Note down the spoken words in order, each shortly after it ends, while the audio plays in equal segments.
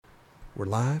We're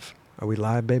live. Are we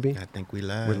live, baby? I think we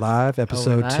live. We're live.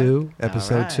 Episode live? 2.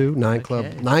 Episode All right. 2.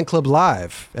 Nine Club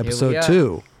Live. Here we Episode are.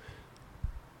 2.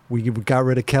 We got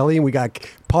rid of Kelly and we got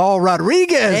Paul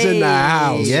Rodriguez in the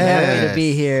house. Happy to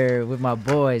be here with my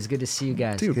boys. Good to see you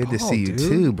guys. Dude, Good to Paul, see you dude.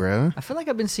 too, bro. I feel like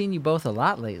I've been seeing you both a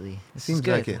lot lately. This Seems is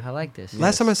good. like it. I like this.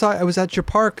 Last time I saw it, I was at your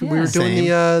park. We Yeah. were doing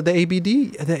Same. the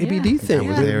ABD thing I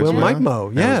with was there Will as well. Mike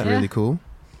Mo. That Yeah. was really cool.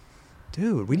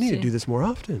 Dude, we need to See? do this more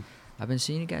often. I've been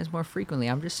seeing you guys more frequently.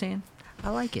 I'm just saying, I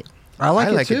like it. I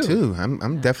like it it too.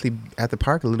 I'm definitely at the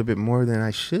park a little bit more than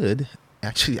I should.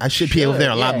 Actually, I should be over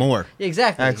there a lot more. Yeah,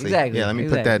 exactly. Actually, exactly. yeah. Let me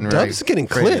exactly. put that in the Dub's right getting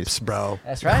phrase. clips, bro.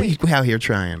 That's right. We out here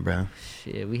trying, bro.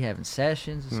 Shit, we having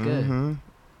sessions. It's good. Mhm.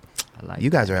 I like You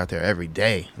guys are out there every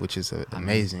day, which is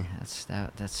amazing.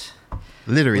 That's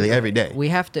Literally every day. we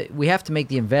have to make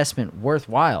the investment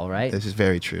worthwhile, right? This is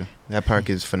very true. That park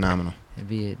is phenomenal.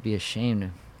 It'd be a shame to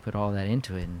put all that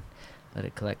into it and let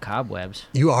it collect cobwebs.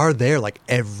 You are there like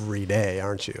every day,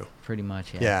 aren't you? Pretty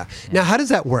much, yeah. Yeah. Now, how does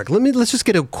that work? Let's just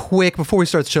get a quick, before we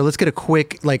start the show, let's get a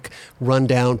quick like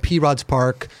rundown. P-Rod's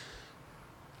Park.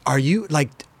 Are you like,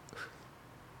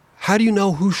 how do you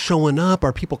know who's showing up?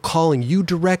 Are people calling you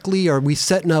directly? Are we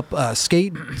setting up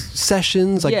skate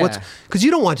sessions? Like Yeah. because you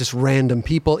don't want just random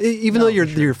people, even No, though you're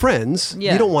for sure. your friends,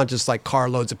 Yeah. you don't want just like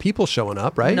carloads of people showing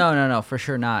up, right? No, for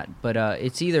sure not. But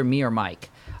it's either me or Mike.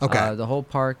 Okay. The whole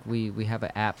park, we have an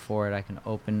app for it. I can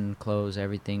open and close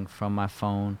everything from my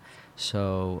phone.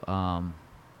 So,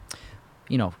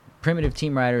 primitive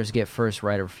team riders get first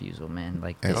right of refusal, man.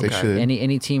 Like As they Okay. should.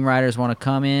 any team riders want to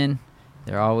come in,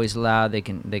 they're always allowed. They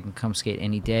can come skate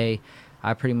any day.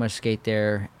 I pretty much skate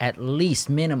there at least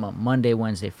minimum Monday,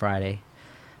 Wednesday, Friday.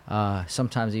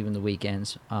 Sometimes even the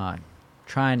weekends.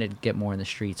 Trying to get more in the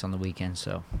streets on the weekends.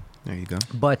 So. There you go.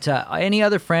 But any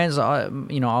other friends,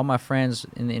 all my friends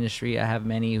in the industry, I have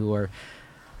many who are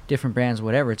different brands,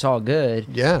 whatever. It's all good.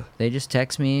 Yeah. They just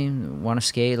text me, want to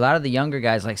skate. A lot of the younger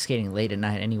guys like skating late at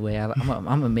night anyway.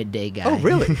 I'm a midday guy. Oh,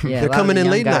 really? Yeah, a They're lot of coming the in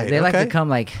young late guys, night. They like okay. to come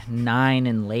like 9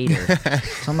 and later.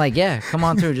 So I'm like, yeah, come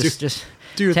on through. Just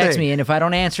Do your text thing. me. And if I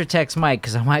don't answer, text Mike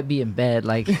because I might be in bed.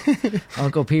 Like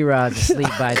Uncle P-Rod's asleep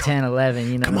by 10,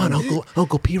 11. You know. Come on,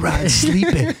 Uncle P-Rod's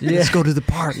sleeping. Yeah. Let's go to the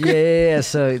park. Yeah.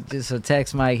 So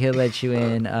text Mike, he'll let you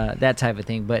in, that type of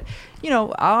thing. But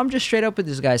I'm just straight up with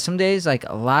this guy. Some days, like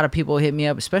a lot of people hit me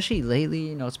up, especially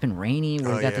lately. It's been rainy.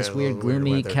 We've got this a weird, little weird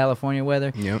gloomy weather. California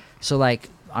weather. Yep. So like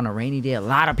on a rainy day, a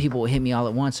lot of people will hit me all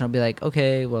at once, and I'll be like,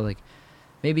 okay, well, like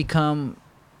maybe come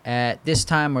at this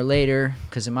time or later,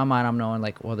 because in my mind I'm knowing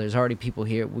like, well, there's already people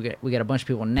here. We got a bunch of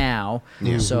people now,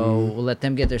 Yeah. so we'll let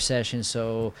them get their session.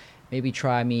 So maybe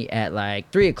try me at like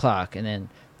 3:00, and then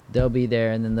they'll be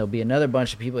there, and then there'll be another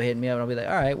bunch of people hitting me up, and I'll be like,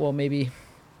 all right, well, maybe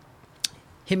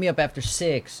hit me up after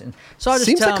 6. And so I'll just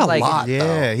Seems tell like them a like, lot.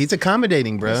 Yeah, he's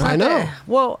accommodating, bro. it's not I know. that-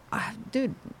 Well,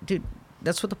 dude,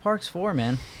 that's what the park's for,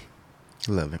 man.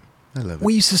 Love it. I love it.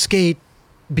 We used to skate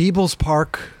Beebles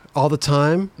Park all the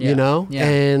time, Yeah, yeah.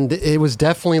 and it was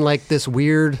definitely like this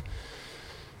weird,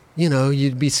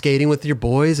 you'd be skating with your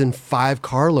boys and 5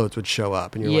 carloads would show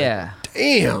up and you're Yeah. like,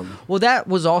 damn. Well, that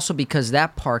was also because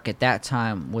that park at that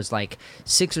time was like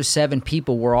 6 or 7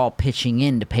 people were all pitching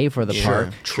in to pay for the park.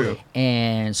 True.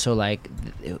 And so, like,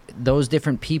 those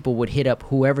different people would hit up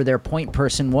whoever their point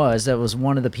person was that was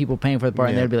one of the people paying for the park,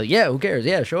 and Yeah. they'd be like, yeah, who cares?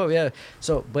 Yeah, show up, yeah.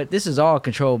 So, but this is all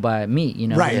controlled by me,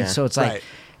 Right, And so it's like right.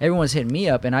 everyone's hitting me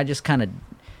up, and I just kind of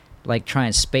like try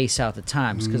and space out the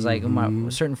times because like when my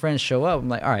certain friends show up, I'm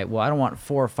like, all right, well, I don't want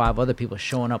 4 or 5 other people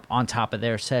showing up on top of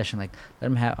their session. Like, let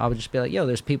them have. I would just be like, yo,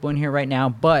 there's people in here right now,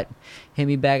 but hit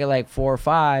me back at like 4 or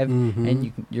 5,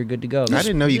 and you're good to go. I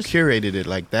didn't know you Just- curated it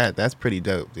like that. That's pretty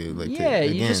dope, dude. Like, Yeah, you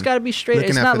again, just got to be straight. looking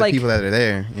It's out not for like the people that are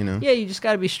there. yeah, you just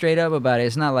got to be straight up about it.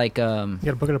 It's not like You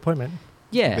gotta book an appointment.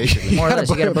 yeah, Basically. more or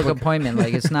less you got to book book an appointment.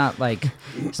 Like it's not like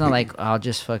I'll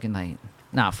just fucking like.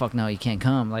 Nah, fuck no, you can't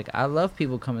come. Like I love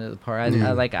people coming to the park.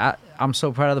 I'm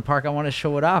so proud of the park. I want to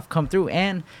show it off. Come through,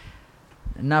 and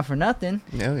not for nothing.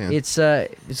 Hell yeah.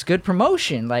 It's good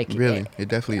promotion. Like Really, it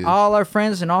definitely is. all our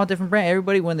friends and all different brands.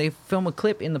 Everybody when they film a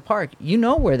clip in the park, you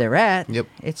know where they're at. Yep.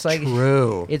 It's like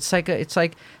True. it's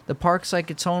like the park's like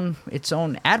its own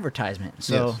advertisement.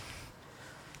 So.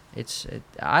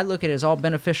 I look at it as all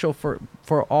beneficial for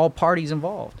all parties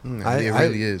involved. It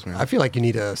really is, man. I feel like you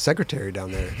need a secretary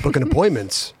down there booking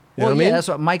appointments. You know Well, what I yeah, mean? that's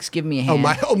what Mike's giving me a hand.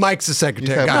 Mike's the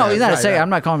secretary. You Got have- No, it. he's not a Right, secretary. right. I'm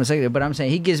not calling him a secretary, but I'm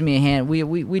saying he gives me a hand.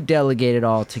 We delegate it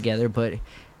all together. But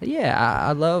yeah,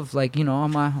 I love all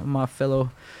my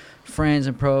fellow friends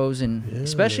and pros, and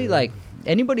especially like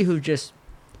anybody who just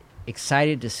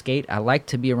excited to skate. I like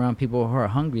to be around people who are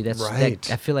hungry.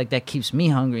 Right. I feel like that keeps me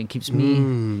hungry and keeps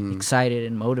me excited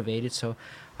and motivated. So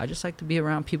I just like to be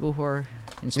around people who are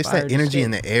inspired. It's that to energy skate.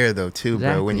 in the air, though, too,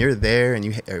 bro. When Exactly. you're there and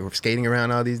you are skating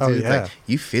around all these Oh, dudes, yeah. like,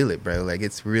 you feel it, bro. Like,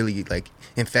 it's really, like,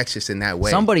 infectious in that way.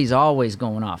 Somebody's always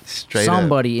going off. Straight up.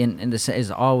 Somebody in the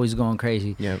is always going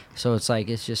crazy. Yep. So it's like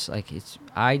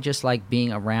I just like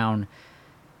being around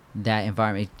that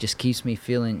environment. It just keeps me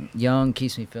feeling young,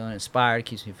 keeps me feeling inspired,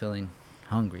 keeps me feeling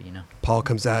hungry. You know. Paul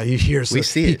comes out. He hears. We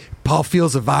see it. Paul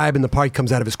feels a vibe in the park. He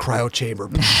comes out of his cryo chamber.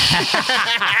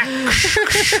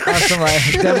 Some like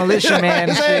Demolition Man.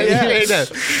 Yeah, straight up.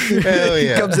 Hell He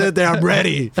yeah. comes in there. I'm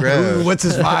ready. Bro. Ooh, what's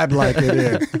his vibe like in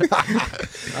here?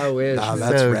 I wish. Nah,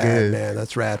 that's So rad, good. man.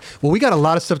 That's rad. Well, we got a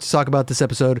lot of stuff to talk about this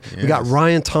episode. We got Yes.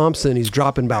 Ryan Thompson. He's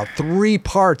dropping about 3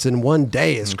 parts in one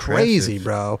day. It's Impressive. crazy,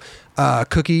 bro.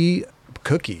 Cookie,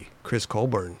 Chris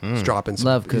Colburn is dropping some.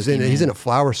 Love he's Cookie, in man. a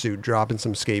flower suit, dropping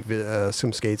some skate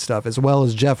stuff, as well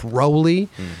as Jeff Rowley.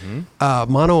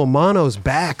 Mono a Mono's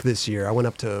back this year. I went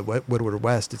up to Woodward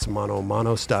West. It's Mono a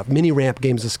Mono stuff. Mini ramp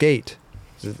games of skate.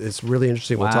 It's really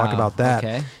interesting. We'll talk Wow, about that.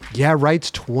 okay. Yeah, Right's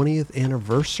 20th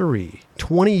anniversary.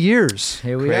 20 years.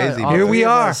 Here we Crazy, are. bro. Here we three of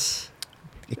are. us.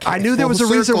 I knew there Full was a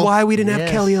reason circle. why we didn't have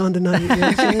Yes. Kelly on tonight. You know what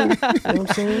I'm saying? You know what I'm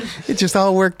saying? It just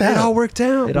all worked out. It all worked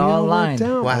out. It We all worked aligned.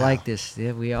 out. Wow. I like this.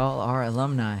 Yeah, we all are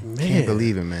alumni. Man. Can't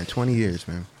believe it, man. 20 years,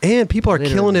 man. And people are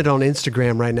Literally. killing it on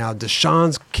Instagram right now.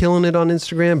 Deshaun's killing it on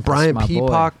Instagram. Brian my boy.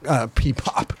 Peacock,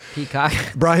 Peacock.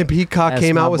 Brian Peacock That's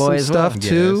came my out with boy some as well. stuff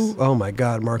too. Yes. Oh my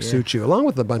God, Mark Yeah. Suciu, along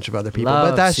with a bunch of other people. Love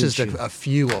but that's just Suciu. a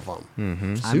few of them.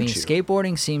 Mm-hmm. I mean, Suciu.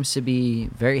 skateboarding seems to be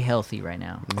very healthy right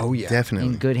now. Oh yeah, Definitely.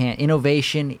 In good hand.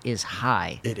 Innovation is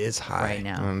high it is high right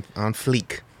now. On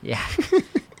fleek. Yeah.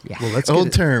 Yeah. Well, let's Old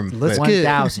get, term. Let's but get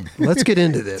 1,000. Let's get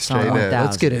into this. Straight John. up.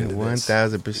 Let's get into this.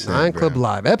 1,000%. Nine Club bro.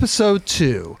 Live, episode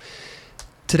 2.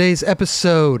 Today's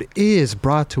episode is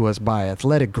brought to us by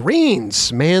Athletic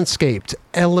Greens, Manscaped,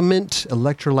 Element,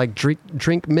 Electrolyte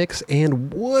drink mix,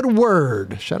 and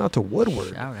Woodward. Shout out to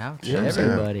Woodward. Shout out to Yeah.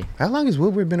 everybody. How long has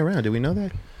Woodward been around? Do we know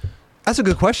that? That's a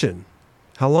good question.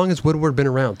 How long has Woodward been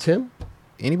around, Tim?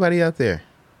 Anybody out there?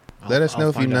 Let us know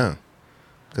if you find out. know.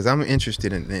 Because I'm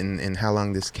interested in how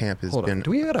long this camp has Hold been on.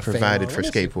 Do we got a fan provided on? for Let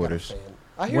me see if we got a skateboarders. fan.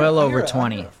 I hear- Well I over hear a- I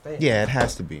 20. hear a fan. Yeah, it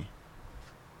has to be.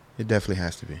 It definitely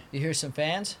has to be. You hear some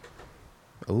fans?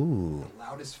 Ooh,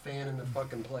 Loudest fan in the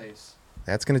fucking place.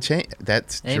 that's gonna change.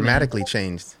 That's Amen. dramatically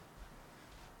changed.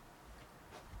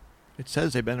 It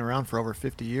says they've been around for over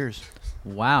 50 years.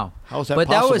 Wow. How is that But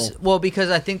possible? that was, well, because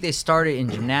I think they started in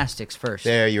gymnastics first.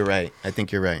 There, you're right. I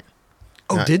think you're right.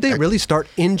 Oh, No, did they I- really start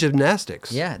in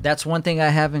gymnastics? Yeah, that's one thing I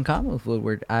have in common with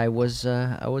Woodward. I was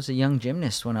a young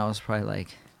gymnast when I was probably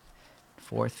like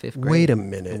 4th, 5th grade. Wait a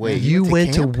minute. Wait, you you went went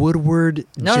to to camp? Woodward?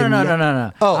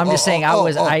 No. Oh, I'm just saying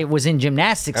I was in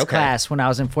gymnastics Okay. class when I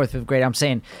was in 4th, 5th grade. I'm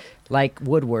saying, like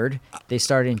Woodward, they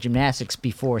started in gymnastics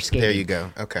before skating. There you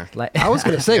go. Okay. Like, I was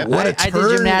going to say, Yeah. what a I turn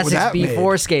did gymnastics that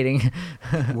before made. skating.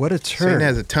 What a So turn. it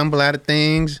has a tumble out of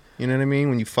things. You know what I mean?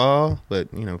 When you fall, but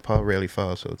Paul rarely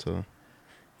falls, so it's all.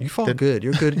 You fall Good. good.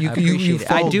 You're good. You, I you, appreciate you it.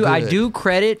 fall I good. do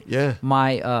credit Yeah.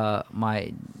 my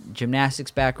my gymnastics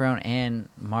background and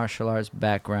martial arts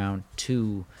background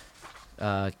to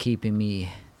keeping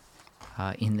me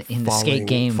in the Falling- skate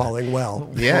game Falling well.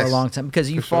 for Yes, a long time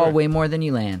because you for fall sure. way more than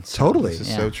you land. So, Totally. This is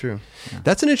Yeah. so true.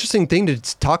 That's an interesting thing to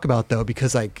talk about, though,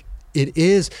 because like it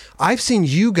is. I've seen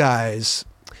you guys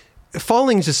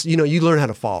falling. Just you learn how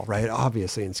to fall, right?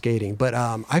 Obviously in skating, but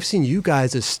I've seen you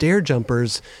guys as stair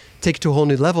jumpers take it to a whole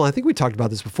new level. I think we talked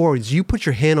about this before. Is you put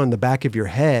your hand on the back of your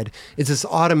head. It's this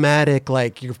automatic,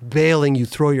 like you're bailing. You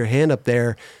throw your hand up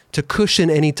there to cushion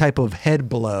any type of head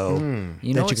blow You know that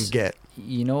you what's- could get.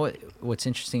 You know what's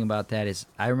interesting about that is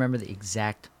I remember the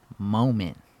exact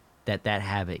moment that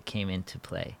habit came into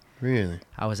play. Really?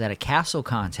 I was at a castle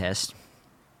contest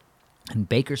in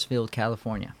Bakersfield,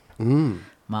 California.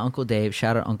 My Uncle Dave,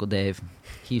 shout out Uncle Dave,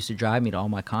 he used to drive me to all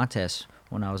my contests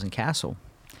when I was in Castle.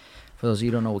 For those of you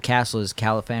who don't know what Castle is,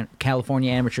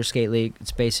 California Amateur Skate League.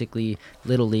 It's basically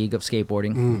Little League of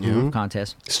skateboarding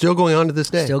contest. Still going on to this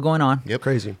day. Still going on. Yep.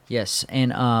 Crazy. Yes,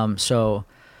 and so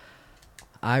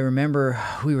I remember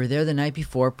we were there the night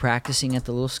before practicing at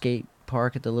the little skate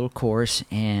park at the little course,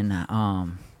 and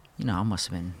I must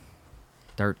have been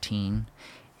 13,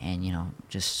 and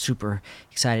just super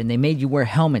excited. And they made you wear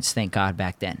helmets, thank God,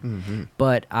 back then.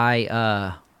 But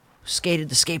I skated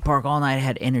the skate park all night. I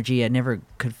had energy. I never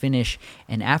could finish.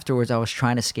 And afterwards, I was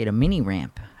trying to skate a mini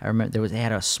ramp. I remember they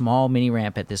had a small mini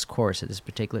ramp at this course, at this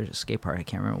particular skate park. I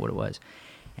can't remember what it was.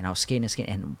 And I was skating,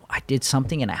 and I did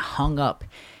something, and I hung up,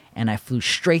 and I flew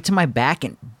straight to my back,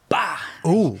 and bah!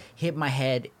 Ooh. hit my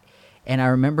head, and I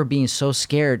remember being so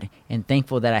scared and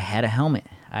thankful that I had a helmet.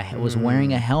 I was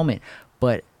wearing a helmet,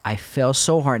 but I fell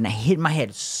so hard and I hit my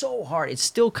head so hard. It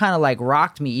still kind of like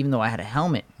rocked me even though I had a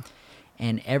helmet.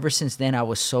 And ever since then, I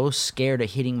was so scared of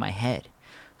hitting my head.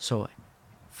 So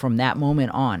from that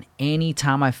moment on,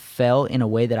 anytime I fell in a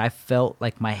way that I felt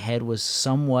like my head was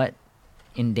somewhat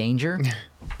in danger,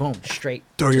 boom, straight.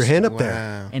 Throw your hand up Wow.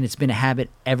 there. And it's been a habit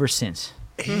ever since.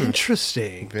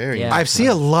 Interesting. Very. Yeah. I've seen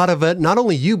a lot of it. Not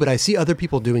only you, but I see other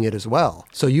people doing it as well.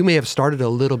 So you may have started a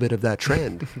little bit of that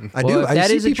trend. I Well, do. if I that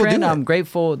see is a people trend. do it. I'm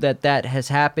grateful that that has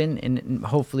happened and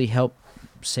hopefully help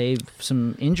save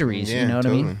some injuries. Yeah, You know what I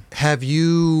totally. mean? Have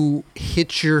you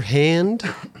hit your hand?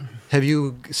 Have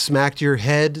you smacked your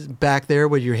head back there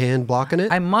with your hand blocking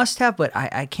it? I must have, but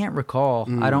I can't recall.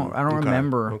 I don't Okay.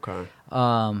 remember. Okay.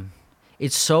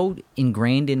 It's so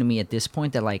ingrained into me at this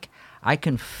point that like I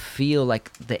can feel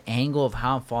like the angle of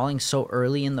how I'm falling so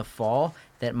early in the fall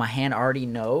that my hand already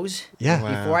knows. Yeah.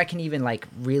 Wow. Before I can even like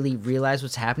really realize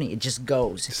what's happening, it just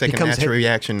goes. Second becomes natural hit-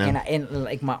 reaction now. And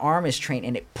like my arm is trained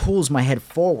and it pulls my head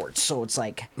forward. So it's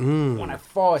like when I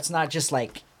fall, it's not just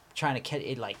like trying to catch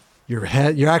it. Like Your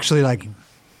head. You're actually like,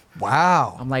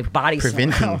 wow. I'm like body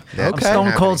Preventing slam. that I'm from stone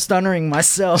happening. cold stunnering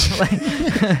myself.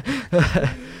 Like,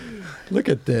 Look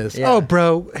at this. Yeah. Oh,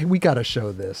 bro, hey, we got to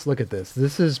show this. Look at this.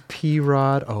 This is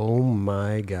P-Rod. Oh,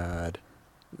 my God.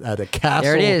 At a castle.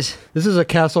 There it is. This is a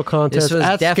castle contest this was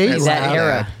at definitely Skate that Lab.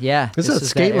 era. Yeah. This is at that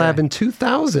Skate Lab era. in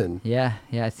 2000. Yeah,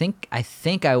 I think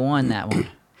I won that one.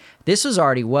 This was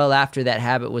already well after that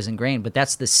habit was ingrained, but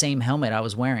that's the same helmet I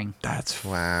was wearing. That's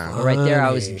Wow. Right there,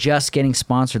 I was funny. just getting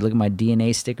sponsored. Look at my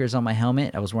DNA stickers on my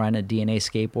helmet. I was wearing a DNA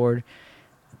skateboard.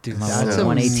 Dude, My that's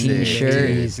 118 shirt.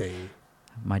 amazing.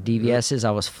 My DVSs, I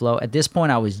was flow. At this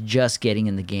point, I was just getting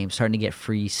in the game, starting to get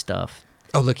free stuff.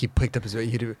 Oh, look, he picked up his.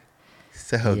 You do.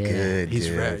 So Yeah. good. He's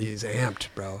dude. he's amped,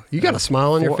 bro. You got a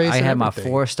smile on your face. I and had my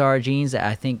everything. 4-star jeans that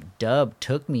I think Dub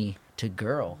took me to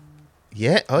Girl.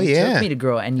 Yeah. Oh You yeah. took me to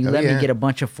Girl, and you Oh, let yeah. me get a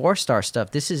bunch of 4-star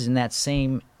stuff. This is in that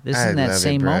same. This is I in that love it,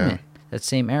 same bro. moment, that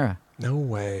same era. No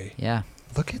way. Yeah.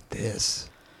 Look at this.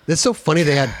 It's so funny.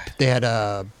 They had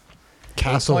a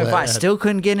castle. 8.5. at- Still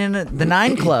couldn't get in the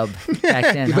 9 club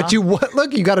back then. But huh? you what?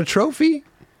 Look, you got a trophy.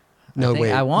 No, I think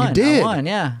wait. I won. You did. I won.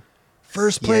 Yeah.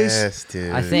 First place. Yes,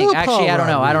 dude. I think Look actually how I don't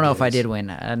know. I don't know if I Rodriguez. did win.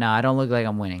 No, I don't look like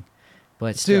I'm winning.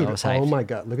 But still, Dude, I was hyped. oh my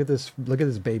God! Look at this! Look at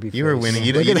this baby. You were face. winning.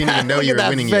 You Look didn't at even that- know look you at were that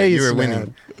winning yet. You face, were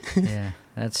winning. man. Yeah,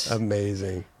 that's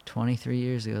Amazing. 23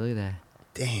 years ago. Look at that.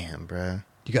 Damn, bro.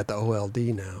 You got the OLD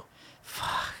now.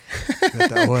 Fuck. You got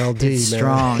the OLD, It's man.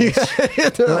 strong.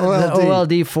 the The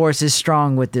OLD. OLD force is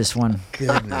strong with this one.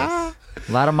 Goodness.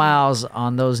 A lot of miles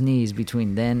on those knees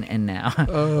between then and now.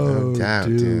 Oh, No doubt,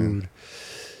 dude. dude.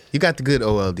 You got the good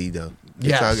OLD though.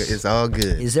 Yes. It's all good. It's all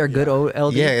good. Is there a good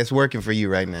OLD? Yeah, it's working for you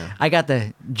right now. I got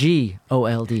the GOLD.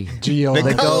 GOLD.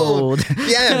 The gold.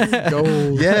 Yes.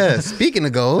 Gold. Yeah. Speaking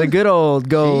of gold. The good old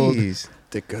gold. Jeez.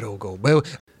 The good old gold. Well,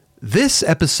 this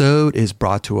episode is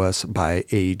brought to us by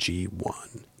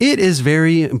AG1. It is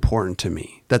very important to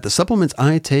me that the supplements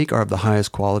I take are of the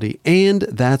highest quality, and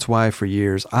that's why for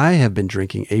years I have been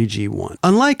drinking AG1.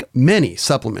 Unlike many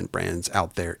supplement brands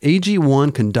out there,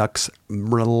 AG1 conducts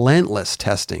relentless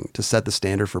testing to set the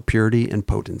standard for purity and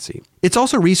potency. It's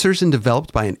also researched and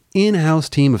developed by an in-house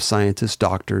team of scientists,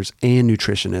 doctors, and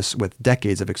nutritionists with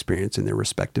decades of experience in their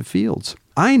respective fields.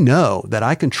 I know that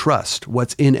I can trust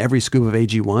what's in every scoop of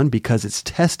AG1 because it's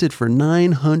tested for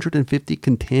 950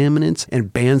 contaminants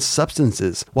and banned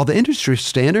substances, while the industry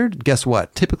standard, guess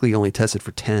what, typically only tested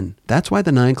for 10. That's why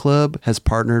the 9 Club has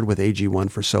partnered with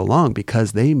AG1 for so long,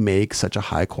 because they make such a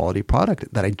high quality product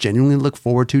that I genuinely look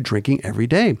forward to drinking every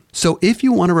day. So if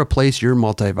you want to replace your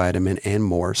multivitamin and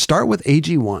more, start with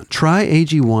AG1. Try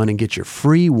AG1 and get your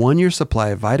free 1-year supply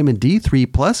of vitamin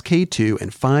D3 plus K2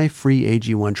 and 5 free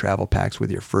AG1 travel packs with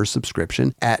your first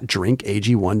subscription at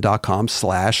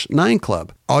drinkag1.com/9club.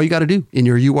 All you got to do in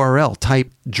your URL, type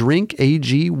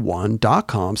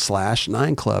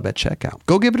drinkag1.com/9club at checkout.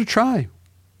 Go give it a try.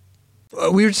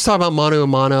 We were just talking about Mano a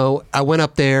Mano. I went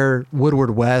up there,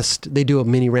 Woodward West. They do a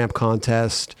mini ramp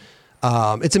contest.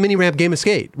 It's a mini ramp game of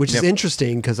skate, which is Yep.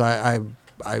 interesting because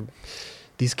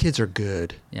these kids are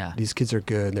good. Yeah. These kids are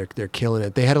good. They're killing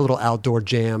it. They had a little outdoor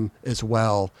jam as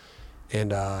well,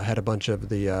 and had a bunch of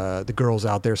the girls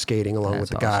out there skating along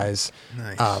That's with the awesome.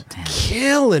 guys. Nice.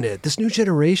 Killing it. This new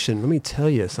generation. Let me tell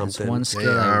you That's something. one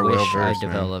skill I are wish I well-versed,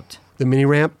 man. developed. The mini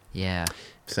ramp. Yeah.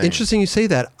 Same. Interesting you say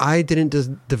that. I didn't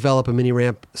develop a mini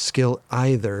ramp skill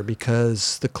either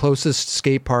because the closest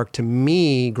skate park to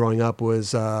me growing up was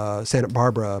Santa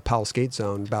Barbara Powell Skate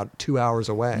Zone, about 2 hours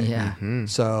away. Yeah. Mhm.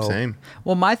 So Same.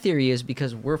 Well, my theory is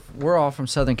because we're all from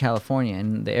Southern California,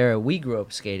 and the era we grew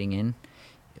up skating in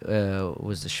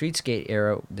was the street skate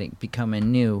era,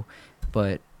 becoming new,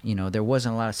 but there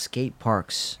wasn't a lot of skate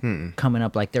parks coming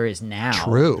up like there is now.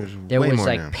 True. There's There way was more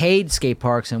like now. paid skate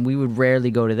parks, and we would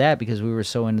rarely go to that because we were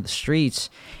so into the streets.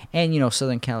 And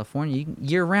Southern California,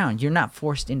 year round, you're not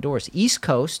forced indoors. East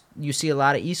Coast, you see a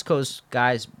lot of East Coast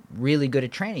guys really good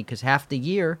at training because half the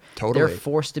year Totally. they're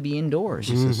forced to be indoors.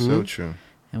 This is so true.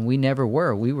 And we never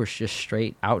were. We were just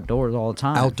straight outdoors all the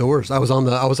time. outdoors. I was on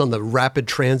the Rapid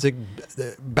Transit.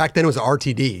 Back then it was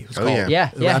RTD. It was Oh, called yeah.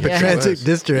 Yeah, the yeah, Rapid yeah. Transit It was.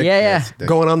 District. Yeah, yeah. That's-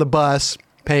 Going on the bus,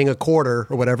 paying a quarter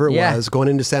or whatever it Yeah. was, going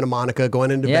into Santa Monica, going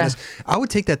into Yeah. Venice. I would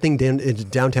take that thing into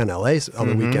downtown LA on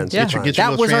the weekends. Yeah, Get your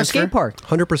that little was our transfer. skate park.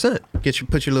 100%.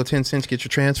 Put your little 10 cents, get your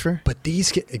transfer. But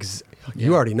these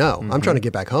you already know. I'm trying to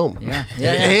get back home. Yeah,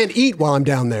 yeah, yeah. And eat while I'm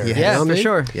down there. Yeah. You Yeah, know what I for mean?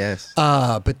 sure. Yes.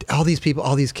 But all these people,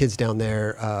 all these kids down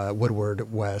there,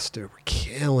 Woodward West, were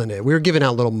killing it. We were giving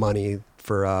out little money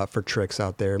for tricks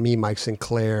out there. Me, Mike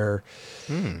Sinclair,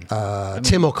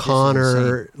 Tim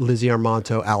O'Connor, Lizzie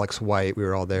Armanto, Alex White. We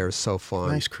were all there. It was so fun.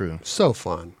 Nice crew. So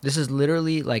fun. This is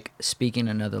literally like speaking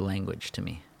another language to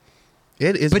me.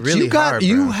 It is But really hard,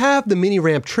 you bro. have the mini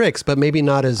ramp tricks, but maybe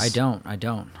not as. I don't. I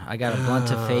got a blunt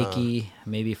to fakie,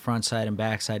 maybe frontside and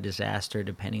backside disaster,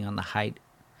 depending on the height.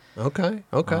 Okay.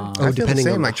 I feel the depending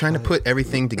same. on Like trying to put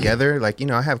everything together. Like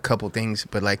I have a couple things,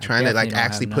 but like trying to like definitely don't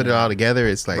actually have put it none. all together,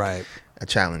 it's like Right. a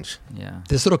challenge. Yeah.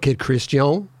 This little kid,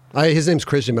 Christian. His name's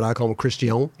Christian, but I call him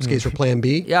Christian. Skates for Plan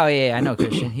B. Yeah, I know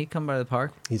Christian. He'd come by the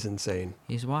park. He's insane.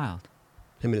 He's wild.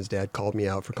 Him and his dad called me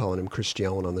out for calling him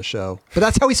Christian on the show. But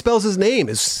that's how he spells his name.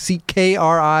 Is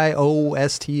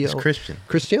CKRIOSTO. It's Christian.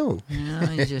 Christian.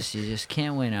 You just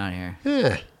can't win out here.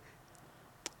 Yeah.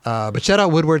 But shout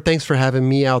out Woodward. Thanks for having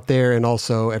me out there and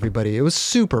also everybody. It was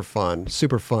super fun.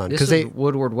 Super fun. This is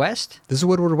Woodward West. This is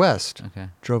Woodward West. Okay.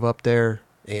 Drove up there.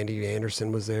 Andy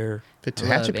Anderson was there. Fit to I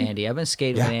love Hatchet? Andy. I've been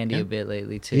skating Yeah, with Andy yeah. a bit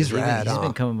lately too. He's He's rad, He's huh?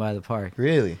 been coming by the park.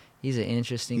 Really? He's an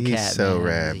interesting He's cat. so man.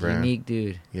 rad, He's a bro. unique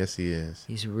dude. Yes, he is.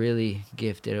 He's really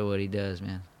gifted at what he does,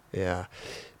 man. Yeah.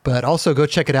 But also go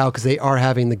check it out because they are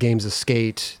having the Games of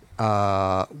Skate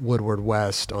Woodward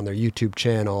West on their YouTube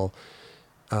channel.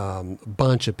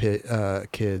 Bunch of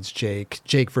kids.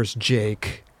 Jake versus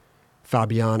Jake.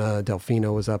 Fabiana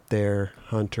Delfino was up there.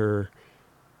 Hunter.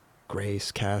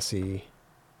 Grace. Cassie.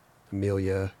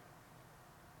 Amelia.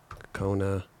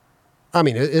 Kona. I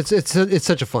mean, it's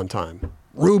such a fun time.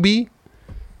 Ruby.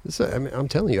 I'm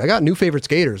telling you, I got new favorite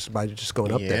skaters by just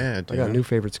going up there. Yeah, I got dude. new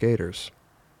favorite skaters.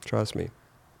 Trust me.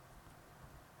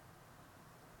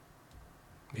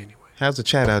 Anyway, How's the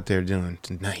chat out there doing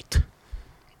tonight?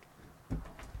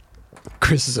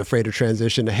 Chris is afraid of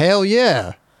transition. Hell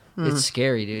yeah! It's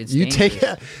scary, dude. It's You dangerous. take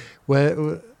it.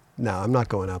 Well, no, I'm not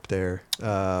going up there.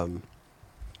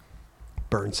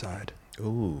 Burnside.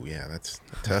 Ooh, yeah, that's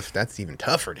tough. That's even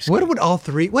tougher to skate. What would all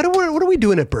three? What are we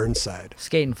doing at Burnside?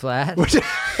 Skating flat.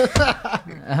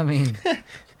 I mean,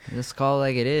 let's call it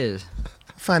like it is.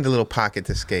 Find a little pocket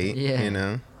to skate, Yeah. you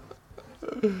know?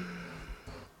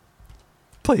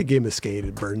 Play a game of skate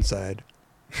at Burnside.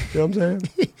 You know what I'm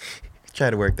saying? Try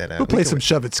to work that out. We'll play We some can,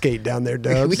 shove it skate down there,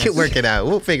 Dubs. we can work it out.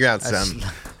 We'll figure out That's something.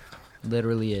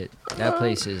 literally it. That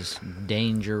place is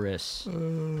dangerous.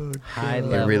 High It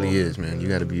level. really is, man. You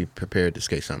got to be prepared to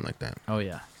skate something like that. Oh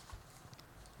yeah.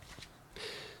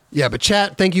 Yeah, but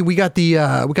chat, thank you. We got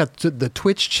the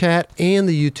Twitch chat and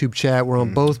the YouTube chat. We're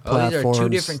on both Oh, these are two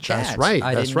platforms. different That's chats. right.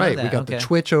 I That's didn't know right. We that. got the Okay.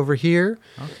 Twitch over here.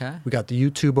 Okay. We got the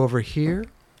YouTube over here.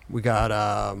 We got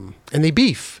and they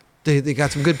beef. They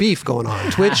got some good beef going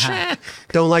on. Twitch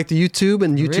don't like the YouTube,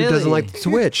 and YouTube doesn't Really? like the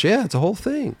Twitch. Yeah, it's a whole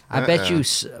thing. I bet you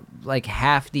like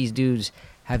half these dudes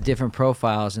have different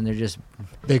profiles, and they're just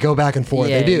They go back and forth.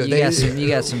 yeah. They do. You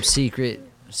got some secret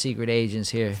agents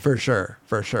here. For sure.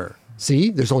 For sure. See,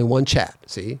 there's only one chat.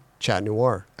 See, Chat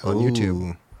Noir on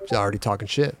YouTube. Ooh. He's already talking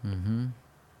shit. Mm-hmm.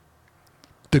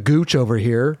 The Gooch over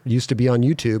here used to be on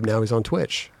YouTube. Now he's on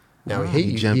Twitch. Now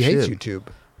he jumped hates ship. YouTube.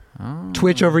 Oh.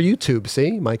 Twitch over YouTube.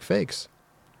 See, Mike Fakes.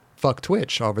 Fuck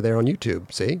Twitch over there on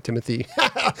YouTube. See, Timothy.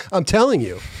 I'm telling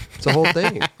you, it's a whole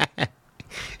thing.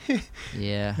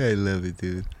 Yeah. I love it,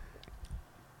 dude.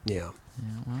 Yeah.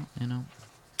 Yeah, well,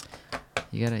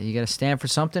 you gotta stand for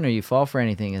something, or you fall for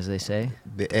anything, as they say.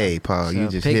 Hey, Paul, you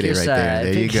So just pick hit it your right side, there.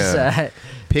 There you pick your go. side.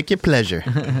 Pick your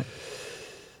pleasure.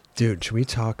 Dude, should we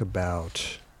talk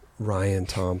about Ryan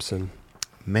Thompson?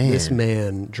 Man. This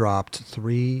man dropped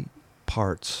 3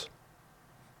 parts.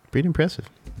 Pretty impressive.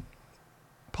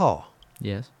 Paul,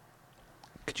 Yes.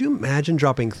 could you imagine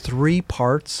dropping 3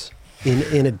 parts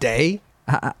in a day?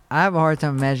 I have a hard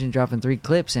time imagining dropping 3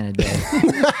 clips in a day.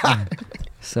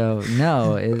 So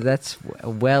no, that's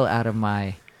well out of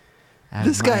my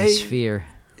This guy- sphere.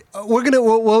 We're gonna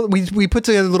we put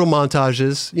together little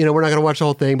montages. You know, we're not gonna watch the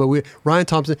whole thing, but Ryan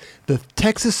Thompson, the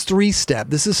Texas 3-step.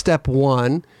 This is step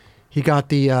 1. He got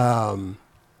the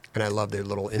and I love their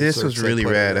little inserts. This was they really put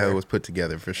in rad how there. it was put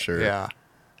together for sure. Yeah,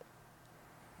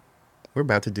 We're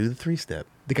about to do the 3-step.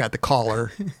 they got the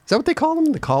collar. Is that what they call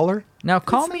them? The collar? Now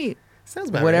call me Sounds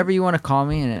about whatever right. you want to call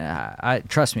me, and I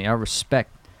trust me, I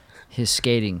respect his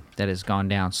skating that has gone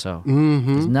down. So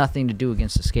there's nothing to do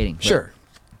against the skating. But- Sure.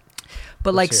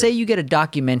 But like, hear say it. you get a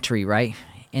documentary, right?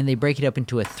 And they break it up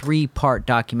into a 3-part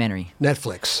documentary.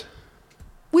 Netflix.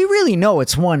 We really know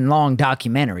it's one long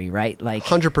documentary, right? Like,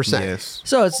 100%. Yes.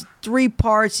 so it's 3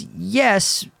 parts,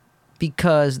 yes,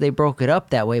 because they broke it up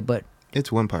that way, but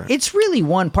It's one part. it's really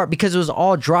one part because it was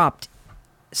all dropped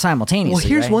simultaneously. Well,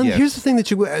 here's right? one. Yes. Here's the thing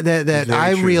that It's very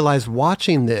I true. realized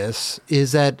watching this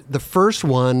is that the first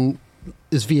one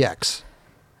is VX.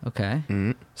 Okay.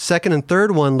 Second and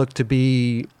third one look to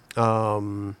be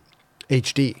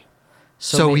HD.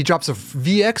 So may- he drops a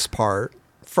VX part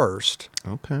first.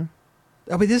 Okay.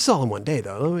 I mean, this is all in one day,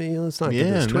 though. I mean, let's not get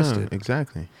Yeah, this no, twisted.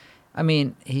 exactly. I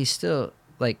mean, he's still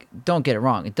like, don't get it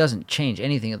wrong. It doesn't change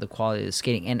anything of the quality of the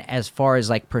skating. And as far as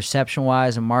like perception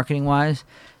wise and marketing wise,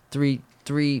 three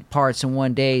parts in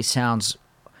one day sounds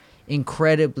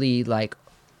incredibly like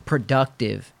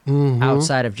productive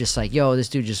outside of just like, yo, this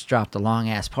dude just dropped a long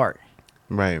ass part.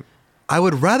 Right. I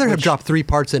would rather have dropped 3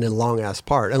 parts in a long ass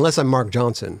part, unless I'm Mark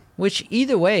Johnson. Which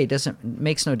either way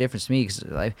makes no difference to me. Cause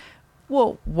like,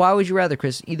 well, why would you rather,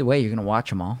 Chris? Either way, you're gonna watch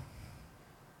them all.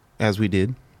 As we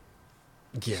did.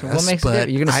 Yes, So what makes it but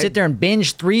different? You're gonna sit there and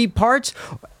binge 3 parts,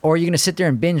 or you're gonna sit there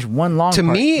and binge one long To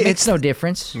part? me, Makes it's- no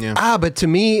difference. Yeah. But to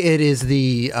me, it is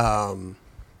the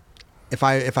if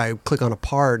I click on a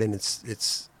part and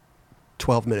it's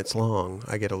 12 minutes long,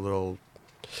 I get a little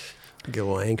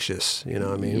anxious. You know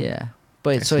what I mean? Yeah,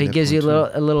 but I so see he that gives you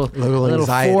one, a little Little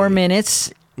anxiety. 4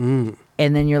 minutes, Mm.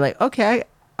 and then you're like, okay,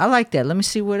 I like that. Let me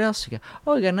see what else you got.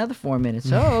 Oh, we got another 4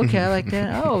 minutes. Oh, okay, I like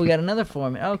that. Oh, we got another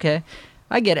 4 minutes. Okay,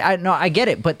 I get it. I get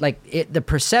it. But like, the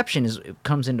perception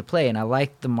comes into play, and I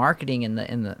like the marketing and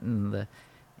the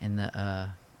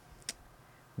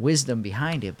wisdom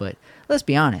behind it. But let's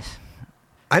be honest.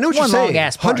 I know what One you're saying.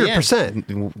 long-ass part. 100%.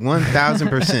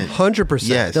 1,000%. 100%.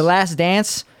 Yes. The Last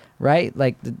Dance, right?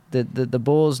 Like the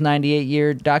Bulls 98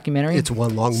 year documentary. It's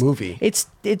one long movie. It's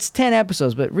 10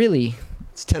 episodes, but really,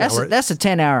 It's 10 hours. that's a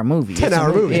 10-hour movie.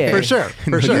 10-hour movie, Yeah. for sure. For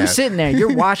No sure. You're doubt. sitting there,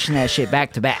 you're watching that shit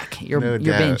back to back. You're No you're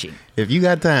doubt. binging. If you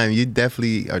got time, you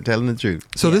definitely are telling the truth.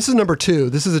 So this is number 2.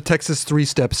 This is a Texas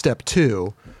 3-step, step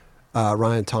 2,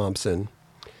 Ryan Thompson.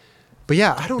 But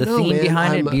yeah, I don't The know, theme man.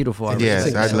 behind it, I'm- beautiful. I Yes,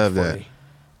 think I it's love funny.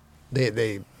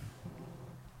 They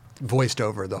voiced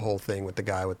over the whole thing with the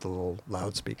guy with the little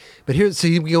loudspeaker. But here, so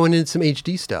you going into some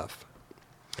HD stuff.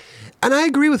 And I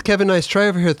agree with Kevin Nice Try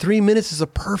over here. 3 minutes is a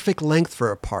perfect length for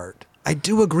a part. I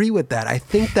do agree with that. I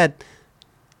think that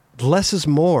less is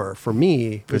more for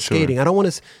me For with sure. skating. I don't want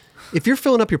to. If you're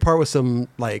filling up your part with some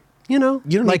like, you know,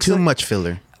 You don't like need too some- much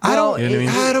filler. I don't. You know what I mean?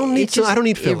 I don't need. I don't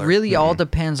need filler. It really all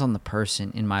depends on the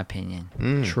person, in my opinion.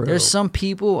 True. There's some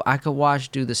people I could watch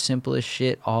do the simplest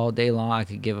shit all day long. I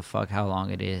could give a fuck how long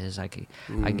it is. I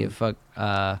give a fuck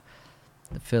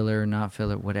the filler, not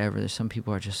filler, whatever. There's some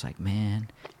people who are just like, man,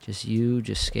 just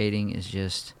skating is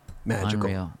just Magical.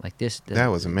 unreal. Like this. That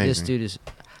was This amazing. dude is.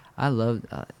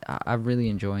 I'm really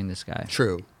enjoying this guy.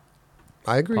 True.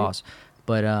 I agree. Pause.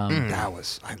 But That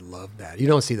was. I love that. You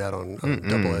don't see that on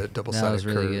double That was sided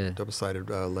really good. double sided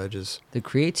ledges. the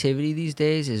creativity these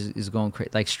days is going crazy.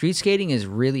 Like street skating is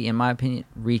really, in my opinion,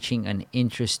 reaching an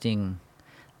interesting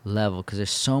level because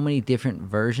there's so many different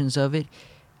versions of it.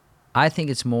 I think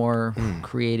it's more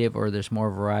creative, or there's more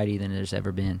variety than there's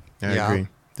ever been. I Yeah. agree.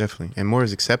 Definitely. And more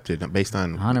is accepted based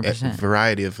on 100%. a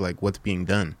variety of like what's being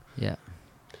done. Yeah.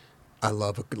 I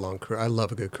love a good I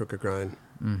love a good crooked grind.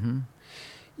 Mm-hmm.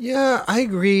 Yeah, I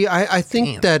agree. I think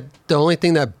Damn. that the only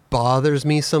thing that bothers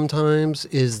me sometimes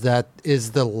is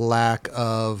the lack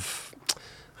of.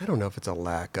 I don't know if it's a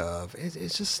lack of.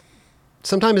 It's just.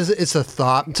 Sometimes it's a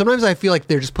thought. Sometimes I feel like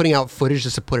they're just putting out footage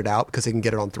just to put it out because they can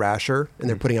get it on Thrasher, and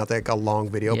they're putting out like a long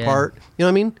video Yeah. part. You know what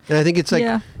I mean? And I think it's like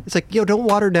Yeah. yo, don't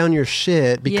water down your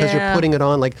shit because you're Yeah. putting it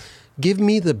on. Like, give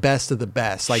me the best of the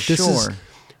best. Like this is. Sure.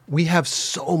 We have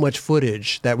so much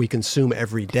footage that we consume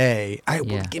every day.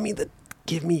 Yeah. Give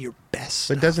give me your best.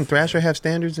 But doesn't Thrasher have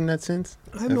standards in that sense?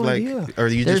 I have no idea. Or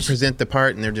you There's- just present the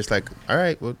part and they're just like, all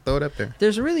right, we'll throw it up there.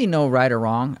 There's really no right or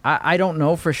wrong. I don't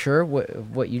know for sure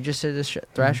what you just said. Does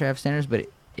Thrasher have standards? But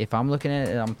if I'm looking at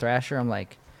it, I'm Thrasher. I'm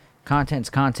like, content's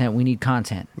content. We need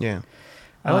content. Yeah.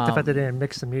 I like the fact that they didn't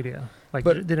mix the media. Like,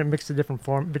 but- they didn't mix the different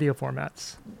video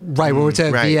formats. Right, where it's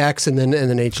at Right. VX and then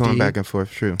HD. Going back and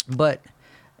forth, true. But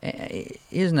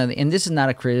here's another, and this is not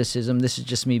a criticism. This is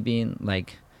just me being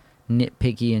like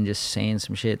nitpicky and just saying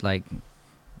some shit. Like,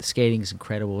 the skating is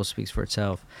incredible, speaks for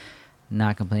itself.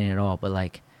 Not complaining at all, but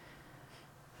like,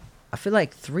 I feel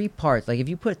like 3 parts. Like, if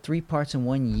you put 3 parts in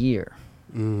 1 year,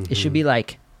 it should be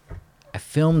like, I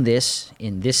filmed this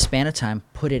in this span of time,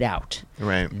 put it out.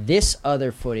 Right. This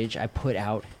other footage I put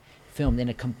out, filmed in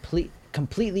a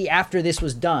completely after this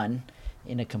was done,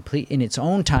 in its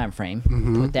own time frame,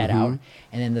 put that out,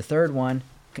 and then the third one,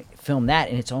 film that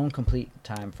in its own complete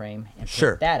time frame and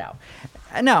put that out.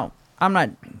 Now, I'm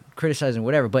not criticizing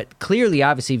whatever, but clearly,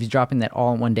 obviously, if he's dropping that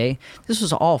all in one day, this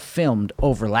was all filmed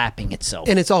overlapping itself.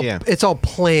 And it's all Yeah. it's all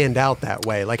planned out that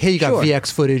way. Like, hey, you got Sure.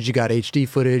 VX footage, you got HD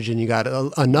footage, and you got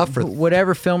enough for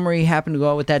whatever filmer he happened to go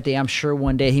out with that day, I'm sure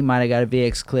one day he might have got a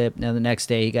VX clip. Now the next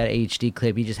day he got an HD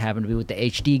clip. He just happened to be with the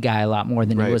HD guy a lot more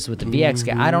than he Right. was with the VX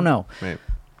guy. I don't know. Right.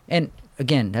 And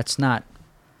again, that's not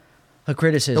a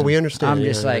criticism. No, we understand. I'm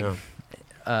just Yeah, like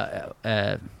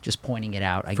yeah. just pointing it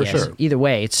out. I For guess sure. either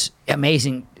way, it's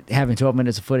amazing having 12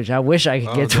 minutes of footage. I wish I could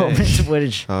All get 12 day. minutes of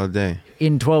footage All day.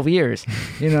 in 12 years.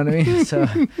 You know what I mean? So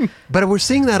But we're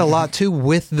seeing that a lot too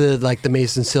with the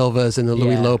Mason Silvas and the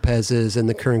Louis Yeah. Lopez's and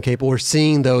the Curran Capel. We're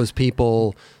seeing those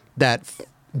people that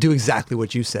do exactly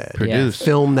what you said. Produce.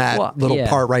 Film that Well, little yeah.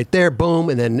 part right there, boom,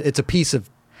 and then it's a piece of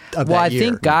well, that I year.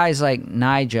 think guys like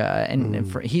Nija,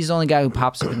 and he's the only guy who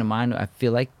pops up into mind. I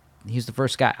feel like he's the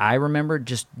first guy I remember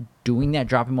just doing that,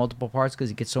 dropping multiple parts because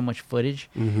he gets so much footage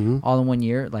all in 1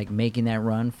 year, like making that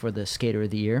run for the Skater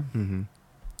of the Year.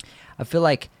 I feel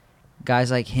like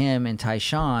guys like him and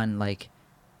Tyshawn like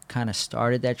kind of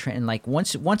started that trend. And like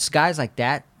once guys like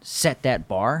that set that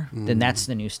bar, then that's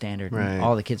the new standard. Right. And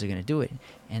all the kids are going to do it,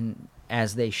 and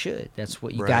as they should. That's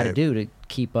what you got to Right. do to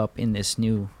keep up in this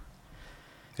new.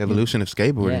 Evolution of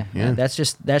skateboarding. Yeah. That's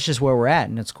just where we're at,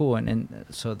 and it's cool. And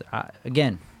so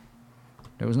again,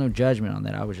 there was no judgment on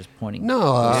that. I was just pointing. No,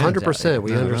 those things out. 100%.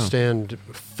 We Not at all. understand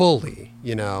fully,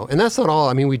 and that's not all.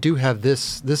 I mean, we do have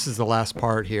this. This is the last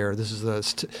part here. This is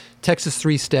the Texas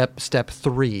 3-step, step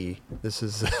 3. This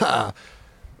is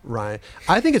Ryan.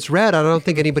 I think it's rad. I don't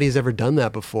think anybody's ever done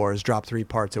that before. Is drop 3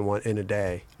 parts in a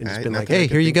day and just been Not like, that I hey,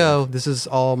 can here you think go. of. This is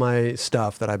all my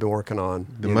stuff that I've been working on.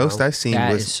 The you most know? I've seen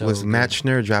That was is so was Matt good.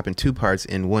 Schnurr dropping 2 parts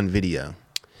in one video.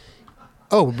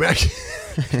 Oh, right.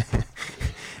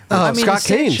 I mean, Scott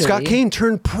Kane. Scott essentially- Kane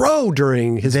turned pro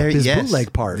during his Yes.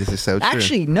 bootleg part. This is so true.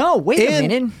 Actually, no. Wait a And-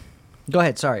 minute. Go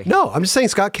ahead. Sorry. No, I'm just saying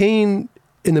Scott Kane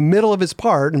in the middle of his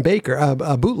part and Baker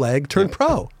a bootleg turned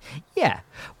pro. Yeah,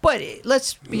 but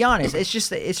let's be honest. It's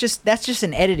just that's just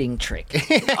an editing trick.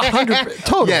 100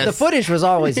 totally. Yes. The footage was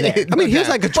always there. I mean, he was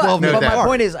like a 12 But minute my part.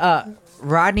 point is,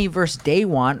 Rodney versus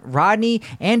Daywan. Rodney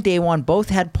and Daywan both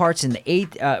had parts in the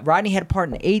 8. Rodney had a part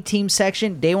in the 8-team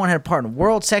section. Daywan had a part in the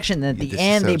world section. Then at the This is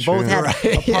end, so they both true. had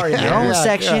a part in their own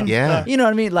section. Yeah. You know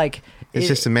what I mean? Like It's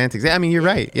just semantics. I mean, you're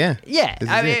right. Yeah. Yeah, This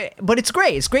is I mean, it. but it's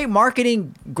great. It's great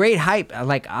marketing, great hype.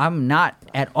 Like, I'm not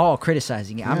at all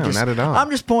criticizing it. I'm No, just, not at all. I'm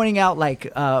just pointing out,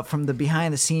 like, from the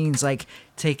behind the scenes, like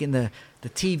taking the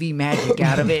TV magic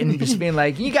out of it and just being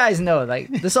like, you guys know, like,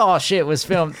 this all shit was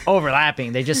filmed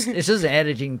overlapping. It's just an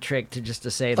editing trick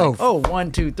to say, like, Oh.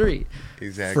 1, 2, 3,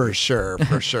 Exactly.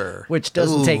 For sure. which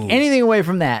doesn't take Ooh. anything away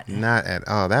from that. Not at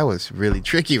all. That was really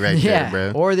tricky right Yeah,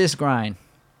 there, bro. or this grind.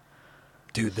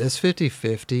 Dude, this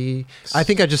 50-50. I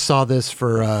think I just saw this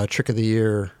for Trick of the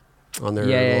Year on their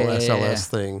Yeah, little yeah, yeah. SLS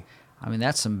thing. I mean,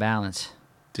 that's some balance.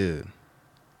 Dude.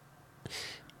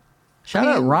 Shout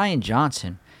I out mean, Ryan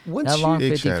Johnson. once That you- long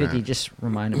Big shout 50-50 out. just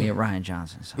reminded me of Ryan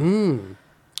Johnson. So.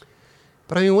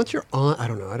 But I mean, once you're on, I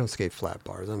don't know. I don't skate flat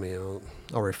bars. I mean,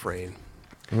 I'll refrain.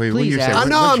 Wait, what Please you're ask. saying? I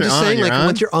know. Once I'm you're just on, saying, you're like, on?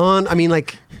 once you're on, I mean,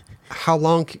 like, how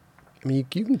long? I mean,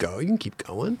 you can go. You can keep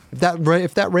going. If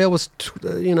that rail was,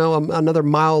 another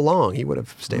mile long, he would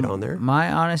have stayed on there.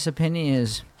 My honest opinion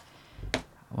is,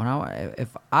 if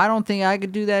I don't think I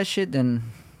could do that shit, then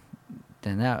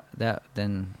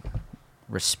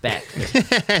respect.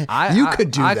 You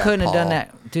could do I that, couldn't have done Paul.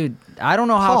 that, dude. I don't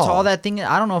know how Paul. tall that thing is.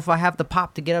 I don't know if I have the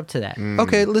pop to get up to that.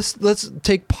 Okay, let's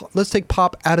take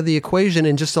pop out of the equation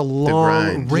and just a long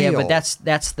grind. rail. Yeah, but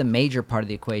that's the major part of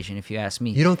the equation, if you ask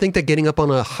me. You don't think that getting up on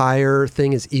a higher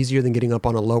thing is easier than getting up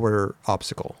on a lower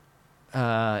obstacle?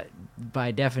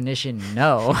 by definition,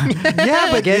 no. Yeah,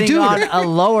 but Getting dude, on a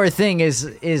lower thing is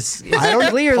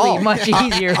clearly Paul, much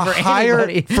easier for higher,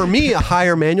 anybody. for me, a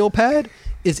higher manual pad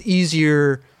is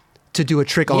easier to do a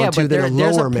trick onto than a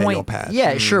there's lower manual point. pad.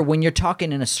 Yeah, sure. When you're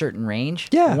talking in a certain range,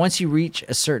 Yeah. once you reach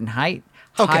a certain height,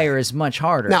 Okay. higher is much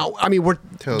harder. Now, I mean, we're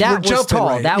that was jumping tall.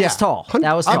 right- That yeah. was tall.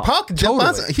 That was tall. Paul could jump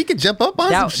on. Totally. He could jump up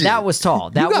on some shit. That was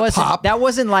tall. That got wasn't pop. that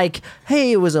wasn't like,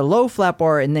 hey, it was a low flat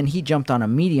bar and then he jumped on a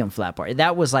medium flat bar.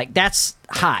 That was like that's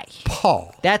high.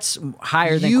 Paul. That's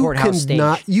higher than You courthouse stage.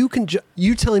 cannot.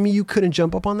 You telling me you couldn't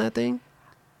jump up on that thing?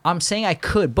 I'm saying I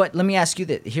could, but let me ask you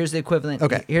that. Here's the equivalent.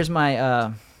 Okay. Here's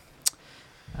my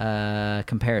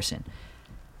comparison.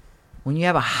 When you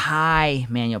have a high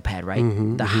manual pad, right?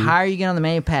 The higher you get on the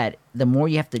manual pad, the more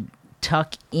you have to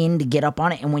tuck in to get up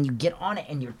on it. And when you get on it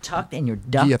and you're tucked and you're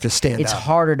ducked, You have to stand it's up.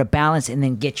 harder to balance and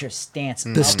then get your stance. The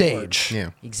upward. stage.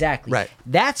 Yeah. Exactly. Right.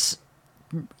 That's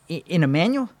in a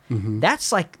manual.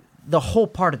 That's like the whole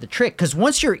part of the trick. Because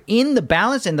once you're in the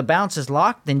balance and the balance is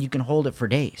locked, then you can hold it for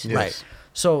days. Right.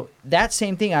 So that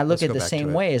same thing, I look Let's at go the back same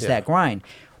to it. way as Yeah. that grind.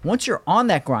 Once you're on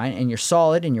that grind and you're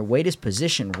solid and your weight is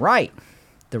positioned right,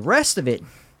 the rest of it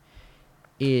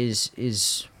is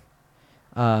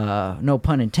no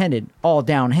pun intended, all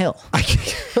downhill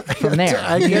from there.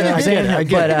 I You know get what I'm it. saying? I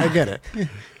get it. But, I get it.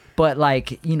 But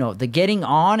like, you know, the getting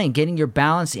on and getting your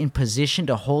balance in position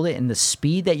to hold it and the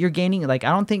speed that you're gaining, like I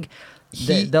don't think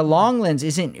the long lens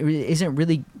isn't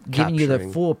really giving you the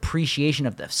Capturing. full appreciation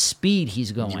of the speed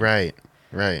he's going. Right.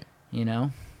 Right. You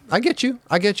know? I get you.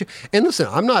 And listen,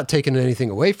 I'm not taking anything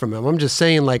away from him. I'm just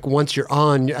saying, like, once you're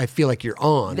on, I feel like you're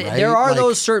on. Right? There are Like,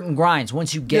 those certain grinds.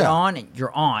 Once you get Yeah. on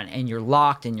and you're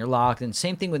locked and you're locked. And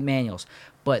same thing with manuals.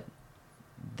 But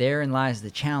therein lies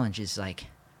the challenge is like,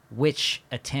 which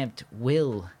attempt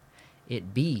will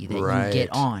it be that you get Right.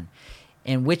 on?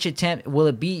 And which attempt will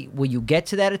it be? Will you get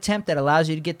to that attempt that allows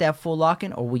you to get that full lock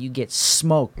in, or will you get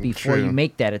smoked before True. you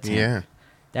make that attempt? Yeah.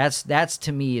 That's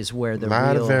to me is where the A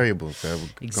lot real of variables. That would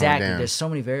exactly. Going down. There's so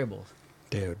many variables.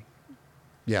 Dude.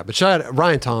 Yeah, but shout out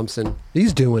Ryan Thompson.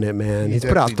 He's doing it, man. He He's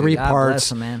put out definitely 3 God parts.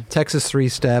 bless him, man. Texas 3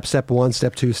 steps, step 1,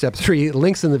 step 2, step 3.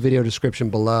 Links in the video description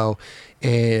below.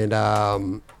 And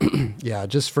yeah,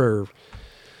 just for,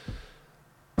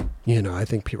 you know, I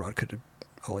think P-Rod could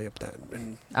ollie up that.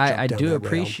 And I jump do down that rail.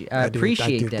 appreciate- I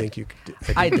appreciate do that. think you could,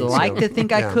 I'd think like so. to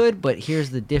think I Yeah. could, but here's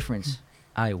the difference.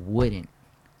 I wouldn't.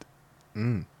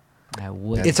 Mm. I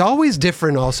wouldn't. It's always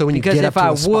different also when you Because get if up to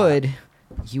I a spot. would,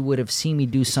 you would have seen me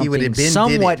do would've something been did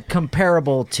somewhat it.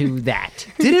 comparable to that.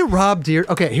 Didn't Rob Deere?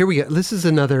 Okay, here we go. This is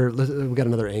another. We got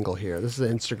another angle here. This is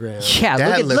Instagram. Yeah,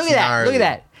 That look looks at that. Look gnarly. at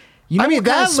that. You know I mean, what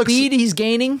kind that of looks- speed he's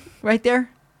gaining right there?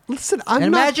 Listen, And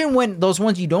I'm not. imagine when those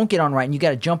ones you don't get on right and you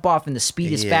got to jump off and the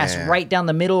speed is fast Yeah. right down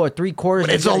the middle or 3/4.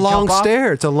 It's a long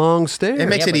stair. It's a long stair. It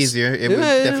makes Yeah, it but- easier. It would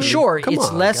Yeah, definitely. Sure, Come it's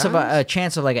on, less of guys. a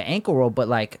chance of like an ankle roll, but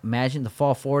like imagine the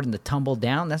fall forward and the tumble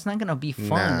down. That's not going to be fun.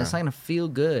 Nah. That's not going to feel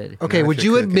good. Okay, Not if would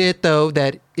you're you cooking. admit though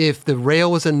that if the rail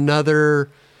was another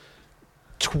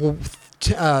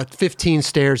 15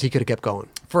 stairs, he could have kept going?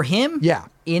 For him, Yeah.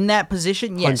 in that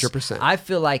position, yes, 100%. I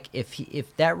feel like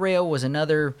if that rail was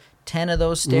another 10 of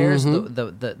those stairs,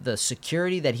 Mm-hmm. the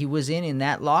security that he was in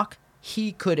that lock,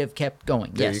 he could have kept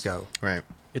going. There yes. you go. Right.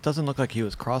 It doesn't look like he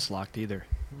was cross-locked either.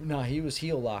 No, he was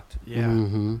heel locked. Yeah.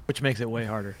 Mm-hmm. Which makes it way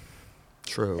harder.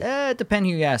 True.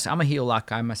 Depending who you ask. I'm a heel lock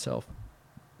guy myself.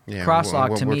 Yeah. Cross lock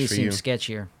what to me works for you? seems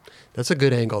sketchier. That's a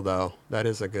good angle though. That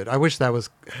is a good. I wish that was.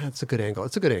 That's a good angle.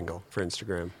 It's a good angle for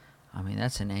Instagram. I mean,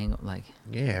 that's an angle. Like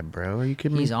Yeah, bro. Are you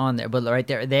kidding me? he's on there, but right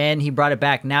there. Then he brought it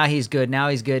back. Now he's good. Now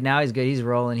he's good. Now he's good. He's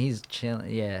rolling. He's chilling.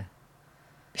 Yeah.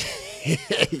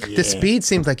 The speed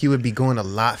seems like you would be going a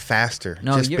lot faster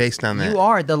No, just you're- based on that. You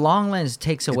are. The long lens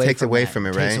takes away. takes from away that. from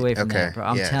it, Takes right? away from Okay, that, bro.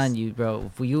 I'm yes. telling you,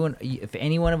 bro. If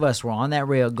any one of us were on that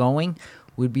rail going,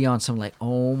 we'd be on some like,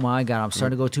 oh my god, I'm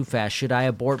starting to go too fast. Should I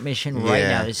abort mission right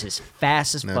Yeah. now? This is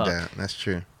fast as No fuck. doubt. That's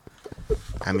true.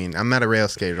 I mean, I'm not a rail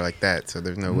skater like that, so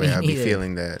there's no way Me I'd be neither.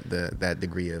 feeling that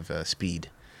degree of speed.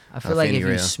 I feel off like any if you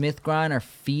rail. Smith grind or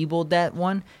feebled that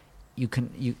one,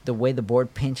 the way the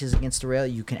board pinches against the rail,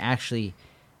 you can actually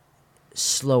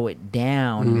slow it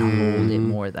down and hold it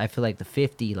more. I feel like the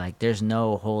 50, like there's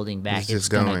no holding back. It's It's,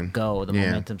 just gonna going. go. The Yeah.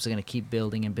 momentum's gonna keep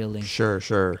building and building. Sure.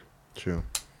 True.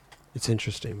 It's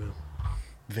interesting, man.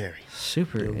 Very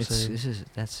Super. You know what I'm saying?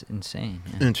 That's insane.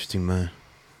 Yeah. interesting, man.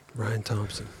 Ryan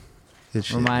Thompson. Good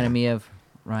shit, Reminded man. me of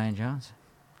Ryan Johnson.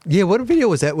 Yeah, what video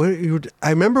was that? I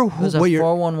remember It was a what your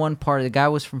 411 party. The guy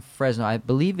was from Fresno. I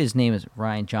believe his name is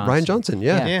Ryan Johnson. Ryan Johnson.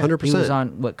 Yeah, Yeah. 100%. He was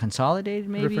on what, Consolidated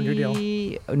maybe? for New Deal.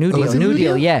 New Deal, is it New New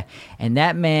Deal, Deal? yeah. And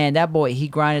that boy, he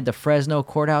grinded the Fresno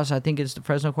courthouse. I think it's the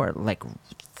Fresno court, like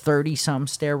 30-something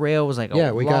stair rail. It was like a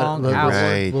yeah, we got long it. hour.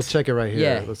 Right. We'll check it right here.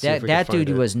 Yeah, Let's see if we that can find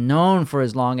dude it. was known for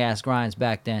his long ass grinds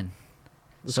back then.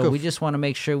 Let's So go we f- just want to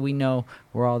make sure we know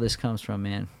where all this comes from,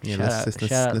 man. Yeah, shout let's- out, let's-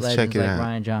 shout out let's legends check it like out.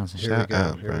 Ryan Johnson. Here we Shout go.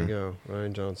 out, Here we bro. go.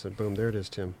 Ryan Johnson. Boom. There it is,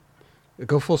 Tim.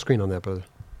 Go full screen on that, brother.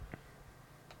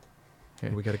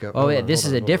 Here. We got to go. Oh hold yeah, on, this hold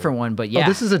is on, a hold different on. one, but yeah, Oh,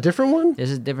 this is a different one? this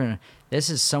is different. This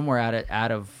is somewhere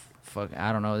out of fuck.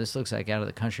 I don't know. This looks like out of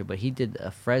the country, but he did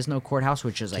a Fresno courthouse,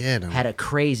 which is like Get 'em. had a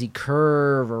crazy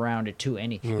curve around it too.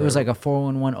 And it was like a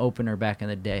 411 opener back in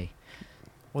the day.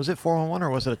 Was it 411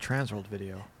 or was it a Transworld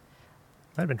video?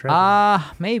 Might have been traveling.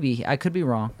 Maybe I could be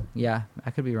wrong. Yeah,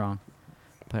 I could be wrong.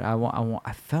 But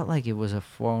I felt like it was a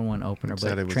 411 opener, Said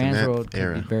but it was in that Transworld could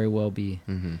era. be very well be.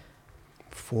 Mm-hmm.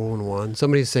 411.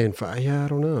 Somebody's saying, yeah, I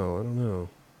don't know.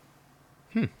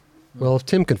 Well, if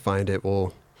Tim can find it,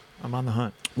 I'm on the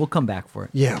hunt. We'll come back for it.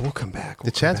 yeah, we'll come back.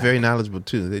 The chat's very knowledgeable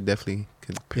too. They definitely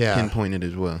could Yeah. pinpoint it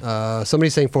as well.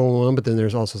 Somebody's saying 411, but then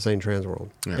there's also saying Transworld.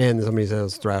 Yeah. And somebody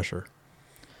says Thrasher.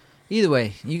 Either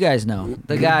way, you guys know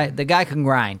the guy can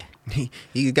grind.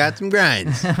 He got some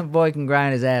grinds. Boy can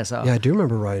grind his ass off. Yeah, I do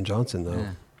remember Ryan Johnson, though.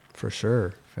 Yeah. For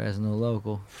sure. Fresno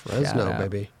local. Shout Fresno, out.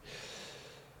 baby.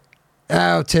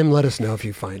 Oh, Tim, let us know if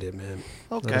you find it, man.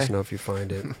 Let us Okay. know if you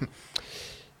find it.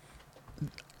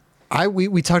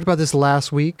 We talked about this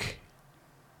last week.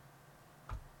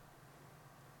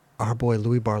 Our boy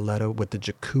Louis Barletta with the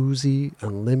Jacuzzi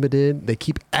Unlimited. They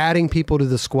keep adding people to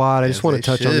the squad. I just Yes, want they to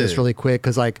touch on this should. really quick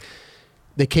because, like,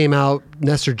 they came out.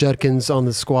 Nestor Judkins on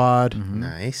the squad.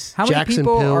 Nice. How Jackson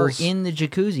many people are Pills. in the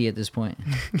jacuzzi at this point?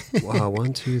 Wow,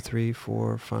 1, 2, 3,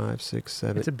 4, 5, 6,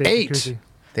 7, It's a big 8. jacuzzi.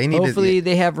 They need Hopefully to.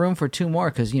 they have room for 2 more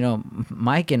because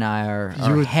Mike and I are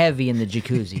You- heavy in the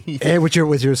jacuzzi. Hey, with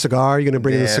your cigar, you're gonna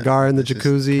bring the Yeah, cigar in the this is-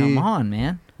 jacuzzi. Come on,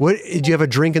 man. What do you have a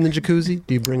drink in the jacuzzi?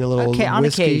 Do you bring a little Okay, on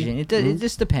whiskey? occasion, it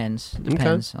just depends.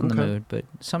 Depends on the okay. mood, but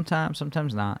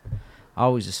sometimes not.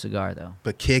 Always a cigar though.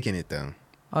 But kicking it though.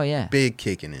 Oh yeah. Big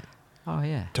kicking it. Oh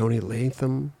yeah. Tony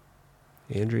Latham,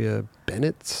 Andrea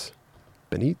Benitez,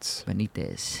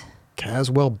 Benitez.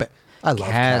 Caswell. I love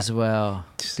Caswell.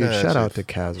 Dude, shout out to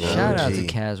Caswell. Shout out to OG.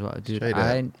 Caswell, dude. Straight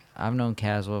up. I've known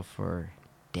Caswell for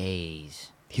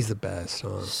days. He's the best.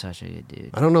 Huh? Such a good dude.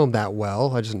 I don't know him that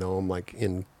well. I just know him like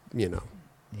in Yeah,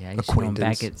 I used to know him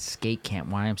back acquaintance. at skate camp,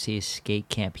 YMCA skate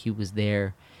camp. He was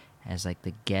there as like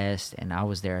the guest, and I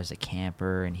was there as a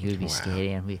camper, and he would be Wow.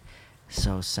 skating, and we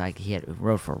so psyched. He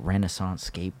rode for Renaissance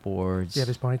skateboards. You have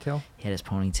his ponytail? He had his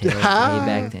ponytail way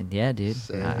back then. Yeah, dude.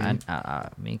 Same.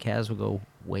 Me and Kaz would go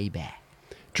way back.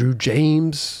 Drew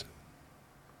James,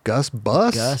 Gus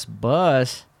Bus. Gus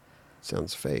Bus.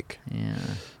 Sounds fake. Yeah.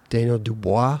 Daniel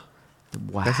Dubois.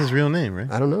 Wow. That's his real name,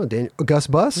 right? I don't know. Gus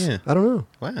Bus. Yeah. I don't know.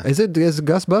 Wow. Is it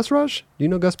Gus Bus Rush? Do you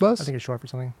know Gus Bus? I think it's short for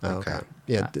something. Oh, okay. Okay.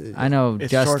 Yeah. I know It's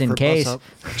just short in for case. bus up.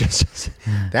 just.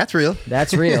 That's real.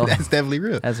 That's real. That's definitely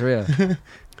real. That's real.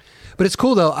 But it's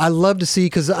cool though. I love to see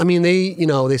because I mean they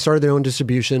started their own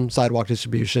distribution, sidewalk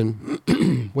distribution,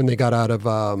 when they got out of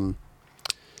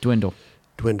Dwindle.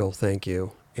 Dwindle. Thank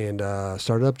you, and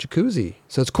started up Jacuzzi.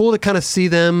 So it's cool to kind of see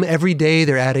them every day.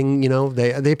 They're adding.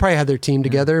 They probably had their team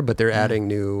together, but they're adding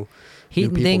new Heating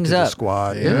people things to the up.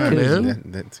 squad. Yeah, Yeah, Jacuzzi. man.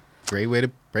 That's a great way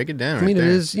to break it down. I mean, right it there.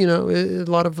 is.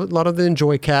 A lot of the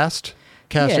Enjoy cast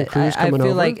and crews I coming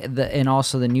feel over. like and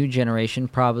also the new generation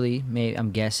probably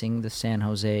I'm guessing the San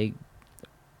Jose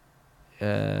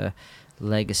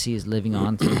legacy is living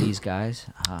on through these guys.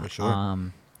 For sure.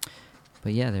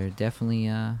 But yeah, they're definitely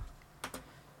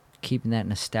keeping that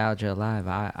nostalgia alive.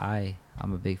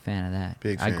 I'm a big fan of that.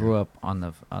 Big I fan. grew up on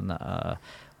the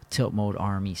Tilt Mode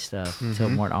Army stuff,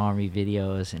 Tilt Mhm. Mode Army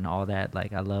videos and all that.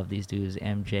 Like I love these dudes,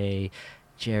 MJ,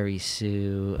 Jerry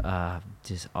Sue,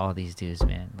 just all these dudes,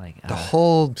 man. Like the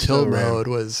whole so tilt rad. mode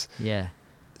was yeah.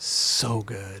 so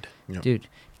good. Yep. Dude,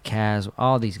 Kaz,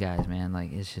 all these guys, man,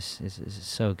 like it's just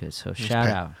so good. So shout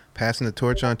out. Passing the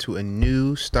torch on to a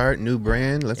new start, new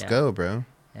brand. Let's Yeah. go, bro.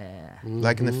 Yeah,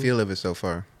 Liking the Mhm. feel of it so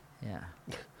far. yeah.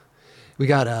 We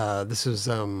got this is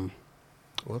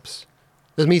whoops.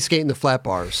 This is me skating the flat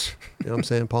bars. You know what I'm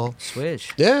saying, Paul?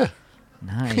 Switch. Yeah.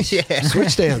 Nice. Yeah.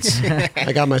 Switch dance.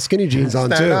 I got my skinny jeans on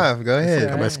Start too. off. Go I ahead.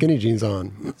 got my skinny jeans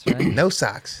on. That's right. No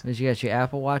socks. Did you got your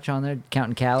Apple Watch on there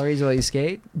counting calories while you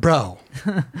skate? Bro.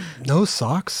 No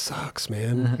socks sucks,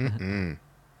 man. Mm-mm.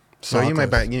 So you might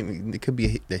Sockless. buy. It could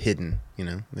be the hidden.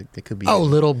 Like, it could be. Oh,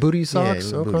 little booty socks.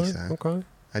 little okay. booty socks. Okay.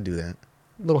 I do that.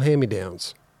 Little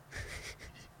hand-me-downs.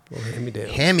 Well, hand me down.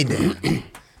 Hand me down.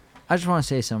 I just want to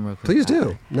say something real quick. Please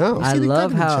do. No. I See the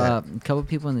love in the how chat. a couple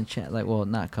people in the chat, like, well,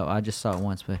 not a couple. I just saw it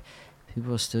once, but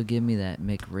people still give me that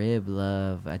McRib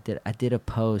love. I did a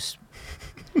post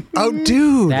Oh,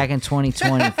 dude. back in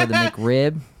 2020 for the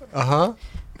McRib. Uh-huh.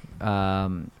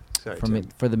 Sorry, For Tim.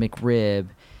 the McRib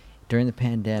during the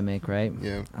pandemic, right?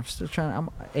 Yeah. I'm still trying.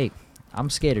 I'm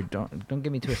skater. Don't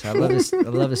get me twisted. I love this. I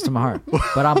love this to my heart.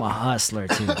 But I'm a hustler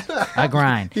too. I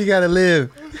grind. You gotta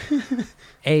live.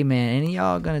 Hey man, any of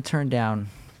y'all gonna turn down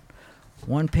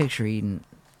one picture eating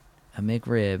a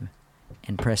McRib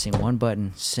and pressing one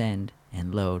button, send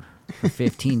and load for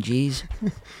 15 G's?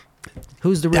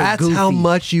 Who's the real That's goofy? how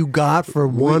much you got for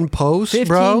one post, 15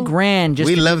 bro? grand just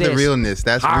We to do love the this. realness.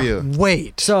 That's real.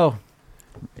 Wait. So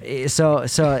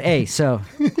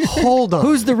Hold on.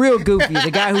 who's the real goofy?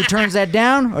 The guy who turns that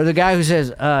down, or the guy who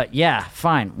says, yeah,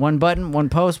 fine, one button, one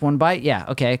post, one bite, yeah,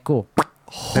 okay, cool.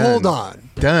 Hold on.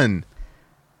 Done.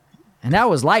 And that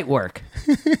was light work.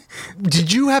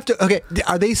 Did you have to? Okay,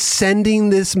 are they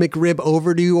sending this McRib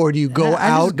over to you, or do you go I just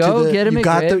out go to the? get a you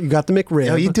got McRib. you got the McRib.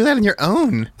 Yo, you do that on your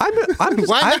own. I'm just,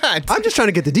 Why not? I'm just trying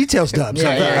to get the details done. So,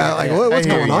 Yeah. like, what's I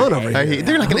hear going you. on over I hear here? you.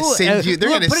 They're not gonna Who- send you. They're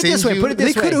look, gonna put it send this way, you. put it They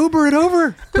this could way. Uber it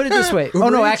over. Put it this way. Uber Oh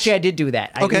no, Eats? actually, I did do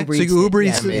that. I Okay, Uber so Eats you Uber it.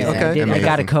 Eats it. Yeah, Okay. I did. I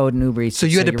got a code in Uber Eats. So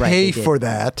you had to you're right, pay they did. for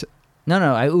that. No,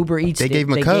 I Uber Eats. They it. gave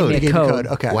him a They code. Gave They me gave a you a code.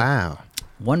 code. Okay. Wow,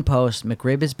 One post,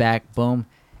 McRib is back. Boom,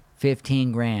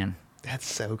 15 grand that's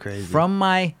so crazy. from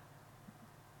my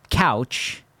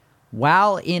couch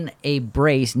while in a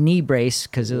knee brace,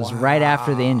 because it was right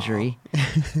after the injury.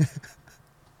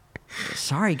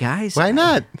 Sorry, guys. Why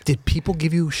not? Did people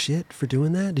give you shit for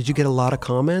doing that? Did you get a lot of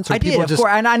comments? Or I did, people of just,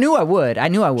 course, and I knew I would. I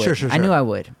knew I would. Sure. I knew I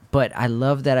would. But I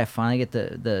love that I finally get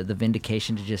the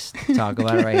vindication to just talk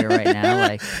about it right here, right now.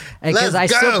 Like, because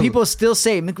Let's go. people still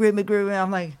say McRib. And I'm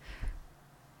like,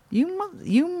 you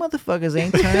motherfuckers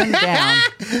ain't turned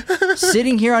down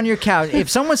sitting here on your couch. If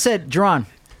someone said, Jerron,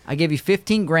 I give you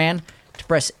 15 grand to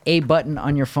press a button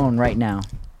on your phone right now.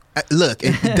 Look,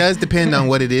 it does depend on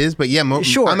what it is, but yeah,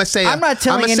 Sure. I'm gonna say I'm not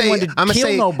telling anyone to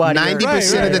kill nobody or-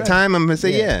 90% of the Right. time, I'm gonna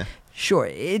say yeah. Sure,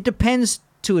 it depends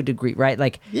to a degree, right?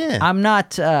 Like, Yeah. I'm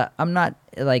not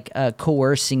like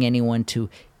coercing anyone to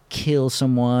kill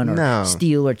someone or No.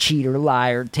 steal or cheat or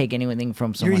lie or take anything from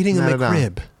you're someone. eating a Not at all.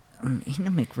 McRib. I'm eating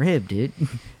a McRib, dude.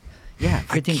 Yeah,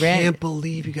 15 I grand. can't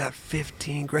believe you got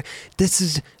 15 grand. This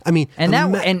is, I mean, And that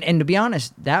ima- and to be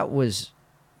honest, that was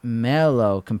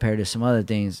mellow compared to some other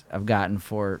things I've gotten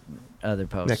for other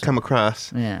posts. That come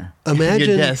across yeah. imagine.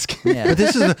 your desk. Yeah. But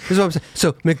this is what I'm saying.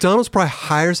 So McDonald's probably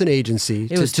hires an agency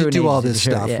It was to through an do all agency this for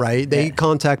sure, stuff, yeah, right? They yeah.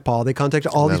 contact Paul. They contact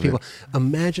all these Love it. people.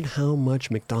 Imagine how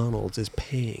much McDonald's is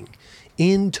paying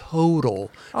in total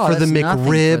Oh, for the that's nothing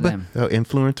for McRib. them. Oh,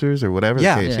 influencers or whatever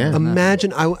Yeah. the case. Yeah. Yeah.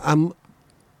 Imagine I'm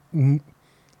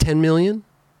 10 million.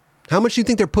 How much do you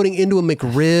think they're putting into a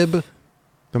McRib?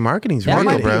 The marketing's That real,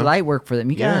 might be bro. light work for them.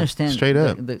 You gotta Yeah, understand. straight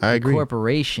up. The I agree.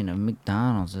 corporation of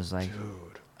McDonald's is like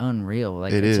unreal.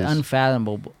 Like It it's is.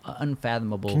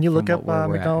 unfathomable. Can you look from up where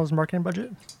we're at. McDonald's marketing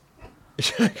budget?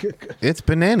 It's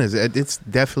bananas. It's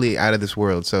definitely out of this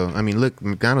world. So I mean, look,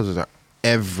 McDonald's are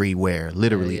everywhere,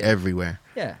 literally Yeah. everywhere.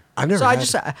 Yeah. I've never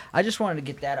So had- I just wanted to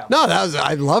get that out. No,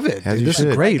 I love it. As you This is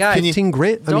should. great. Hey, guys, 15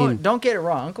 grand. I mean, Don't get it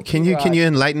wrong. Uncle Can P-Rod, you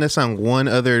enlighten us on one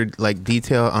other like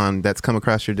detail on that's come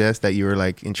across your desk that you were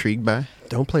like intrigued by?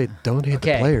 don't hate the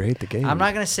Okay. player, hate the game. I'm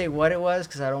not gonna say what it was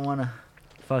because I don't want to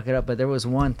fuck it up. But there was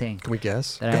one thing Can we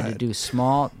guess? that I Go had to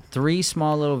ahead. do three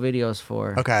small little videos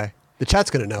for. Okay. The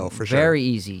chat's going to know for sure. Very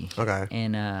easy. Okay.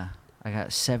 And I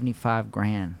got 75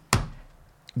 grand.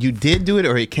 You did do it,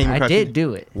 or it came I across? did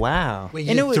do it. Wow, Wait,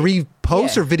 And you it was- did 3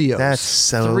 posts yeah. or videos? that's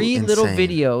so Three little insane.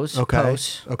 videos, okay.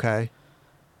 posts, Okay.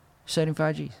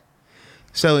 75 G's.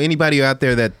 So anybody out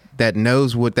there that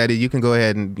knows what that is, you can go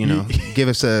ahead and give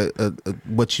us a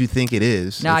what you think it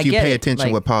is. Now, if I you get pay it. attention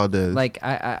Like- what Paul does. Like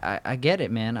I get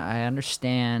it, man. I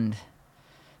understand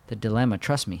the dilemma.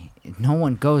 Trust me, no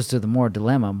one goes to the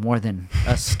dilemma more than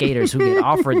us skaters who get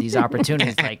offered these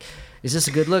opportunities. Like, is this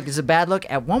a good look? Is it a bad look?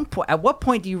 At what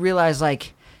point do you realize,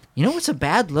 like, you know what's a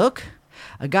bad look?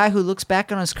 A guy who looks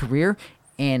back on his career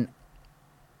and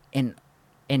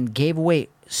gave away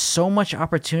so much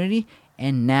opportunity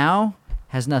and now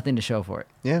has nothing to show for it.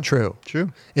 yeah, True.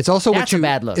 true, It's also That's what you a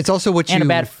bad look. It's also what and you a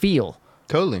bad feel.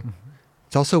 totally.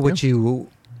 It's also what you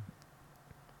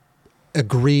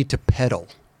agree to peddle.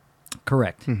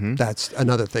 Correct. That's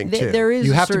another thing There- too. there is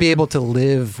you a have to be certain- able to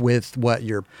live with what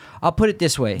you're I'll put it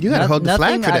this way. You gotta hold the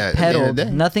flag nothing for I've that at the end of peddled, the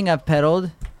day. nothing I've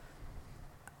peddled,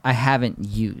 I haven't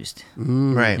used. Right. You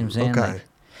know what I'm saying? Okay. Like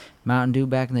Mountain Dew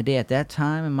back in the day, at that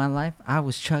time in my life, I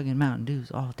was chugging Mountain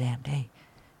Dews all damn day.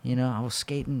 You know, I was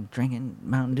skating, drinking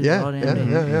Mountain Dew Yeah, all damn yeah, day.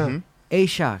 yeah, yeah. Mhm.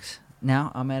 A-Shocks.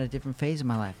 Now I'm at a different phase of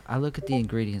my life. I look at the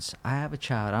ingredients. I have a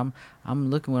child. I'm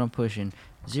looking what I'm pushing.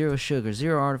 0 sugar,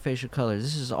 0 artificial colors.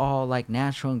 This is all like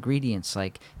natural ingredients.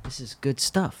 Like, this is good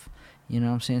stuff. You know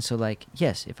what I'm saying? So like,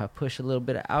 yes, if I push a little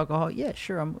bit of alcohol, yeah,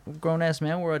 sure. I'm a grown ass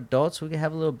man. We're adults. We can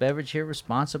have a little beverage here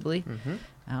responsibly,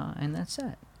 and that's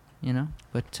that. You know.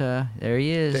 But there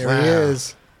he is. There he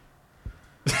is.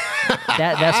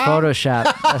 That's Photoshop.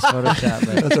 That's Photoshop.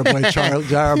 But That's our boy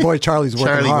Charlie. Our boy Charlie's working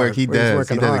Charlie hard. work. He He's does. He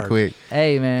working does hard. it quick.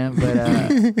 hey, man.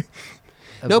 But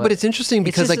No, but it's interesting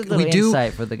because it's just like a little we do.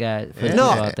 insight for the guy, for the Yeah. people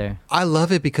No, out there. I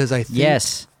love it because I think.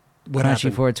 Yes. What Crunchy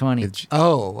happened? 420. It's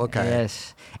Oh, okay.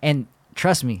 Yes. And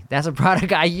trust me, that's a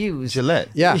product I use. Gillette.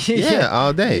 Yeah. Yeah,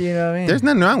 all day. You know what I mean? There's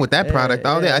nothing wrong with that product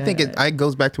all day. I think yeah. it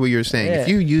goes back to what you were saying. If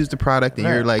Yeah. you use the product and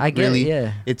you're Right. like I get it, really,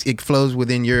 yeah. it flows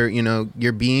within your,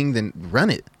 your being, then run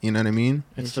it. You know what I mean?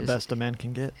 It's It's the just- best a man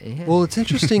can get. Yeah. Well, it's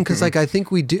interesting because like I think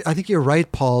we do. I think you're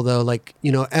right, Paul. Though, like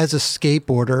as a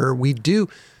skateboarder, we do.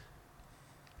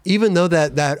 Even though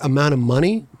that amount of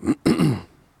money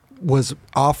was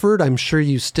offered, I'm sure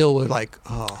you still were like,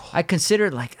 oh, I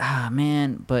considered like,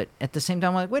 man, but at the same time,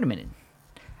 I'm like, wait a minute.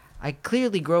 I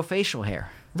clearly grow facial hair.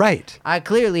 right, I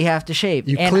clearly have to shave.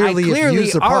 You and clearly I have clearly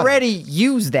used the product. already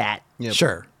use that. Yep.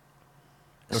 sure,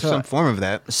 Or So- some form of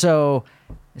that. So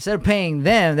instead of paying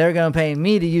them, they're going to pay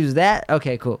me to use that.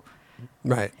 Okay, cool.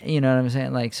 right. You know what I'm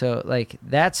saying? Like, so like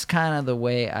that's kind of the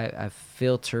way I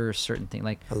filter certain things.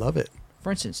 Like, I love it. for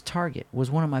instance, Target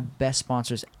was one of my best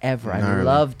sponsors ever. I Gnarly.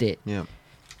 loved it. Yeah.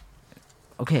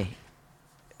 Okay,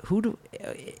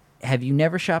 have you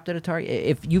never shopped at a Target?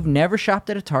 If you've never shopped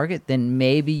at a Target, then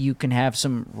maybe you can have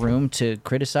some room to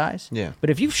criticize. Yeah. But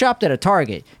if you've shopped at a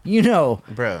Target, you know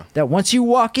Bro. that once you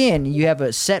walk in, you have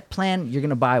a set plan. You're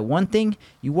gonna buy one thing.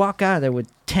 You walk out of there with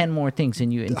 10 more things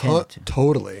than you intended to.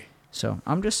 Totally. So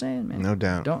I'm just saying, man. No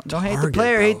doubt. Don't hate the Target,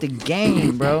 player, bro. hate the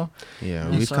game, bro. Yeah,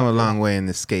 That's we've all come a good. long way in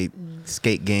the skate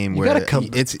game You where gotta come-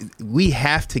 we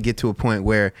have to get to a point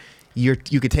where you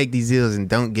could take these deals and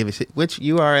don't give a shit, which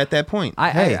you are at that point.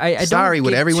 I don't sorry what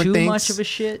give everyone too thinks. much of a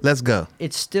shit. Let's go.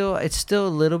 It's still a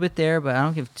little bit there, but I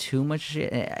don't give too much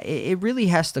shit. It really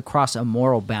has to cross a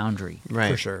moral boundary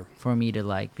Right. For sure. for me to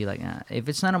like be like, nah. If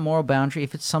it's not a moral boundary,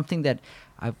 if it's something that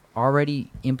I've already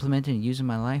implemented and used in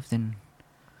my life, then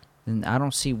I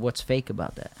don't see what's fake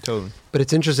about that. Totally. But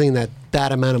it's interesting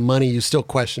that amount of money you still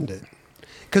questioned it,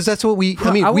 because that's what we.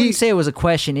 I mean, I we wouldn't say it was a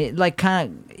question. It like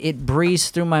kind of it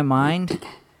breezed through my mind,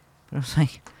 but I was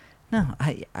like, no,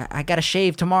 I got to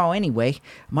shave tomorrow anyway.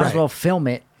 Might as Right. well film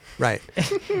it. right.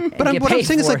 and But get what I'm paid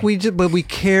saying is for like it. but we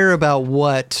care about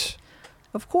what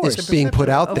Of course, is being put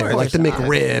out Of there, like the course.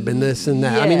 McRib and this and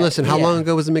that. I mean, Yeah, listen, how yeah. long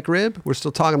ago was the McRib? We're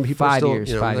still talking. People are 5 still,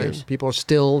 years, 5 years. People are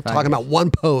still 5 talking years. about one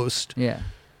post. Yeah,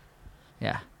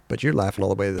 yeah. But you're laughing all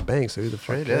the way to the bank. So who the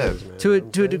fuck Straight cares, up. man? To You a know what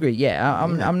I'm to a saying? degree, yeah.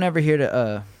 I'm never here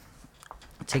to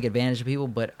take advantage of people,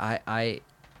 but I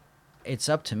it's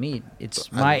up to me.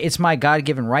 It's my God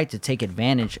given right to take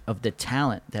advantage of the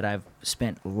talent that I've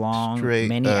spent Straight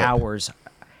many up. hours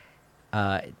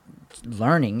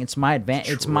learning. It's my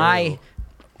It's my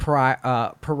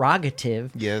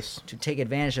prerogative Yes. to take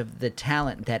advantage of the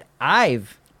talent that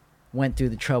I've went through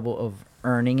the trouble of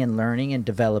earning and learning and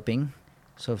developing.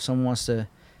 So if someone wants to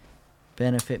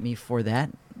benefit me for that,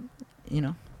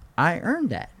 I earned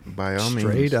that. By all means.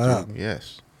 Straight up. dude.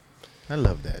 Yes. I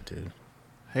love that, dude.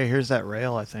 Hey, here's that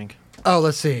rail, I think. Oh,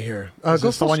 let's see here. Is Go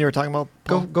this the full one you were talking about?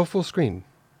 Paul? go full screen.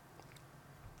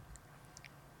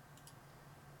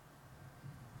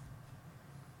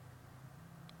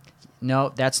 No,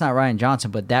 that's not Ryan Johnson,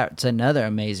 but that's another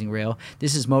amazing rail.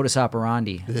 This is Modus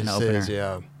Operandi, This an opener. is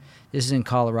yeah. This is in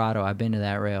Colorado. I've been to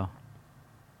that rail.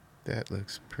 That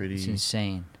looks It's pretty.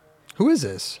 insane. Who is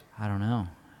this? I don't know.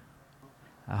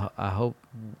 I hope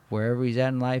wherever he's at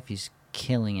in life, he's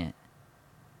killing it.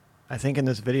 I think in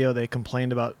this video they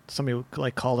complained about somebody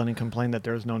like called in and complained that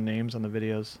there was no names on the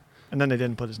videos, and then they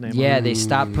didn't put his name. Yeah, on. they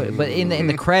stopped putting, but in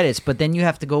the credits. But then you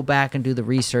have to go back and do the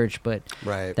research. But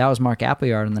Right. that was Mark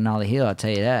Appleyard on the Nolly Hill. I'll tell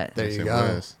you that. There Yes, you it go.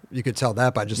 was. You could tell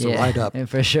that by just the yeah, write up.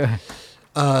 for sure.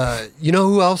 You know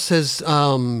who else has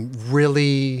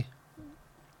really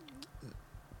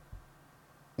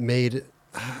made?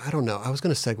 I don't know. I was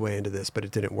going to segue into this, but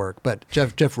it didn't work. But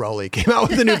Jeff Rowley came out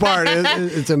with a new part.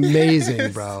 It's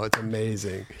amazing, bro. It's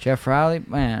amazing. Jeff Rowley,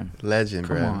 man, Legend,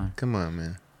 Come bro. on. Come on,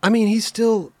 man. I mean, he's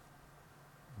still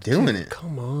Doing Dude, it.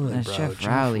 Come on, that's bro. Jeff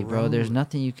Rowley, bro. There's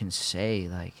nothing you can say.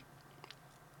 Like,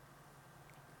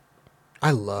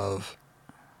 I love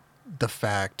the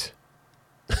fact.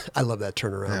 I love that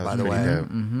turnaround. That By was the pretty way, dope.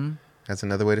 mm-hmm. That's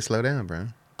another way to slow down, bro.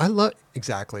 I love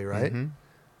exactly right. Mhm.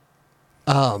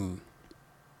 I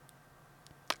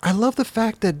love the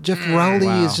fact that Jeff Rowley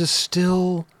Wow. is just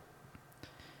still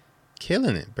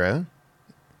Killing it, bro.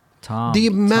 Tom. The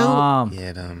amount- Tom.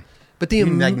 Yeah, but the you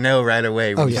am- like know right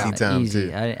away when Oh, you yeah. see Tom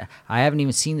Easy. too. I haven't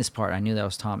even seen this part. I knew that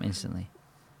was Tom instantly.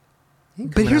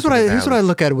 But here's what I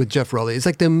look at it with Jeff Rowley. It's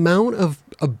like the amount of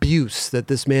abuse that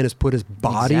this man has put his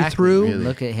body Exactly. through. Really.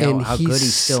 Look at And how good he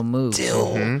still moves.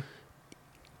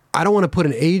 I don't want to put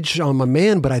an age on my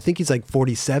man, but I think he's like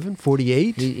 47,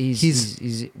 48.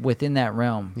 He's within that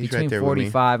realm. He's Between right there with me.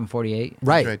 45 and 48.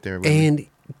 right. right there with me.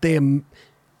 And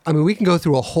I mean, we can go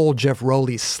through a whole Jeff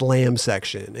Rowley slam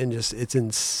section and just, it's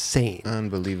insane.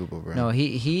 Unbelievable, bro. No,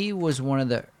 he was one of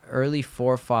the early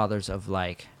forefathers of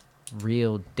like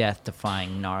real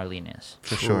death-defying gnarliness.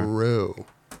 for sure. True.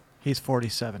 He's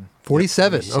 47.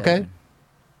 47. 47. Okay.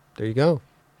 There you go.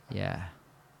 Yeah.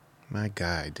 My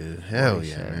guy, dude. Hell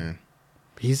yeah, 47. man.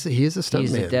 He is a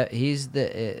stunt man. He's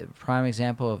the prime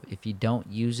example of if you don't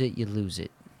use it, you lose it.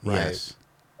 Right. Yes.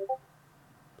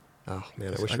 Oh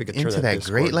man, I wish Like, we could turn into that that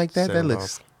grate Discord like that. That sound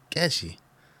looks off. sketchy.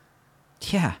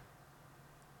 Yeah.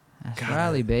 That's God.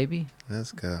 Riley, baby.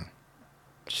 Let's go.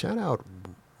 Shout out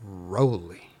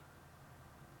Rowley.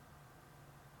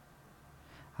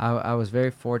 I was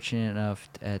very fortunate enough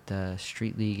at the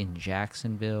Street League in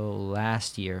Jacksonville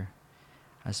last year.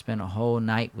 I spent a whole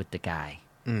night with the guy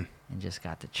Mm. and just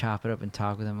got to chop it up and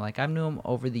talk with him. Like I knew him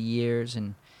over the years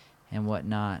and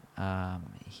whatnot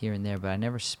here and there, but I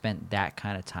never spent that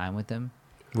kind of time with him.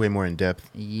 Way more in depth.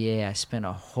 Yeah, I spent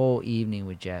a whole evening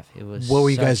with Jeff. It was What were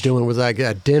you guys such- doing? Was that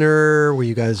at dinner? Were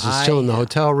you guys just chilling in the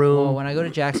hotel room? Well, when I go to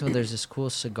Jacksonville, there's this cool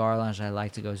cigar lounge I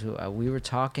like to go to. We were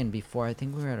talking before. I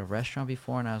think we were at a restaurant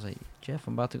before, and I was like, "Jeff,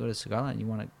 I'm about to go to the cigar lounge. You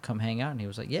want to come hang out?" And he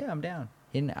was like, "Yeah, I'm down."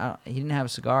 He didn't have a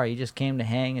cigar. He just came to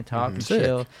hang and talk and Sick.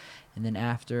 chill. And then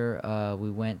after, we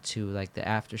went to like the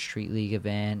after Street League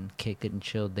event and kicked it and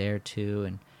chilled there too.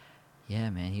 And yeah,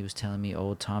 man, he was telling me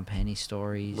old Tom Penny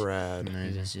stories. Brad.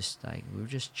 He was just like, we were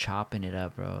just chopping it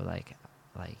up, bro. Like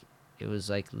it was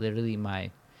like literally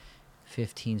my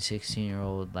 15,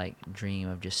 16-year-old like dream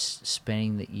of just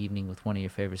spending the evening with one of your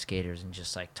favorite skaters and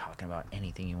just like talking about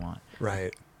anything you want.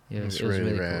 Right. It was That's really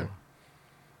really rad. cool.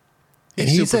 And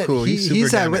He's he's super that, cool. He's super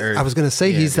he's that. down to earth. I was gonna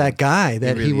say Yeah, he's dude. that guy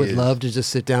that he really would is. love to just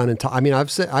sit down and talk. I mean,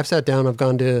 I've sat down. I've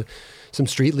gone to some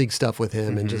Street League stuff with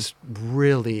him and just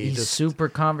really He's just super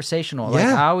conversational. Like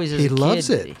Yeah, I always, as he a kid, loves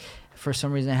it. for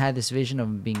some reason, I had this vision of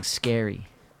him being scary.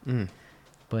 Mm.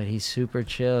 But he's super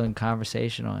chill and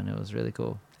conversational, and it was really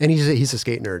cool, and he's a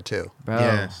skate nerd too. bro.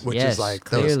 Yes. Which is yes, like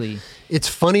those- clearly. It's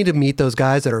funny to meet those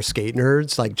guys that are skate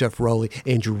nerds like Jeff Rowley,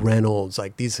 Andrew Reynolds,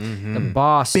 like these The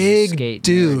boss, is a big skate nerd.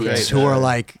 dudes Right, who are right.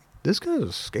 like, this guy's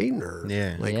a skate nerd.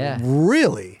 Yeah. Like Yeah.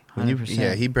 really. When you- 100%.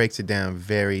 yeah, he breaks it down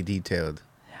very detailed,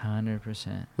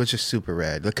 100%. which is super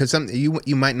rad. Because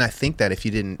you might not think that if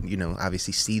you didn't,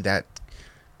 obviously see that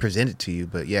presented to you.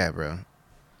 But yeah, bro.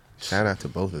 Shout out to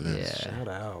both of them. Yeah. Shout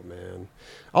out, man.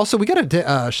 Also, we got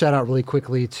to shout out really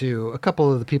quickly to a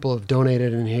couple of the people who have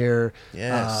donated in here.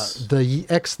 Yes. The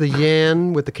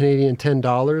Yan with the Canadian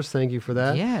 $10. Thank you for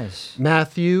that. Yes.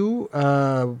 Matthew,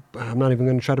 I'm not even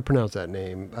going to try to pronounce that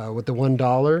name, with the $1.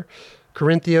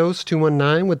 Corinthios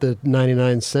 219 with the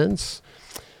 99 cents.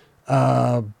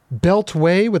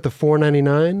 Beltway with the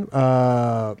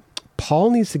 $4.99.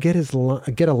 Paul needs to get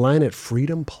get a line at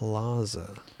Freedom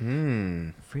Plaza.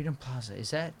 Mm. Freedom Plaza.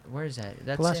 Where is that?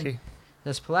 That's Pulaski.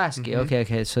 That's Pulaski. Mhm.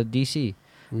 Okay. So DC.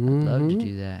 I'd love to Mhm.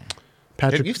 do that.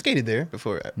 Patrick, You've skated there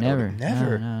before? Never.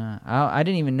 Never. No. I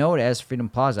didn't even know it as Freedom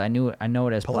Plaza. I know it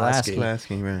as Pulaski.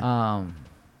 Pulaski. Pulaski, right.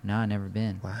 No, I never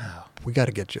been. Wow. we got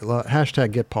to get you.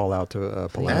 Hashtag get Paul out to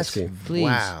Pulaski. Please.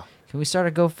 Wow. Can we start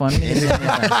a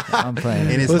GoFundMe? I'm playing.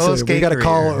 In his whole Listen, we skate got to career.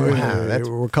 call. Wow, that's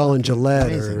we're calling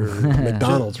Gillette or amazing.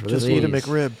 McDonald's for Just this eat a one. Please.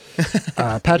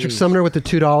 McRib. Patrick Please. Sumner with the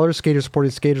 $2. Skaters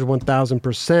supporting skaters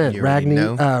 1,000%. You already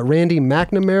know. Randy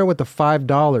McNamara with the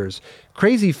 $5.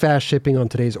 Crazy fast shipping on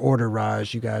today's order,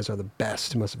 Raj. You guys are the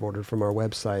best. You must have ordered from our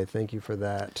website. Thank you for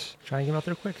that. Try and get out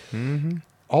there quick. Mm-hmm.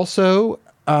 Also,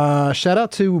 shout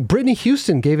out to Brittany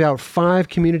Houston. Gave out 5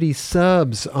 community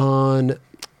subs on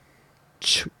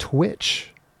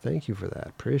Twitch. Thank you for that.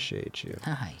 Appreciate you.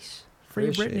 Nice. Free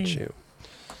Appreciate Britney. you.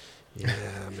 Yeah,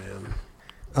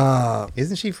 man.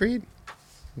 Isn't she freed?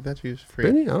 I thought she was free.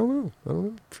 Brittany? I don't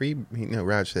know. Free.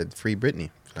 Raj said free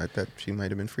Britney. So I thought she might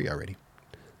have been free already.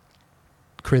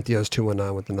 Corinthians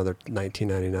 219 with another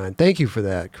 $19.99. Thank you for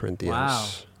that, Corinthians. Wow.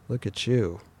 Look at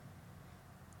you.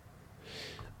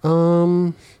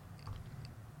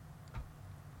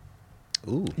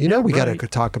 Ooh. You know we got to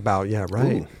right. talk about,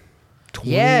 right. Ooh. 20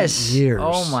 Yes. years.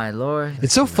 Oh my lord.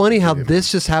 It's so funny how Dude.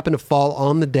 this just happened to fall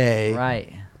on the day.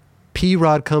 Right.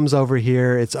 P-Rod comes over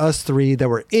here. It's us three that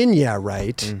were in Yeah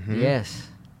Right. Mhm. Yes.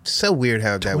 So weird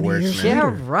how that 20 works, years man. Yeah,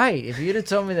 later. right. If you'd have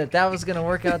told me that was gonna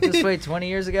work out this way 20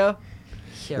 years ago.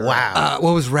 Yeah, right. Wow.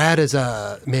 What was rad is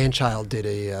Manchild did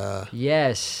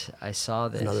Yes, I saw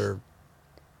this. another.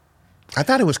 I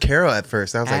thought it was Carol at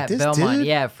first. I was like, At this Belmont, dude.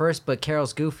 yeah, at first, but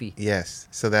Carol's goofy. Yes.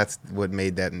 So that's what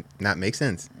made that not make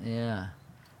sense. Yeah.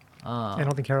 I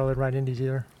don't think Carol had ride indies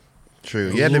either.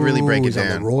 True. You had to really break Ooh, it he's on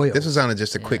the down. Royals. This was on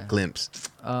just a quick Yeah. glimpse.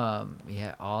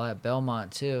 Yeah, all at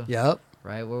Belmont too. Yep.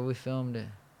 Right where we filmed it.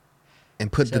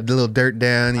 And put the Except little dirt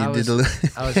down. I You did was- the little.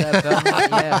 I was at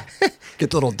Belmont. Yeah, Get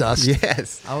the little dust.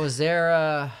 Yes. I was there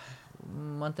a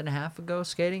month and a half ago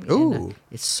skating. And, Ooh.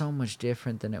 it's so much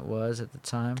different than it was at the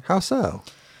time. How so?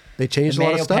 They The changed a lot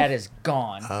of manual stuff. pad is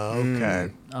gone.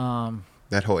 Okay.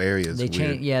 That whole area is They weird.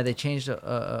 changed. Yeah, they changed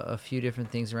a few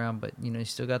different things around, but you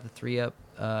still got the 3-up,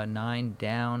 9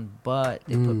 down, but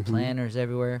they put planners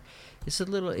everywhere. It's a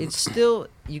little. It's still.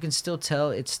 You can still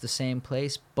tell it's the same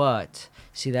place, but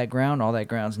see that ground? All that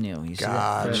ground's new. You see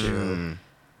that? Gotcha. Fresh. Mm.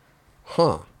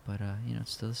 Huh. But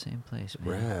it's still the same place,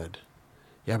 man. Rad.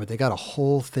 Yeah, but they got a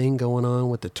whole thing going on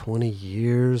with the 20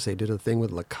 years. They did a thing with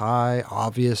Lakai,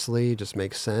 obviously. Just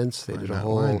makes sense. They Why did a not?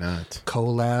 whole Why not?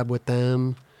 collab with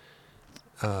them.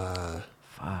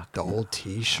 Fuck. The old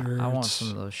T-shirts. I want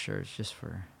some of those shirts just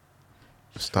for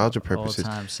Nostalgia old purposes.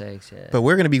 time's sakes. Yeah. But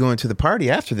we're going to be going to the party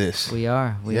after this. we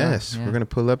are. Yes. Yeah. We're going to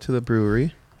pull up to the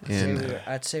brewery. And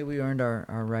I'd say we earned our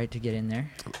right to get in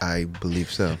there. I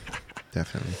believe so.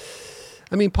 Definitely.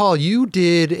 I mean, Paul, you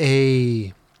did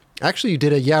a... Actually, you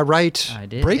did a Yeah Right I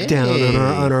did. breakdown Hey.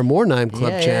 on our More Nine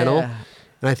Club Yeah, channel. yeah.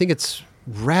 And I think it's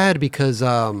rad because...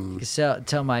 You can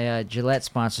tell my Gillette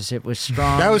sponsorship was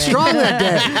strong. that was man. strong that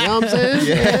day. You know what I'm saying?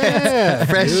 Yeah.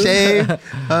 Fresh dude. shave.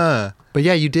 But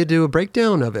yeah, you did do a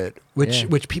breakdown of it, which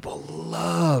Yeah. people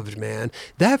loved, man.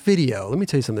 That video, let me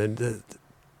tell you something.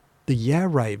 The Yeah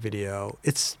Right video,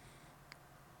 it's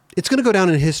going to go down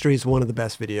in history as one of the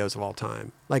best videos of all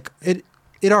time. Like it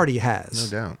already No has.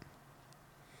 doubt.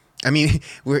 I mean,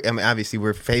 obviously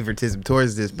we're favoritism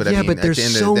towards this, but yeah, I mean, but at there's the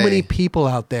end so of the day, many people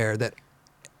out there that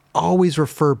always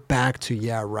refer back to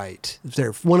Yeah Right.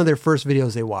 It's one of their first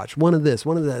videos they watch. One of this,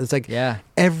 one of that. It's like Yeah.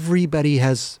 everybody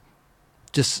has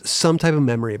just some type of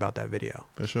memory about that video.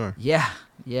 for sure. Yeah.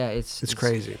 Yeah. It's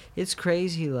crazy. It's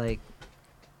crazy. Like,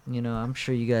 I'm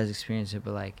sure you guys experienced it,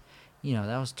 but like,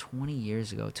 that was 20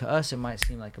 years ago. To us, it might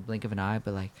seem like a blink of an eye,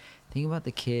 but like, think about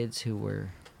the kids who were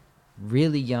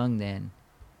really young then,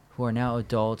 who are now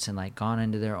adults and like gone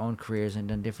into their own careers and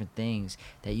done different things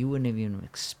that you wouldn't have even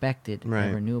expected, Right.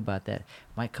 never knew about that.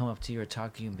 Might come up to you or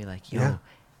talk to you and be like, yo, Yeah.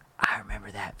 I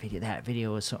remember that video. That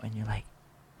video was so, and you're like,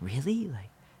 really? Like,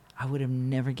 I would have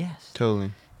never guessed.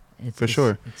 Totally. It's, For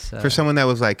sure. It's, For someone that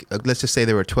was like, let's just say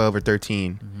they were 12 or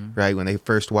 13, Mhm. right? When they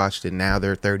first watched it, now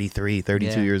they're 33,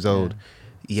 32 Yeah, years yeah. old.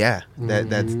 Yeah,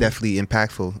 that's Mhm. definitely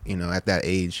impactful, at that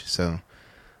age. So,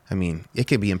 I mean, it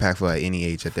could be impactful at any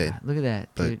age at that. Look at that,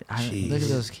 But dude. Look at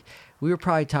those. We were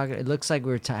probably talking. It looks like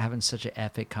we were having such an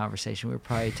epic conversation. We were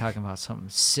probably talking about something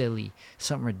silly,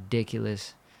 something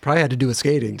ridiculous. Probably had to do with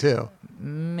skating too.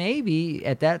 Maybe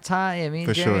at that time. I mean,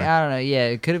 For Jeremy, sure. I don't know. Yeah,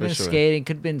 it could have For been sure. skating.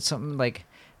 Could have been something like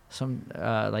some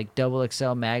like Double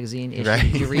XL magazine issue. Right.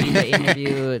 You read the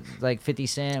interview at like 50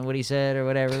 Cent, what he said or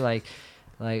whatever. Like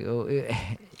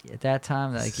at that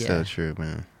time, like yeah. So true,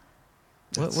 man.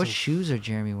 What shoes are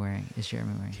Jeremy wearing? Is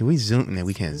Jeremy wearing? Can we zoom? No,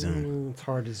 we can't zoom. It's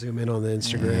hard to zoom in on the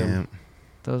Instagram. Yeah.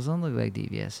 Those don't look like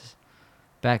DVSs.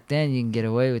 Back then, you can get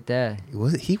away with that.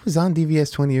 He was on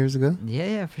DVS 20 years ago?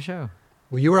 Yeah, for sure.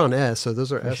 Well, you were on S, so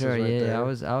those are For S's sure, right yeah. there. I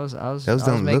was. Those I was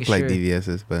don't making look like sure,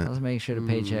 DVSs, I but was making sure the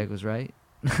paycheck was right.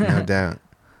 no doubt.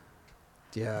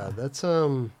 Yeah, that's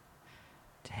Damn.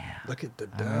 Look at the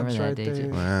I remember dubs that right day, there. too.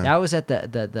 Wow. That was at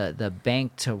the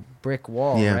bank to brick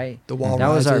wall, Yeah. right? The wall That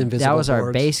was rides, our the invisible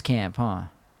boards. base camp, huh?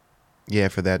 Yeah,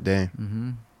 for that day.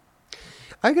 Mm-hmm.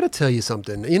 I gotta tell you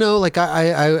something. Like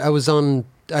I was on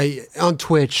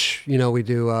Twitch. We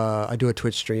do I do a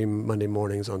Twitch stream Monday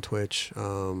mornings on Twitch,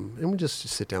 and we just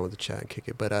sit down with the chat and kick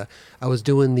it. But I was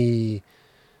trying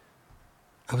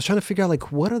to figure out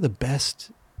like what are the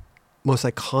best, most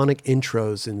iconic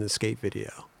intros in the skate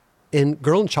video. And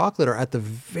Girl and Chocolate are at the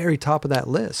very top of that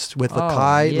list with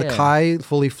Lakai. yeah. Lakai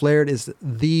Fully Flared is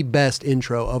the best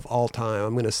intro of all time.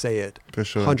 I'm going to say it. For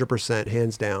sure. 100%,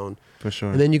 hands down. For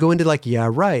sure. And then you go into like, Yeah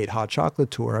Right, Hot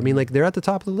Chocolate Tour. I mean, like they're at the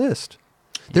top of the list.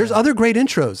 There's other great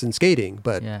intros in skating,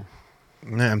 but Yeah.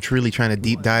 Man, I'm truly trying to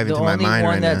deep dive The into my only mind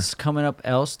one right now. that's coming up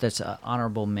else that's an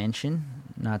honorable mention,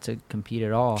 not to compete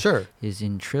at all, sure. is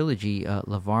in Trilogy,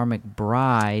 LeVar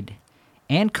McBride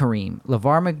and Kareem.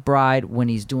 LeVar McBride when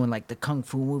he's doing like the kung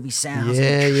fu movie sounds.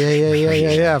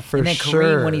 Yeah, for and then sure.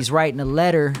 Kareem when he's writing a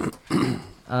letter.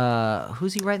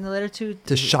 Who's he writing the letter to?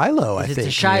 To Shiloh, I Is it think.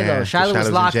 to Shiloh? Yeah, Shiloh was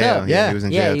in locked jail. up. Yeah, he was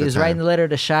in jail. Yeah, at he the was time. writing the letter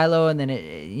to Shiloh, and then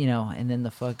and then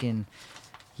the fucking.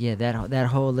 Yeah, that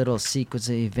whole little sequence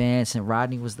of events, and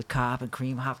Rodney was the cop, and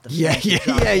Kareem hopped the fence. and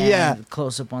dropped down,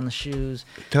 close up on the shoes.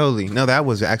 Totally. No, that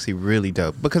was actually really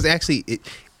dope because actually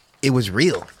it was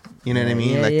real. You know what I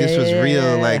mean? Like this was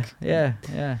real. Like yeah.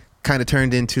 kind of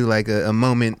turned into like a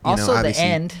moment. You Also, know, obviously. the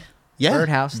end. Yeah.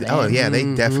 Birdhouse. The Oh end. yeah, they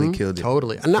definitely killed it.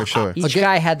 Totally. For sure. Each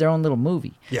guy had their own little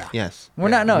movie. Yeah. Yes. We're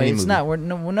Yeah, not. No, mini it's movie. not. We're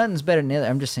nothing's better than the other.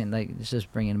 I'm just saying, like, it's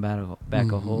just bringing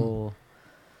back a whole.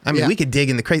 I mean, Yeah. we could dig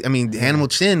in the crazy. I mean, Animal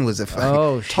Chin was a fucking.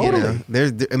 Oh, shit. you know, Totally.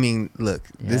 there's. I mean, look,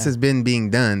 this Yeah. has been being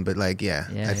done, but like, yeah,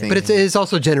 Yeah, I think. But it's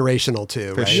also generational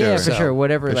too, For right? sure. Yeah, for So- sure.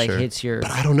 Whatever For like sure. hits your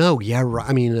But I don't know. Yeah,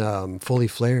 I mean, Fully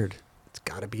Flared. It's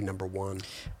got to be number one.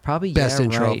 probably best yeah,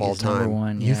 intro right of all is number time.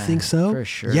 one. You Yeah, think so? For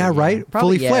sure. Yeah, right?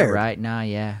 Probably, Fully yeah, Flared. right. Nah,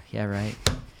 yeah, right.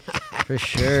 For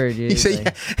sure, dude. You say,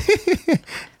 like,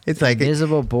 it's like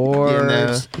invisible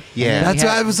boards. yeah. That's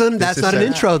what I was. That's is not an a-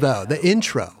 intro though. The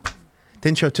intro. The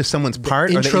intro to someone's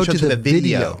part or the intro intro to to the the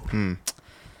video. video. Hmm.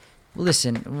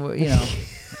 Listen,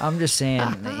 I'm just saying,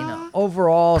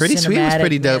 overall, Pretty Sweet was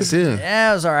pretty dope, cinematics- too.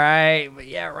 Yeah, it was all right, but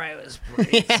yeah, right was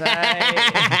pretty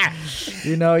tight.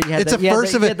 You had It's a you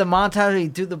first had of the, it- you had the montage where you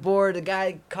do the board, the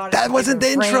guy caught it. That in wasn't the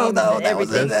different intro, frames though. and That was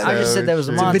everything. the- I just said there was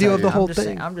a It's a montage. video of the whole thing.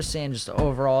 thing. I'm just saying, just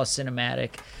overall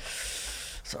cinematic.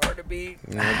 It's hard to beat.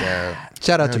 No doubt.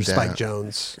 Shout out No to Spike doubt.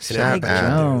 Jones. Shout back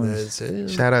out. there. That's it.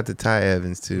 Shout out to Ty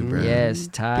Evans too, bro. Yes,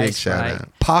 Ty. Big shout Spike. out.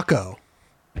 Paco.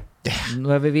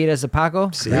 Nueve Vidas de Paco.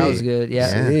 Sí. That was good. Yeah.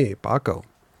 Yeah. Sí, Paco.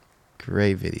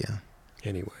 Great video.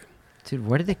 Anyway. Dude,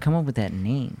 where did they come up with that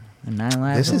name? The Nine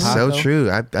Lives This of is so Paco?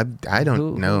 true. I don't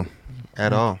Who- know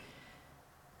at all.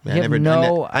 You have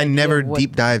no I idea never what-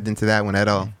 deep dived into that one at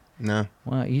all. No.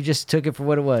 Well, you just took it for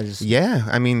what it was. Yeah,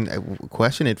 I mean,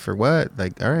 question it for what?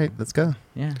 Like, all right, let's go.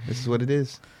 Yeah. This is what it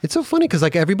is. It's so funny because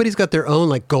like everybody's got their own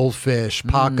like Goldfish,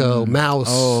 Paco, Mouse.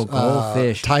 Oh,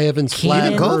 Goldfish. Ty Evans, Keenan?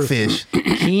 Flat Goldfish.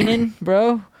 Keenan,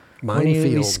 bro. When he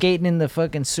Minefield. was skating in the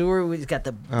fucking sewer, he's got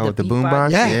the Oh, the beatbox.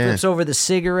 boombox? Yeah. He Yeah. flips over the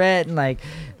cigarette and like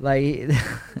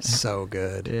So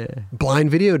good. yeah.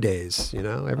 Blind video days.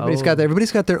 Everybody's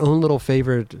Oh. got their own little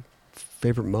favorite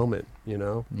moment.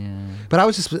 Yeah. But I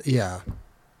was just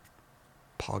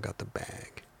Paul got the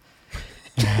bag.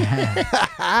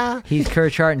 Heath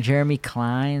Kirchart and Jeremy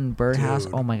Klein, Birdhouse.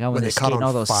 Dude, Oh my god, when when they they're caught skating on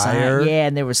all those fire. signs. Yeah,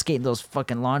 and they were skating those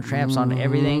fucking lawn tramps on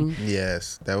everything.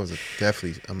 Yes, that was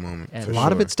definitely a moment. Yeah, for A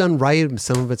lot of sure. it's done right, and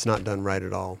some of it's not done right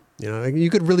at all. You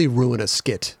could really ruin a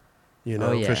skit.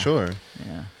 Oh, yeah. for sure.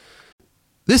 Yeah.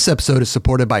 This episode is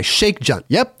supported by Shake Junt.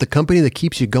 Yep, the company that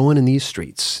keeps you going in these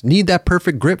streets. Need that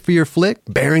perfect grip for your flick?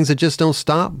 Bearings that just don't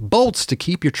stop? Bolts to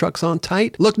keep your trucks on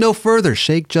tight? Look no further.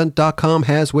 ShakeJunt.com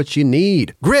has what you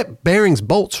need. Grip, bearings,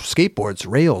 bolts, skateboards,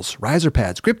 rails, riser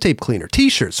pads, grip tape cleaner,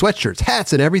 t-shirts, sweatshirts,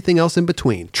 hats, and everything else in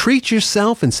between. Treat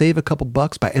yourself and save a couple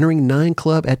bucks by entering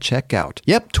 9Club at checkout.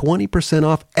 Yep, 20%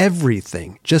 off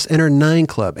everything. Just enter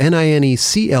 9Club,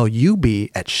 NINECLUB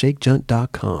at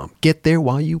ShakeJunt.com. Get there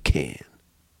while you can.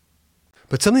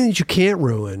 But something that you can't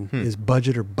ruin is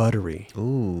budget or buttery. Ooh.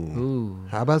 Ooh.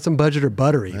 How about some budget or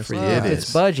buttery That's for what you? it If is.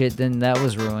 it's budget, then that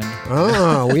was ruined.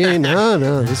 Oh, we ain't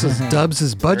no. This is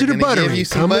Dubs' budget or We're gonna buttery. Give you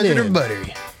some coming budget in. or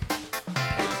buttery.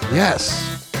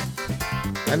 Yes.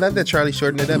 I love that Charlie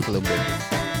shortened it up a little bit.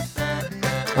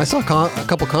 I saw a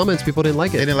couple comments. People didn't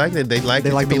like They it. didn't like it. They liked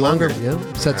They it like to the be longer. longer.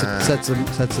 Yeah, sets the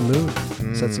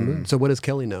mood. Sets the mood. So what does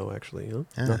Kelly know? Actually,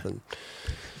 nothing.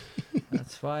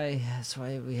 That's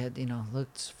why we had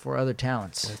looked for other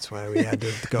talents. That's why we had to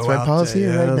go That's why out. Paul's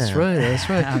here right That's now. right. That's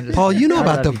I'm right. just Paul, you know I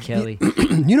about love the you, Kelly.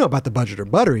 you know about the budget or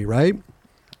buttery, right?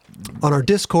 On our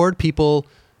Discord, people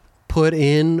put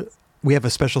in. We have a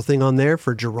special thing on there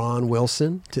for Jerron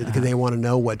Wilson because they want to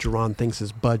know what Jerron thinks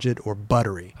is budget or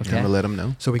buttery. I'm gonna let them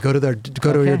know. So we go to to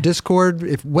your Okay. Discord.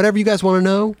 If whatever you guys want to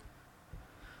know,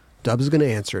 Dubs is going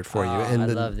to answer it for you. Oh, And I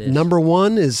the love this. number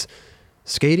one is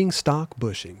skating stock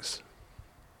bushings.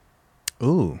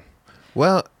 Ooh.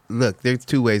 Well, look, there's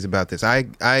two ways about this. I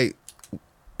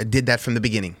did that from the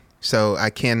beginning. So I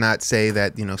cannot say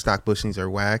that, stock bushings are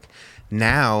whack.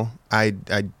 Now I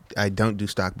don't do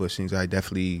stock bushings. I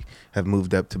definitely have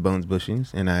moved up to bones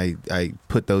bushings and I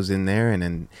put those in there and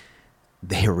then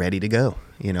they're ready to go.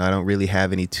 I don't really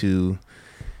have any too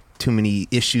many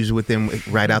issues with them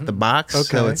right out the box.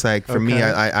 So Okay. it's like for me, Okay.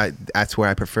 I that's where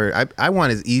I prefer. I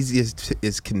want as easy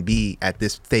as can be at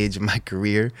this stage of my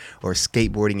career or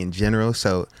skateboarding in general.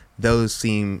 So those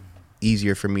seem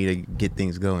easier for me to get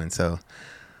things going. So,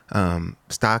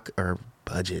 stock or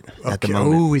budget at the Okay.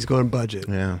 moment. Oh, he's going budget.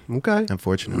 Yeah, Okay.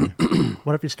 unfortunately.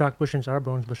 What if your stock bushings are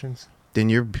bones bushings? Then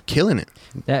you're killing it.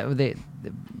 That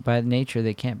by nature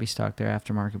they can't be stocked. They're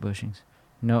aftermarket bushings.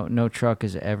 No truck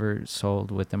is ever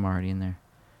sold with them already in there.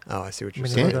 Oh, I see what you're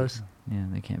Many saying. of those. Yeah,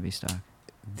 they can't be stocked.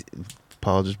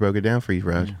 Paul just broke it down for you,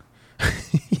 Raj. Yeah.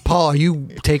 Paul, are you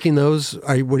taking those?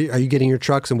 Are you getting your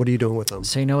trucks and what are you doing with them?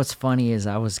 So you know what's funny is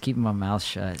I was keeping my mouth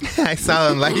shut. I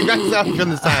saw him like you guys saw him from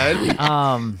the side.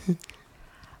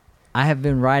 I have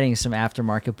been riding some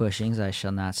aftermarket bushings. I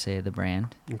shall not say the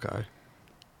brand. Okay.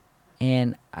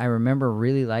 And I remember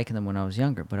really liking them when I was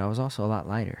younger, but I was also a lot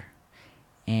lighter.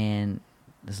 And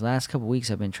this last couple weeks,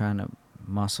 I've been trying to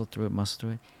muscle through it.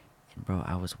 And, bro,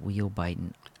 I was wheel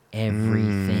biting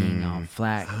everything on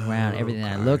flat ground, everything.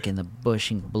 I look, and the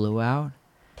bushing blew out.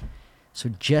 So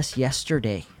just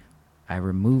yesterday, I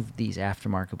removed these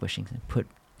aftermarket bushings and put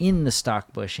in the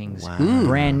stock bushings, Wow.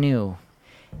 brand new,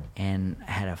 and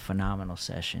I had a phenomenal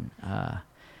session.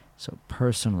 So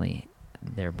personally,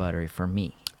 they're buttery for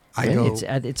me.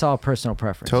 It's all personal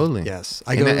preference. Totally. Yes.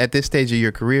 At this stage of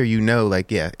your career,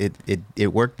 it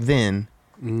worked then,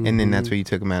 and then that's where you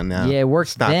took them out now. Yeah, it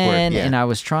worked Stock then, work, yeah. and I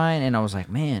was trying, and I was like,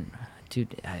 man,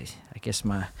 dude, I guess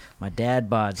my dad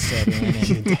bod set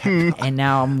in, and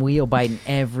now I'm wheel biting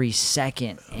every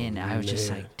second, and I was just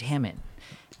like, damn it,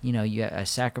 I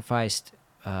sacrificed,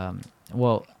 to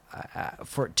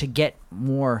get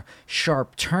more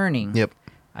sharp turning. Yep.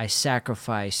 I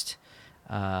sacrificed,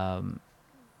 not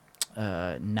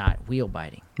wheel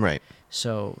biting. Right.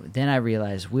 So then I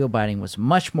realized wheel biting was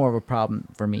much more of a problem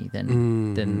for me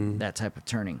than that type of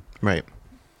turning. Right.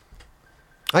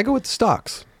 I go with the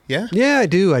stocks. Yeah. Yeah, I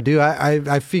do.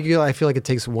 I feel like it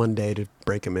takes one day to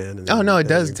break them in. And Oh no, it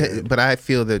then does. you're good. But I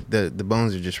feel that the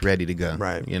bones are just ready to go.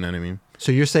 Right. You know what I mean?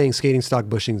 So you're saying skating stock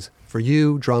bushings for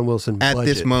you, Drawn Wilson, At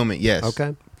budget. this moment, yes.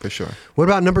 Okay. For sure. What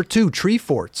about number 2, tree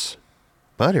forts?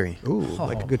 Buttery. Ooh,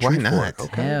 like a good why tree not? fort.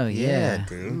 Okay. Hell yeah.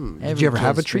 dude. Did you ever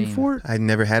have a tree fort? I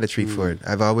never had a tree fort.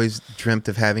 I've always dreamt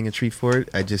of having a tree fort.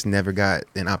 I just never got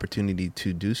an opportunity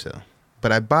to do so.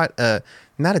 But I bought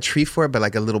not a tree fort, but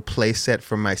like a little play set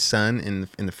for my son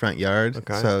in the front yard.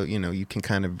 Okay. So you can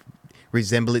kind of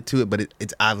resemble it to it, but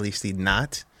it's obviously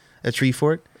not a tree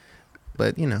fort.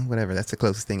 But whatever. That's the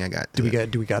closest thing I got. Do we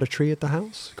got a tree at the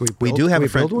house? Can We do have a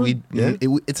front. build one? Yeah?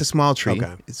 It's a small tree,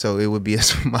 Okay. so it would be a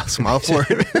small fort.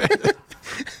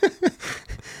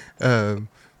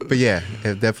 But yeah,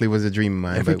 it definitely was a dream of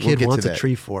mine. Every but we'll kid get wants to a that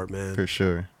tree fort, man. for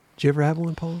sure. Did you ever have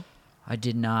one, Paul? I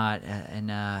did not, and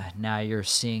now you're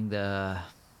seeing the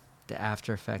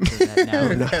after effects of that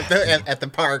now. at the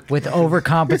park. With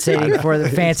overcompensating for the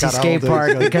fancy got all skate the-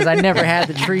 park because I never had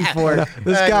the tree fort.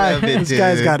 This I love it, this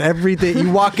guy's dude. got everything.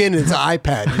 You walk in, it's an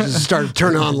iPad. You just start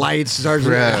turning on lights, start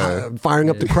Bro. firing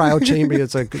up the cryo chamber.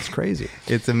 It's crazy.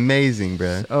 It's amazing,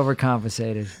 bro.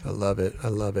 Overcompensated. I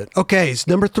love it. Okay, so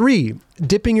number 3,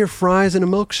 dipping your fries in a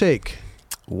milkshake.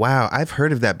 Wow, I've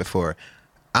heard of that before.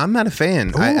 I'm not a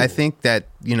fan. Ooh. I think that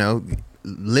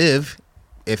live.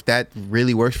 If that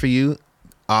really works for you,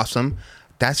 awesome.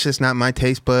 That's just not my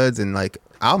taste buds, and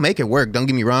I'll make it work. Don't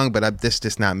get me wrong, but that's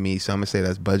just not me. So I'm gonna say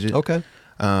that's budget. Okay.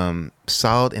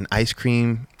 Salt and ice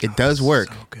cream, it does work,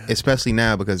 so good. especially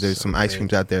now because there's So some ice good.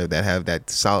 creams out there that have that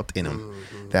salt in them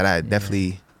that I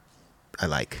definitely I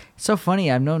like. It's so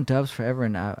funny. I've known Dubs forever,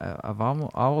 and I've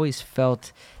always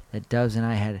felt that Dubs and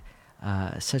I had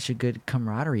such a good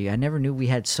camaraderie. I never knew we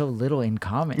had so little in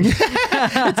common.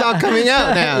 It's all coming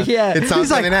out now. Yeah. It's all He's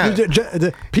like, coming out.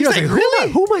 Peter's like,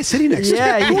 who am I sitting next to?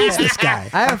 Yeah, Who is yeah. this guy?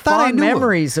 I have thought fond knew him.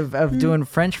 memories of doing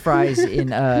French fries in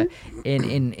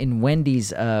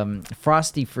Wendy's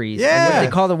Frosty Freeze. Yeah. What do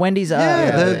they call the Wendy's?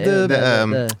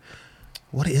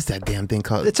 What is that damn thing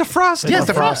called? It's a frosty. Yeah, it's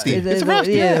a Frosty. It's a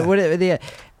Frosty. Yeah,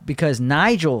 because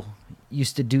Nigel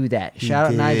used to do that. Shout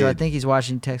out Nigel. I did. think he's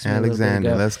watching. Text me a little bit Alexander,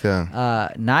 ago. let's go.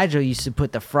 Nigel used to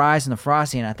put the fries in the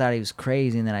Frosty, and I thought he was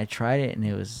crazy. And then I tried it, and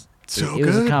it was So it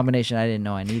was a good. combination I didn't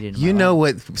know I needed. in my You know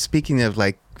life. what? Speaking of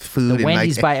food The and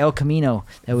Wendy's by El Camino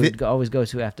that we Thi- would always go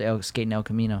to after skating El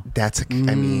Camino. That's I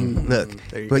mean, look.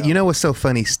 There you But go. you know what's so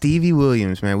funny? Stevie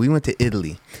Williams, man. We went to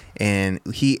Italy, and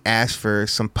he asked for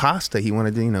some pasta. He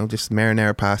wanted to, just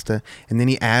marinara pasta, and then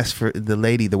he asked for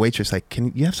the waitress, like,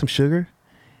 "Can you have some sugar,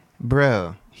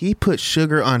 bro?" He put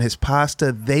sugar on his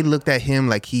pasta. They looked at him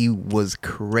like he was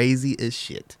crazy as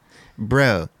shit,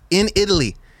 bro. In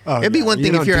Italy. Oh, It'd be yeah, one you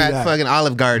thing don't if you're do at that. fucking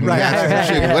Olive Garden, Right. you ask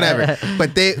for sugar, whatever.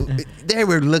 But they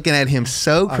were looking at him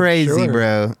so I'm crazy, sure.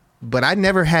 bro. But I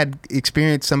never had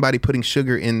experienced somebody putting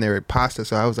sugar in their pasta,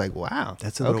 so I was like, wow,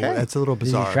 That's a little okay. that's a little Did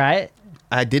bizarre. you try it?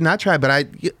 I did not try, but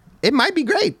it might be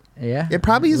great. Yeah, It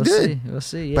probably is we'll good. See. We'll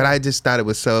see. Yeah. But I just thought it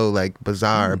was so like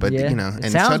bizarre. But Yeah. you know, It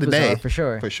and sounds so did bizarre, they for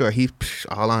sure. For sure, he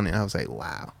all on it. I was like,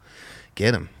 wow,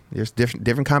 get him. There's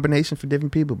different combinations for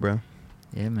different people, bro.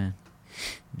 Yeah, man.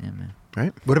 Yeah, man.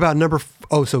 Right? What about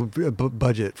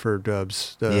budget for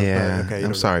Dubs? Yeah. Okay, you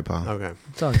I'm don't- sorry, Paul. Okay.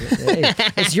 It's all good. Hey,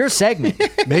 it's your segment.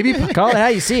 Maybe Call it how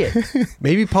you see it.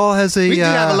 maybe Paul has a. We do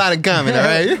have a lot in common, all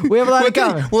right? We have a lot in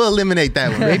common. We'll eliminate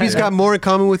that one. Maybe he's got more in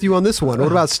common with you on this one.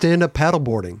 What about stand-up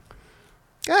paddleboarding?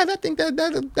 God, I think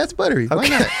that's buttery. Why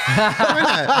not? Why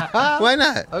not? Why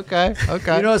not? Okay.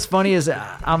 Okay. You know what's funny is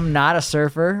I'm not a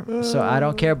surfer, so I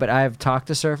don't care. But I've talked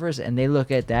to surfers, and they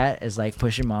look at that as like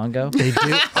pushing Mongo. they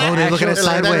do. Oh, they look at it Actual-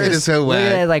 like, that sideways. is so Look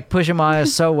at whack. it like pushing Mongo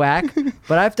is so whack.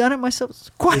 But I've done it myself. It's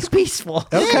quite peaceful.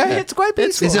 Okay. It's quite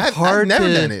peaceful. Is it I've hard never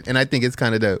to- done it, and I think it's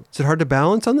kind of dope. Is it hard to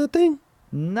balance on that thing?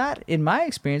 Not in my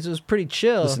experience. It was pretty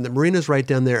chill. Listen, the marina's right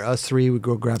down there. Us three would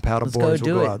go grab paddle Let's boards. go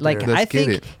do we'll it. go out Like there. Let's I get think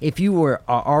it. if you were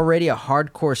already a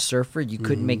hardcore surfer, you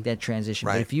couldn't make that transition.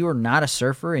 Right. But if you were not a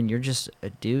surfer and you're just a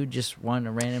dude, just wanting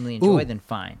to randomly enjoy, Ooh. then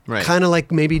fine. Right. Kind of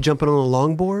like maybe jumping on a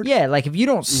longboard. Yeah, like if you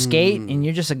don't skate and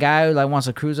you're just a guy who like wants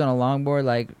to cruise on a longboard,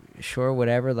 like sure,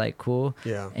 whatever, like cool.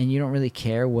 Yeah. And you don't really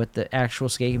care what the actual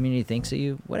skate community thinks of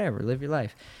you. Whatever, live your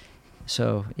life.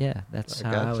 So yeah, that's I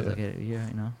how I would gotcha. look at it. Yeah,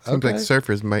 you know. Seems like Okay.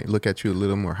 surfers might look at you a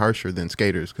little more harsher than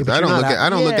skaters because But I you're don't not look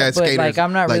at out- look Yeah, at but skaters like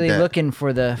I'm not like really that. looking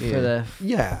for the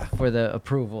Yeah. for the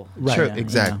approval. Right. Sure, Yeah, you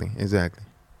know. exactly.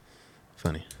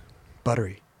 Funny,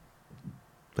 Buttery.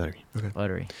 buttery.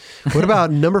 Buttery. What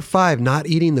about number 5? Not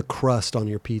eating the crust on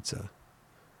your pizza.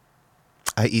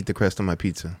 I eat the crust on my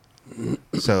pizza,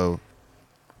 so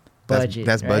Budget,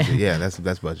 That's right? budget. Yeah,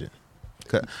 that's budget.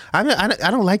 'Cause I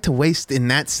don't like to waste in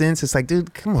that sense. It's like,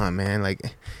 dude, come on, man. Like,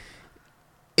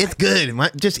 it's good.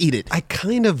 Just eat it. I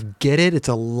kind of get it. It's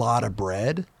a lot of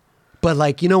bread. But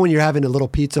like, you know, when you're having a little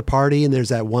pizza party and there's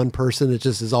that one person that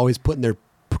just is always putting their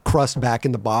crust back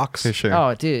in the box. For sure.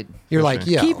 Oh, dude, You're For like,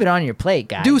 sure. yeah. keep it on your plate,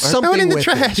 guys. Do throw it something in the with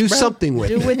trash, it. Do bro. something with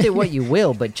Do it. with it what you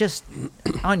will, but just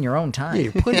on your own time. Yeah,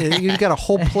 you're putting it, you got a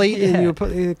whole plate Yeah. and you're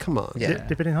putting come on. Yeah.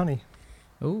 Dip it in honey.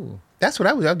 Ooh, That's what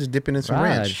I was. I was just dipping in some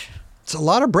ranch. Raj. It's a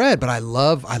lot of bread, but I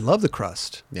love the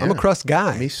crust. I'm a Yeah. crust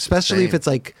guy, Me especially if same. it's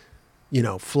like, you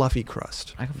know, fluffy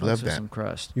crust. I can fuck Love with that. some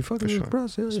crust, You fucking For with sure.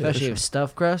 crust, yeah, especially yeah. if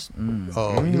stuffed crust.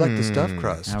 Oh, you like the stuffed Mm.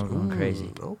 crust? Now we're going crazy.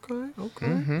 Okay, okay.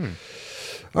 Mm-hmm.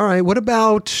 All right. What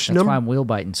about That's why I'm wheel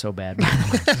biting so bad.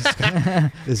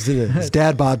 It's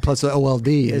dad bod plus the OLD?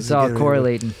 It's is all again-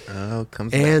 correlating. Oh,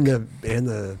 comes And back.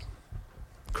 the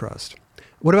crust.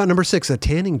 What about number 6? A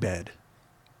tanning bed.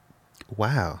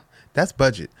 Wow. That's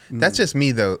budget. That's just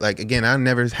me though. Like again, I've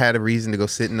never had a reason to go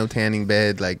sit in no tanning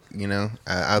bed. Like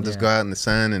I'll just Yeah. go out in the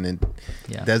sun and it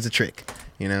Yeah. does the trick.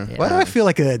 You know. Yeah. Why do I feel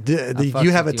like fucks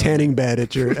you have a with you on tanning bed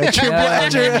at your bar?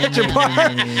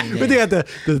 But they got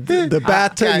the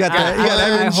bathtub. You got I the you got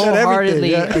everything.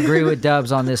 wholeheartedly Yeah. agree with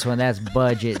Dubs on this one. That's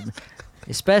budget.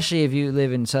 Especially if you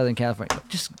live in Southern California.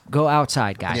 Just go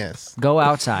outside, guys. Yes. Go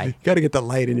outside. Got to get the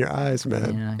light in your eyes, man.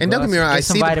 Yeah, And go don't get me wrong, outside. I Get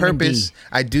some see the vitamin D. purpose.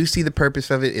 I do see the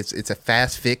purpose of it. It's a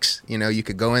fast fix. You know, you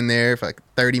could go in there for like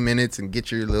 30 minutes and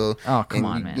get your little. Oh, come and,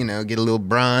 on, man. You know, get a little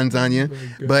bronze on you.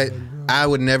 But I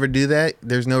would never do that.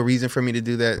 There's no reason for me to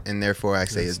do that, and therefore I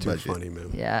say It's it's too budget. funny,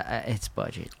 man. Yeah, it's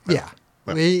budget. Yeah.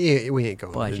 Well, We ain't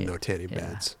going budget. in no tanning Yeah.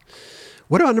 beds.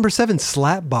 What about number 7?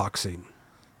 Slap boxing.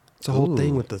 It's a whole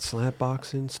thing Ooh. with the slap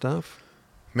boxing stuff.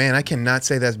 Man, I cannot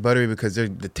say that's buttery because there's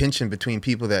the tension between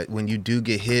people that when you do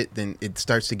get hit, then it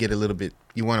starts to get a little bit.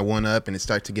 You want to one up, and it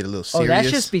starts to get a little Oh, serious. that's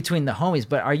just between the homies.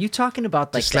 But are you talking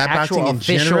about like Just the slap actual boxing in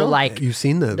official general? like? You've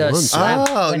seen the the ones. slap-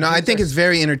 Oh when no, I dudes think are- it's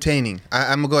very entertaining.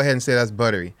 I'm gonna go ahead and say that's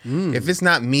buttery. Mm. If it's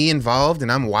not me involved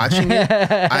and I'm watching it,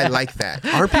 I like that.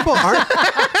 Aren't people aren't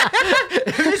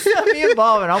It's not me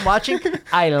involved, and I'm watching.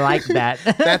 I like that.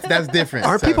 That's different.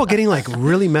 aren't So- people getting like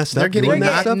really messed They're up getting doing They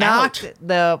that get stuff? knocked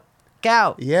the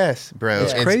out. Yes, bro.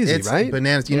 It's crazy, right?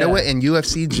 Bananas. You know Yeah. what? And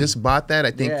UFC just bought that.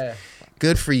 I think Yeah.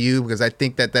 good for you because I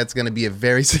think that's going to be a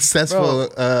very successful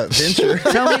venture.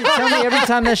 tell me every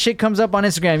time that shit comes up on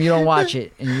Instagram, you don't watch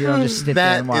it and you don't just sit there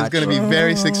That and is watch. going to be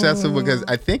very successful because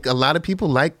I think a lot of people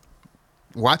like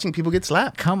watching people get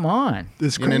slapped. Come on.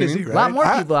 It's You know what I crazy, mean? A lot right?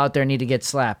 more people out there need to get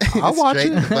slapped. I'll watch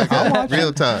Straight it. the fuck I'll up. watch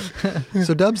Real talk. it.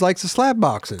 So Dubs likes the slap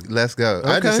boxing. Let's go.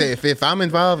 I just Okay. say if I'm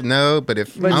involved, no. But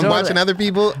if But I'm so- watching other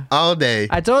people all day,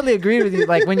 I totally agree with you.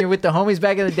 Like when you're with the homies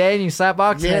back in the day and you slap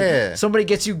box, and Yeah. then somebody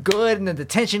gets you good, and then the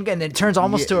tension, and then it turns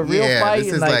almost to a real fight. This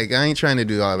and is like I ain't trying to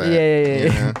do all that. yeah. you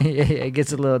know? Yeah, it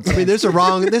gets a little. I mean, there's a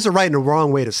right and a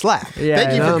wrong way to slap. Yeah,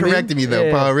 Thank you know for what I mean? correcting me though,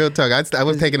 Yeah. Paul. Real talk. I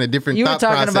was taking a different You were thought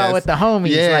talking process. about with the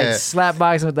homies, Yeah. like slap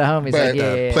boxing with the homies. But, like,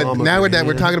 yeah. but Palm of now your we're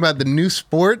hand. talking about the new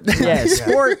sport. Yeah,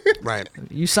 sport. Right.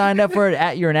 You signed up for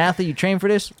it. You're an athlete. You train for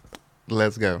this.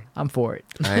 Let's go. I'm for it.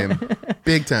 I am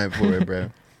big time for it,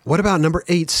 bro. What about number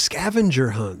 8,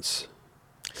 scavenger hunts?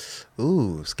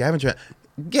 Ooh, scavenger.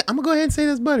 Yeah, I'm gonna go ahead and say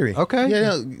that's buttery. Okay. Yeah,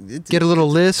 no, Get a little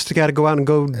list. Got to go out and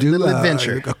go do little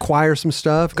adventure. acquire some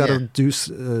stuff. Got to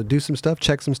Yeah. do some stuff.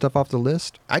 Check some stuff off the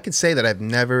list. I could say that I've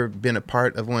never been a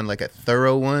part of one, like a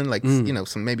thorough one, like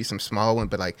maybe some small one,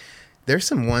 but like there's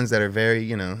some ones that are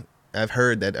very, I've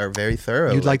heard that are very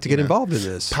thorough. You'd like to get you know. involved in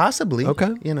this? Possibly.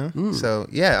 Okay. So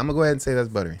yeah, I'm gonna go ahead and say that's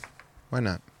buttery. Why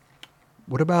not?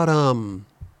 What about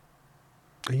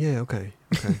Yeah. Okay.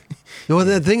 No,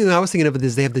 the thing that I was thinking of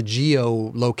is they have the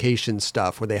geolocation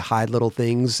stuff where they hide little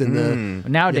things in the.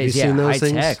 Nowadays, Have you seen those high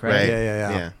things? tech, right?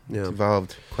 Yeah. It's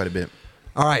evolved quite a bit.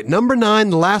 All right, number 9,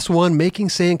 the last one, making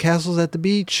sandcastles at the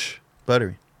beach.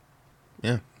 Buttery.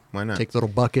 Yeah. Why not? Take a little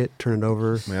bucket, turn it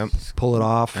over, Yep. pull it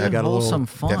off. Yeah, I got a wholesome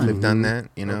little. fun. Definitely done that,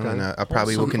 Okay. and I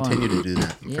probably will Wholesome continue fun. to do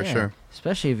that for Yeah, sure.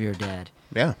 especially if you're a dad.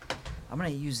 Yeah. I'm gonna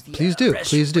use the. Please do, restroom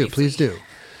please do, briefly. please do.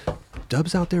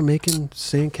 Dub's out there making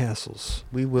sandcastles.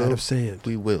 We will. Out of sand.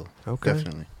 We will. Okay.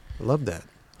 Definitely. I love that.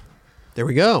 There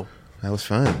we go. That was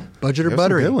fun. Budget or There's some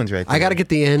buttery. good ones right I got to there. get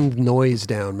the end noise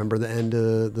down. Remember the end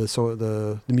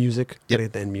the music? Yep. Got to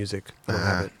get the end music. I don't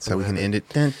have it. So we can end it.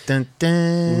 Dun, dun,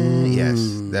 dun. Yes,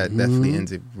 that definitely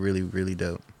ends it really, really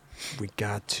dope. We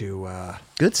got to.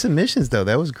 Good submissions though.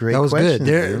 That was great. That was questions, good.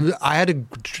 There, dude. I had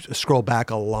to scroll back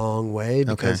a long way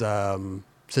because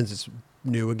since it's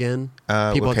new again,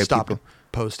 people okay, had stopped people-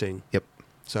 posting. Yep.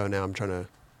 So now I'm trying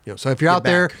to, So if you're Get out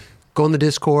there, back. go in the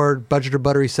Discord, budget or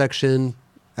buttery section.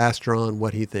 Ask John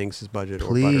what he thinks is budget or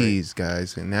buttery. Please,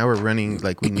 guys. And now we're running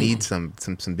like we need some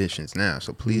submissions now.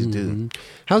 So please do.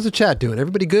 How's the chat doing?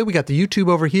 Everybody good? We got the YouTube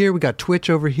over here. We got Twitch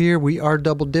over here. We are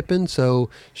double dipping. So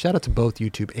shout out to both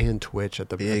YouTube and Twitch at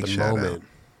the Big shout moment. out.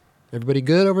 Everybody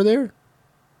good over there?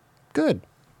 Good.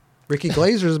 Ricky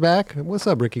Glazer's back. What's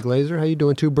up, Ricky Glazer? How you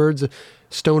doing? Two Birds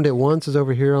Stoned at Once is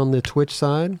over here on the Twitch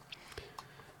side.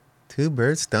 Two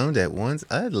birds stoned at once.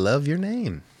 I love your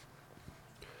name.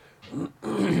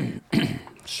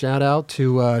 Shout out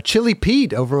to Chili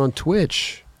Pete over on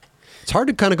Twitch. It's hard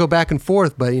to kind of go back and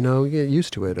forth, but you get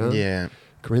used to it, huh? Yeah.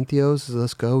 Corinthios,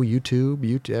 let's go. YouTube.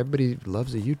 Everybody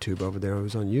loves the YouTube over there. I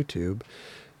was on YouTube.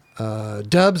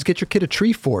 Dubs, get your kid a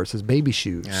tree for us as baby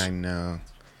shoes. I know.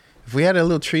 If we had a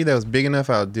little tree that was big enough,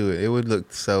 I'll do it. It would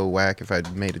look so whack if I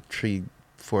made a tree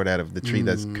for it out of the tree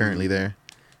that's currently there.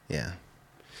 Yeah.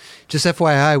 Just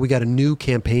FYI, we got a new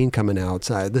campaign coming out.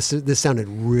 This sounded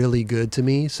really good to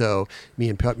me. So me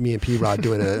and P Rod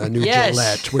doing a new Yes.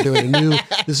 Gillette. We're doing a new.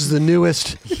 This is the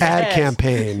newest ad Yes.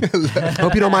 campaign.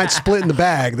 Hope you don't mind splitting the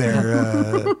bag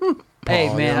there. Hey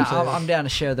Paul, man, you know what I'm I'm down to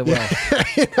share the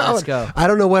wealth. Let's go. I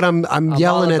don't know what I'm yelling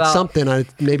all at about- something.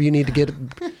 Maybe you need to get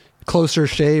closer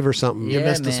shave or something. You Yeah,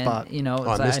 missed a man. spot. You know, Oh,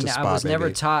 I it's missed a like, I spot, was never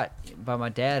maybe. taught by my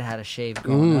dad how to shave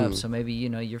growing up, so maybe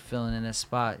you're filling in a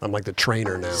spot. I'm like the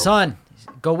trainer now. Son,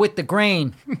 go with the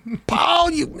grain.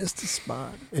 Paul, you missed a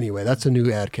spot. Anyway, that's a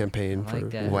new ad campaign. I like for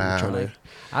that. Wow. trying to-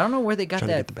 I don't know where they got Trying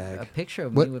to that get the bag. a picture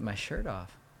of What? me with my shirt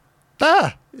off.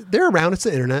 They're around. It's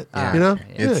the internet. Ah, You know. okay,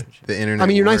 Yeah. It's the internet. I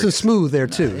mean, you're nice and works. smooth there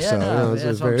too. Yeah, so no, it's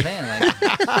that's what very. I'm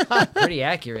saying. Like, pretty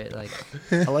accurate. Like,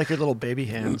 I like your little baby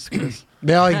hands, Chris.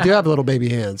 Yeah, I do have little baby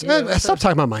hands. Yeah, Man, what's stop up?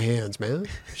 talking about my hands, man.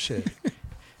 Shit. You know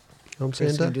what I'm saying?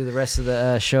 Chris gonna Doug? do the rest of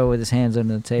the show with his hands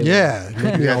under the table. Yeah,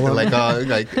 make me You have all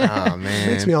to oh man.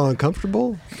 makes me all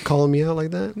uncomfortable calling me out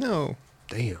like that. No.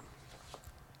 Damn,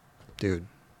 dude,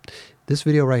 this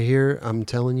video right here, I'm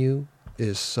telling you,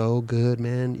 is so good,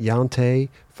 man. Yante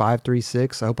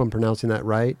 536. I hope I'm pronouncing that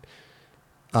right.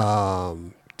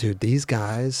 Dude, these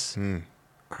guys Mm.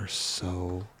 are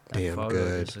so That damn photo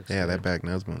good. just looks Yeah, good. that back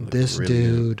nose bone. looks This really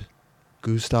good. dude,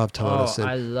 Gustav Oh, Tonneson.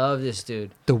 I love this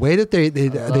dude. The way that they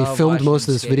love filmed most watching of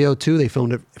this skate. video too, they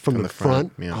filmed it from From the the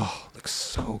front, front. yeah. Oh, looks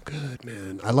so good,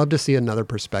 man. I love to see another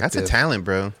perspective. That's a talent,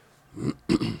 bro.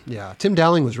 Yeah, Tim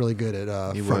Dowling was really good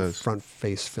at He front, was. front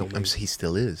face filming. He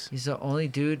still is. He's the only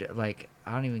dude. Like,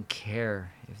 I don't even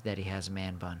care if that he has a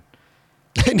man bun.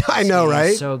 I know, He's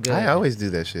right? So good. I always do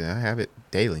that shit. I have it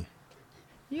daily.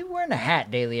 You wearing a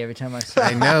hat daily every time I see.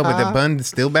 I know, but the bun's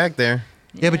still back there.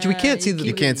 Yeah, but we can't see the-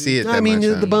 You can't see it. I that mean,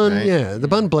 much, the bun. right? Yeah, the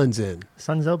bun blends in.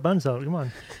 Sun's out, buns out. Come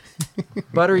on.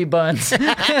 buttery buns.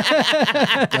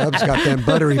 Dub's got them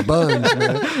buttery buns,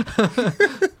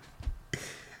 man.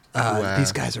 Wow.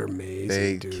 These guys are amazing,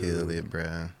 They dude. killed it,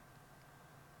 bro.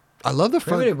 I love the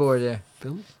Primitive front board there.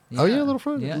 film. Oh yeah, a little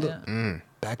front. Yeah, Look, yeah. Mm.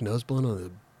 Back nose blunt on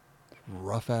the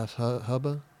rough ass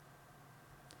hubba.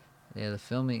 Yeah, the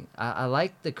filming. I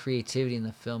like the creativity in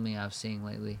the filming I've seen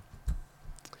lately.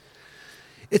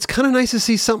 It's kind of nice to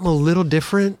see something a little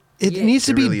different. It Yeah. needs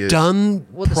to It be really is. done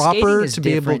Well, the skating proper is to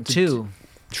be able different to.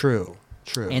 too,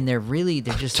 True. and they're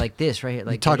just like this right here.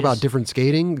 Like you talk they're about just- different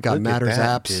skating. Got Look at Matters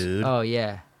that, apps dude. Oh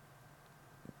yeah,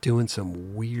 doing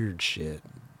some weird shit.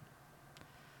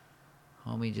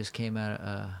 homie just came out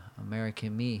of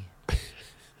American Me.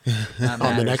 On Not the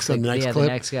Matters, next- on the next yeah, clip?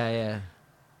 the next guy. Yeah,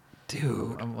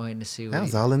 Dude. I'm waiting to see. What That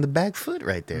was he- all in the back foot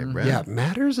right there, bro. Yeah,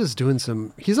 Matters is doing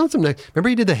some. He's on some next. Remember,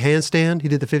 he did the handstand. He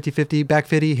did the 50-50 back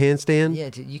 50 handstand. Yeah,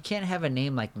 dude, you can't have a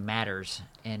name like Matters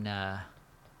and Right?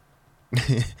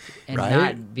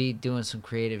 not be doing some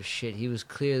creative shit. He was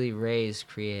clearly raised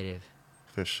creative.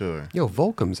 For sure. Yo,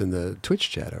 Volcom's in the Twitch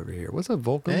chat over here. What's up,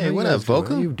 Volcom? Hey, How you what guys up, doing? Volcom?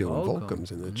 How you doing? Volcom.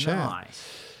 Volcom's in the chat.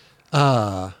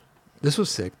 Nice. This was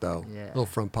sick though. Yeah. Little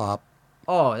front pop.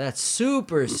 Oh, that's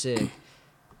super sick.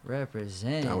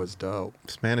 Represent. That was dope.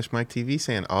 Spanish Mike TV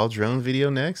saying all drone video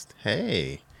next.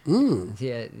 Hey.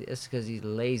 Yeah, it's because he's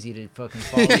lazy to fucking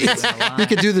follow you in the line. He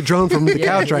could do the drone from the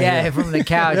couch right yeah, here. from the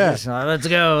couch. Yeah. Just, let's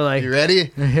go. Like, You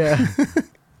ready? yeah.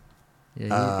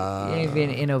 Yeah, you ain't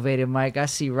being innovative, Mike. I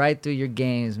see right through your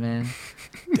games, man.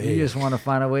 You just want to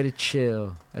find a way to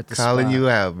chill at the Calling spot. you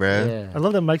out, bro. Yeah. I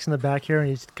love that Mike's in the back here and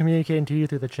he's communicating to you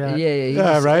through the Yeah, chat. yeah,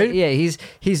 Yeah, right? Yeah, he's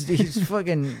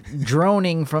fucking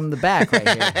droning from the back right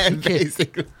here.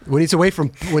 Basically. When he's away from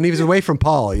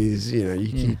Paul, he's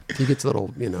he gets a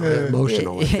little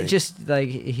emotional. I think. Just like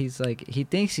he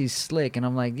thinks he's slick, and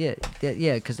I'm like, yeah,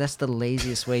 because that's the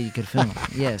laziest way you could film.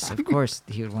 Yes, of course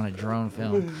he would want a drone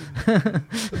film.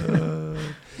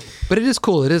 But it is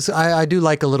cool. It is. I do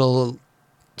like a little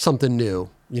something new.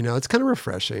 It's kind of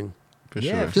refreshing. For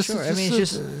Yeah, sure. for sure. I mean,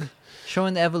 it's just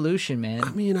showing the evolution, man.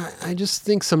 I mean, I just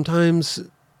think sometimes,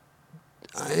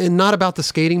 and not about the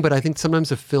skating, but I think sometimes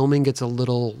the filming gets a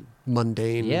little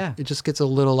mundane. Yeah. It just gets a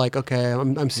little like, okay,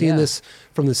 I'm seeing Yeah. this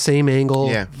from the same angle.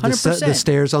 Yeah. The 100%.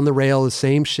 stairs on the rail, the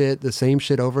same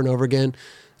shit over and over again.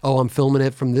 Oh, I'm filming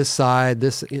it from this side.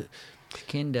 This, it's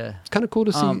Kinda. kind of cool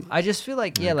to see. I just feel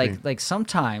like I agree. like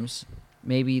sometimes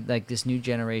maybe like this new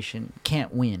generation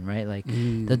can't win, right? Like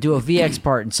Mm. they'll do a VX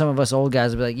part, and some of us old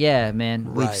guys will be like, "Yeah,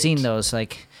 man, we've Right. seen those.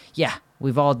 Like, yeah,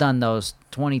 we've all done those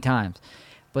 20 times."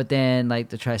 But then like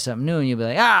to try something new, and you'll be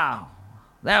like, "Ah,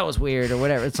 that was weird," or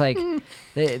whatever. It's like,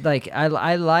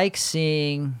 I like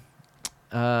seeing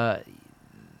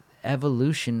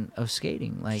evolution of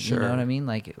skating. Like, you know Sure. what I mean?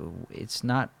 Like, it's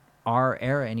not our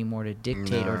era anymore to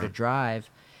dictate or No. to drive.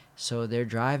 So they're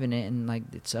driving it, and like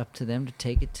it's up to them to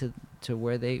take it to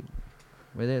where they're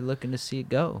looking to see it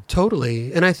go.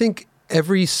 Totally. And I think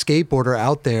every skateboarder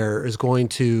out there is going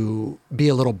to be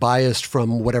a little biased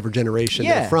from whatever generation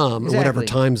Yeah, they're from, or whatever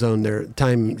exactly. time zone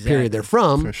time Exactly. period they're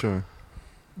from. For sure.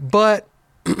 But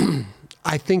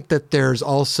I think that there's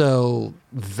also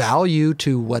value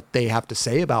to what they have to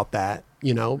say about that,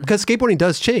 because skateboarding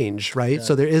does change, right? Yeah.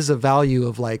 So there is a value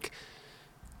of like,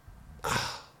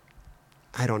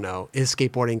 I don't know, is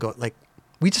skateboarding like,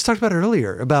 we just talked about it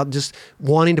earlier about just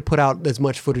wanting to put out as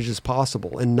much footage as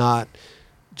possible and not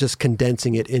just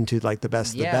condensing it into like the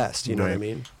best of the Yeah. best. You know what I Right.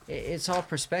 mean? It's all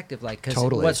perspective, like, because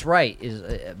Totally. what's right is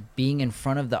being in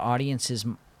front of the audience's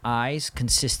eyes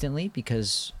consistently,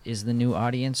 because is the new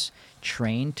audience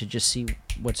trained to just see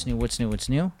what's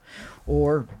new,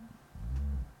 or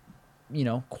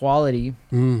quality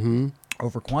Mm-hmm.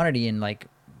 over quantity, and like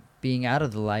being out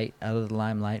of the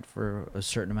limelight for a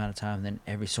certain amount of time, and then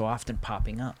every so often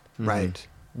popping up. Right.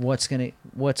 What's gonna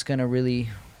really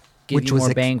give you was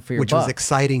more bang for your which buck? was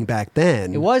exciting back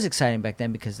then. It was exciting back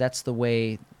then because that's the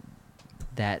way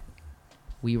that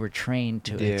we were trained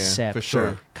to Yeah, accept for sure,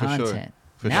 for sure, content.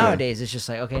 for sure. Nowadays, it's just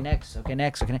like, okay, next.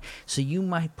 So you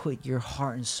might put your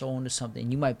heart and soul into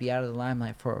something. You might be out of the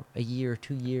limelight for a year or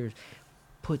 2 years.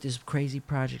 Put this crazy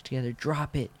project together,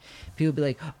 drop it. People be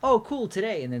like, oh, cool,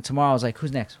 today. And then tomorrow, I was like,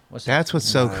 who's next? What's That's what's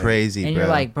so Right. crazy, and bro.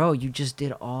 you're like, bro, you just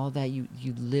did all that. You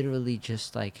literally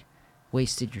just like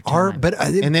wasted your time.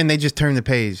 and then they just turn the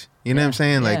page. You know what I'm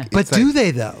saying? Yeah. Like, But it's like- do they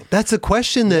though? That's a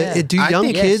question that Yeah. do I young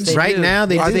think kids they right do. now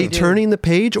they are do. they do. turning the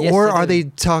page, Yes, or they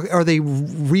are do. are they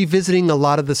revisiting a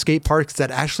lot of the skate parks that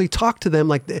actually talk to them?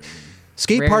 Like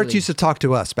skate parks Rarely. used to talk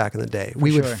to us back in the day.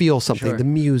 We would sure, feel for something, sure. the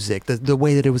music, the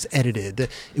way that it was edited,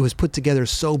 it was put together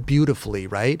so beautifully,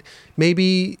 right?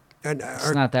 Maybe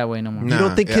It's not that way no more. You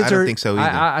don't think yeah, kids I don't are- think so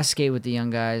either. I skate with the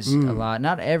young guys a lot.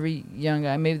 Not every young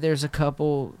guy. Maybe there's a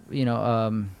couple,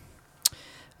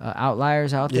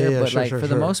 outliers out there, Yeah, but sure, like sure, for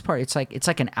the sure. most part, it's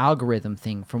like an algorithm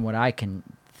thing, from what I can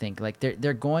think. Like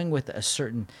they're going with a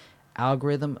certain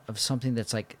algorithm of something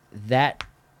that's like that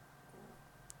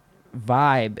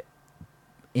vibe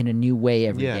in a new way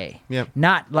every day. Yeah.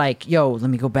 Not like, yo, let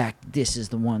me go back. This is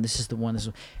the one. This is the one. This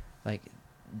is like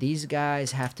these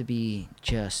guys have to be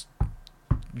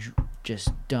just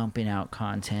dumping out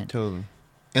content. Totally.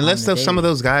 Unless the some of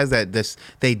daily. those guys that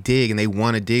they dig and they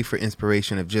want to dig for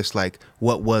inspiration of just like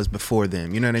what was before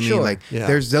them. You know what I mean? Sure. Like Yeah.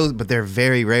 there's those, but they're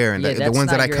very rare. And Yeah, the that's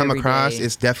ones that not I your come across, everyday.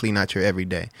 it's definitely not your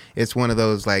everyday. It's one of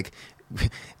those like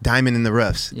diamond in the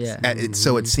roughs. Yeah.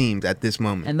 So it seems at this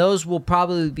moment. And those will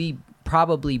probably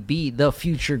be the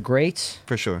future greats,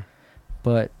 For sure.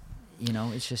 but you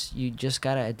know, it's just you just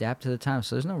gotta adapt to the time.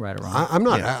 So there's no right or wrong. I'm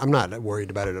not. Yeah. I'm not worried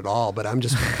about it at all. But I'm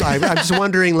just. I'm just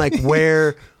wondering, like,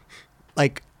 where,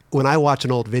 like, when I watch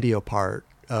an old video part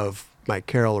of Mike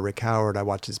Carroll or Rick Howard, I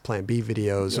watch his Plan B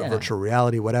videos or Yeah. virtual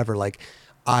reality, whatever. Like,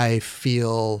 I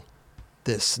feel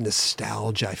this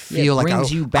nostalgia. I feel like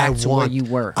brings you back to where want, you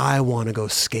were. I want to go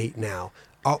skate now.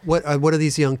 What are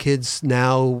these young kids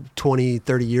now, 20,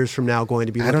 30 years from now, going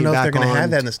to be I looking don't know if back they're going on? to have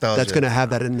that nostalgia. That's going to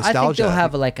have that I nostalgia. think they'll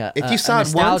have like a, If a- you a saw it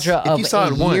once- nostalgia if you of saw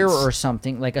a it year once- or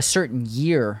something, like a certain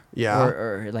year. Yeah.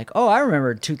 Or like, oh, I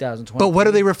remember 2020. But what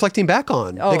are they reflecting back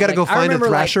on? Oh, They got to like, go I find a remember,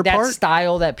 Thrasher like, part. that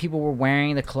style that people were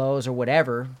wearing, the clothes or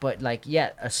whatever. But like,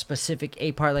 yeah, a specific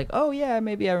A part. Like, oh yeah,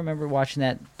 maybe I remember watching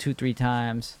that 2-3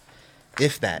 times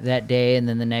If that. that day, and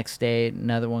then the next day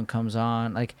another one comes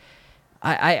on. Like,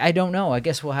 I don't know. I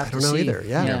guess we'll have I to don't know see. either.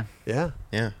 Yeah.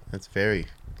 Yeah. That's very,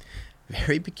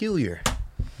 very peculiar.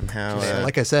 And how,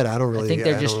 Like I said, I don't really. I think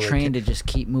they're don't just really trained to just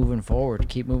keep moving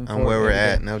forward, on where we're every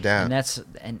at, day. no doubt. And that's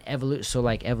an evolution. So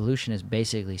like evolution is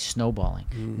basically snowballing,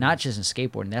 Mm. not just in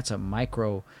skateboarding. That's a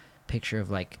micro picture of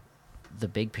like the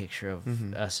big picture of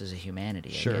Mm-hmm. us as a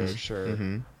humanity. I Sure, guess. sure.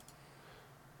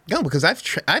 No, because I've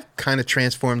kind of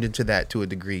transformed into that to a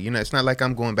degree. You know, it's not like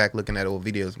I'm going back looking at old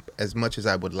videos as much as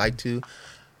I would like to.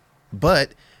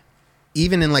 But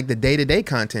even in like the day-to-day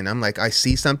content, I'm like, I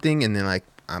see something and then like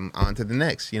I'm on to the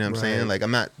next. You know what I'm saying? Right. Like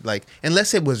I'm not like,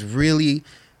 unless it was really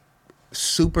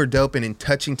super dope and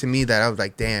touching to me that I was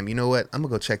like, damn, you know what? I'm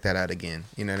gonna go check that out again.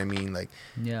 You know what I mean? Like,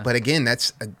 Yeah. but again,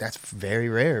 that's very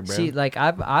rare, bro. See, like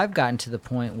I've gotten to the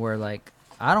point where like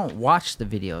I don't watch the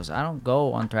videos. I don't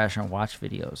go on Thrasher and watch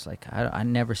videos. Like I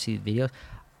never see videos.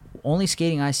 Only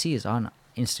skating I see is on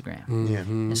Instagram. Yeah.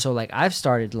 And so like I've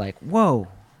started like, whoa,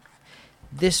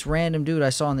 this random dude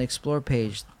I saw on the Explore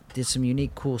page did some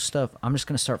unique cool stuff. I'm just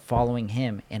gonna start following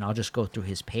him and I'll just go through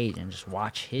his page and just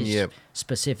watch his Yep.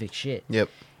 specific shit. Yep.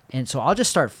 And so I'll just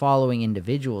start following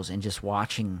individuals and just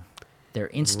watching their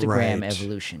Instagram Right.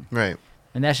 evolution. Right.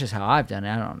 And that's just how I've done it.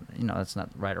 I don't, that's not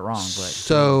right or wrong, but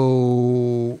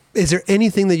So, is there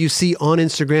anything that you see on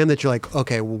Instagram that you're like,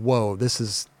 okay, whoa,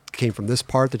 came from this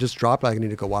part that just dropped? I need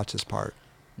to go watch this part.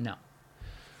 no.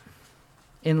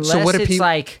 Unless what if it's he-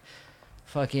 like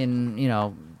fucking,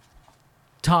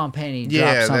 Tom Penny Yeah,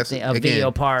 dropped that's- something, a again,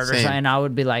 video part or same. something, and I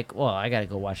would be like, well, I gotta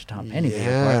go watch a Tom Penny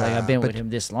video part. Like Yeah, I've been but- with him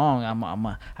this long,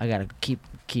 I gotta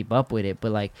keep up with it.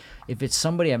 But like, if it's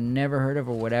somebody I've never heard of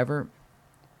or whatever,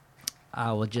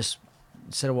 I will just,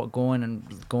 instead of going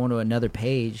to another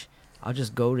page, I'll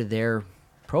just go to their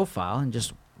profile and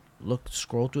just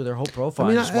scroll through their whole profile. I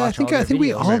mean, and just I watch all think their we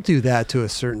videos. all do that to a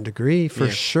certain degree, for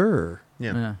Yeah. sure.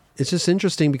 Yeah. Yeah. It's just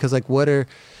interesting because, like, what are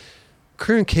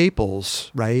Current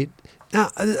Caples, right? Now,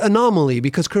 anomaly,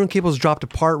 because Current Caples dropped a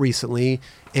part recently,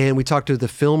 and we talked to the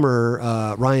filmer,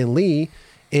 Ryan Lee,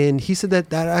 and he said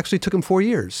that actually took him 4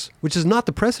 years, which is not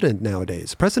the precedent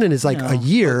nowadays. Precedent is like No. a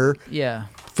year, Yeah.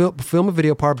 film a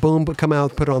video part, boom, come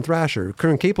out, put it on Thrasher.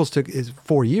 Current Caples is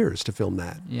 4 years to film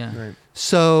that. Yeah. Right.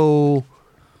 So,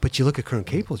 but you look at Current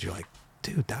Caples, you're like,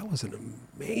 dude, that was an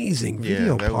amazing Yeah,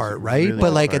 video that was part, a right? really But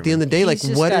good like part, at the end of the day, He's like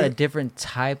just what? got a different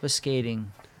type of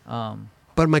skating.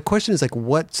 But my question is like,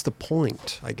 what's the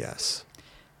point? I guess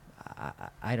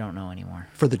I don't know anymore.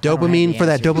 for the I don't have dopamine, the for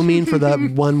that answers. dopamine, for that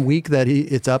 1 week that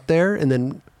it's up there, and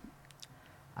then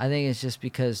I think it's just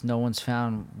because no one's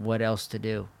found what else to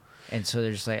do, and so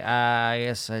they're just like, I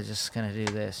guess I just gonna do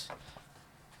this.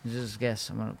 Just guess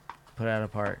I'm gonna put out a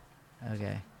part.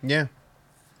 Okay. Yeah.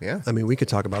 Yeah. I mean, we could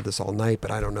talk about this all night, but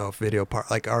I don't know if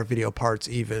our video parts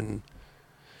even.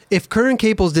 If Current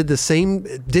Caples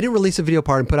didn't release a video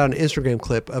part and put out an Instagram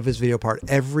clip of his video part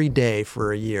every day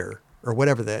for a year or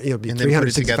whatever that, be And then put it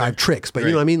 365 together. tricks, but you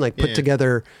Right. know what I mean? Like put Yeah.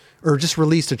 together, or just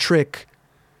released a trick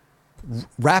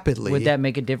rapidly. Would that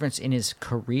make a difference in his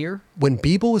career? When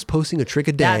Beeble was posting a trick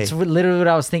a day, That's literally what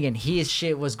I was thinking. His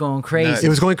shit was going crazy. it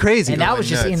was going crazy. and that was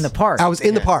just nuts. in the park. I was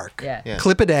in the Yeah. park. Yeah. Yeah.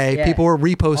 Clip a day. Yeah. People were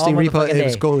reposting, All motherfucking it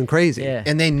was day. going crazy. Yeah.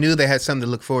 And they knew they had something to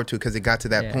look forward to because it got to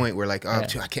that Yeah. point where like, oh, Yeah.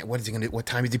 dude, I can't. What is he gonna do? What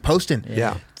time is he posting?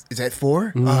 Yeah. is that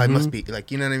 4? Oh, it must be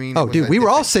like, you know what I mean? Oh, It was dude, like we were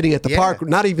all different. sitting at the Yeah. park,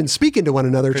 not even speaking to one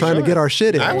another, For trying to sure. get our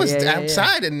shit in. I was Yeah.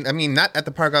 outside, and I mean, not at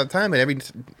the park all the time, but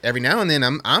every now and then,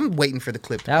 I'm waiting for the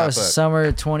clip to That pop was up.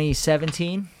 summer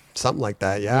 2017. Something like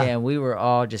that, Yeah, yeah. and we were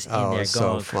all just in Oh, there it's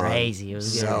going so fun. crazy. It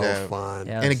was So good. Yeah. fun.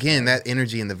 Yeah. And again, that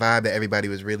energy and the vibe that everybody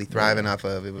was really thriving off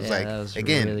of, it was Yeah, like, that was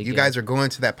again, really you good. guys are going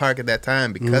to that park at that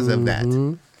time because of that,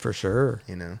 Mhm, for sure.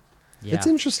 you know? Yeah. It's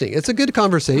interesting. It's a good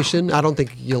conversation. I don't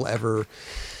think you'll ever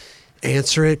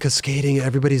answer it because skating,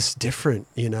 everybody's different,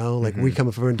 you know? Like we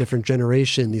come from a different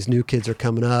generation. These new kids are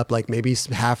coming up. Like maybe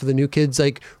half of the new kids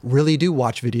like really do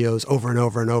watch videos over and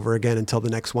over and over again until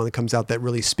the next one that comes out that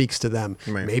really speaks to them.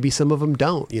 Right. Maybe some of them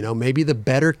don't, you know? Maybe the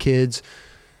better kids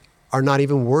are not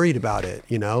even worried about it,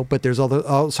 you know? But there's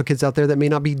also kids out there that may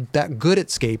not be that good at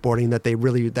skateboarding that that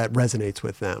resonates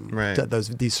with them. Right.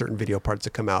 These certain video parts that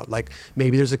come out. Like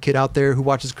maybe there's a kid out there who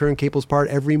watches Curran Capel's part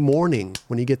every morning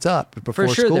when he gets up before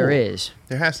For sure, school. there is.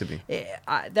 There has to be.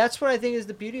 That's what I think is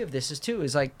the beauty of this is too.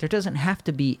 Is like there doesn't have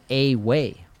to be a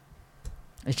way.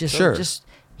 It's just Sure. just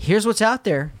here's what's out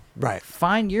there. Right.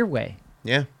 Find your way.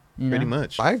 Yeah, You pretty know?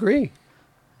 much. I agree.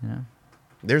 Yeah.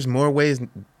 There's more ways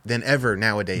than ever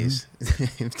nowadays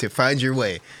to find your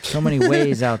way. So many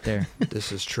ways out there.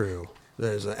 This is true.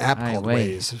 There's an app Aye, called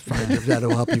way. Waze.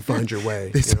 That'll help you find your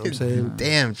way. You know what I'm saying?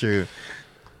 Damn true.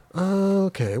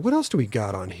 Okay, what else do we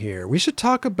got on here? We should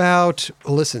talk about.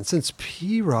 Listen, since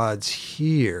P-Rod's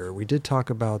here, we did talk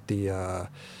about the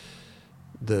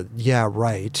Yeah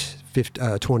Right,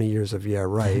 20 years of Yeah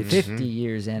Right. 50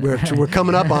 years in. We're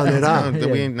coming up on it, huh? No,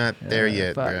 we ain't not there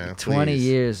yet, Fuck, bro. 20 Please.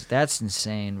 years. That's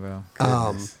insane, bro.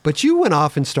 Goodness. But you went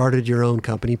off and started your own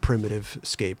company, Primitive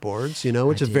Skateboards, you know,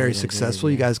 which I is very did, successful.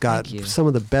 yeah. You guys got Thank you. some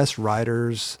of the best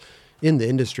riders in the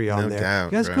industry on No there. doubt,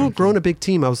 you guys bro. grown a big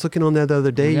team. I was looking on that the other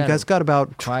day. We You got guys got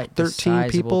about quite a 13 sizable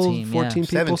people, team, yeah. 14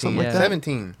 people, something like yeah. that.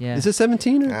 17. Yeah. Is it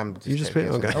 17? Or I'm just you just kidding.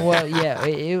 okay. Well, yeah,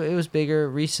 it was bigger.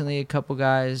 Recently, a couple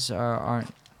guys aren't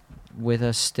with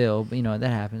us still. But, you know, that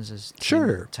happens as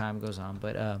Sure. time goes on.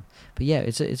 But yeah,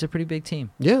 it's a pretty big team.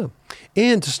 Yeah.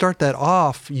 And to start that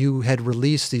off, you had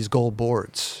released these gold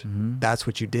boards. Mhm. That's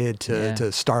what you did Yeah.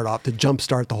 to start off, to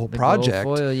jumpstart the whole The project.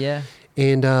 gold foil, yeah.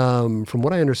 And from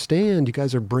what I understand, you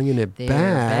guys are bringing it They're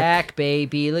back. back,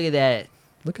 baby. Look at that.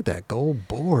 Look at that gold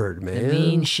board, man. The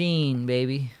mean sheen,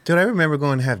 baby. Dude, I remember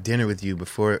going to have dinner with you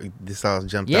before this all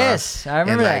jumped off. Yes, I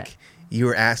remember and, that. like, you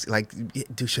were asking, like,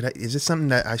 dude, is this something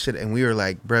that I should? And we were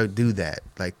like, bro, do that.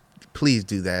 Like, please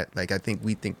do that. Like,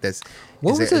 we think that's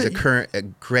What is was a it? a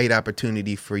great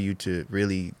opportunity for you to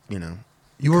really, you know,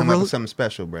 You were come up rel- with something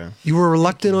special, bro. You were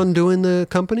reluctant on doing the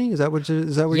company? Is that what you're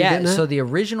Yeah, getting at? so the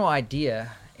original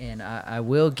idea, and I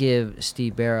will give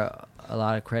Steve Barra a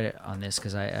lot of credit on this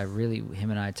because I really, him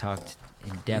and I talked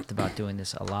in depth about doing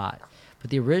this a lot.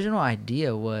 But the original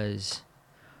idea was,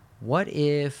 what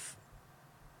if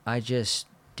I just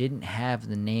didn't have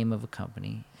the name of a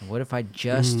company? And what if I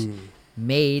just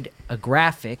made a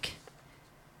graphic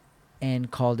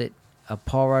and called it a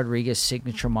Paul Rodriguez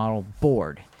signature model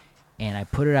board? And I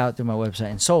put it out through my website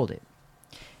and sold it.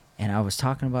 And I was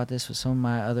talking about this with some of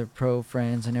my other pro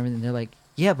friends and everything. They're like,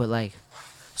 yeah, but like,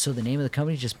 so the name of the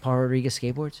company is just Paul Rodriguez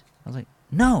Skateboards? I was like,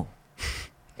 no.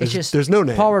 It's just there's no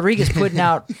name. Paul Rodriguez putting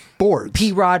out boards.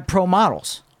 P-Rod Pro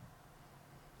models.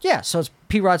 Yeah, so it's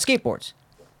P-Rod Skateboards.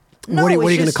 No, what are it's you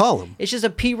going to just- call them? It's just a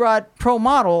P-Rod Pro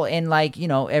model, and like, you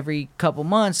know, every couple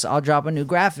months I'll drop a new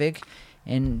graphic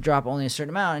and drop only a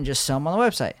certain amount and just sell them on the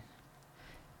website.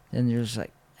 And they're just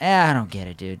like, I don't get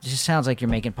it, dude. It just sounds like you're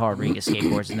making Paul Rodriguez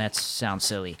skateboards, and that sounds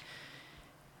silly.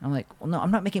 I'm like, well, no,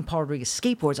 I'm not making Paul Rodriguez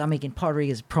skateboards. I'm making Paul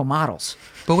Rodriguez Pro models.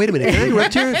 But wait a minute, can I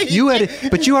interrupt here?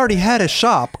 But you already had a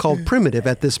shop called Primitive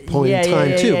at this point Yeah, in yeah, time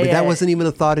yeah, too. yeah, But that yeah. wasn't even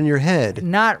a thought in your head.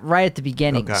 Not right at the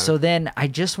beginning. Okay. So then I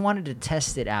just wanted to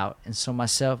test it out. And so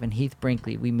myself and Heath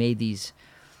Brinkley, we made these.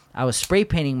 I was spray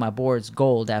painting my boards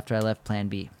gold after I left Plan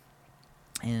B.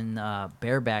 And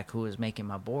Bareback, who was making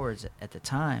my boards at the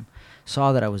time,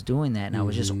 saw that I was doing that, and I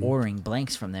was just ordering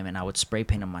blanks from them, and I would spray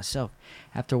paint them myself.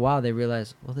 After a while, they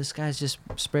realized, well, this guy's just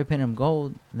spray painting them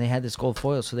gold, and they had this gold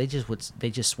foil, so they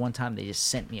just one time they just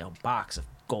sent me a box of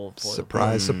gold foil.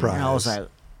 Surprise, surprise. And I was like,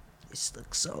 this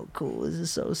looks so cool. This is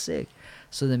so sick.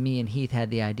 So then me and Heath had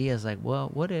the idea. I was like, well,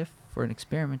 what if, for an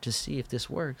experiment to see if this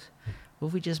works, what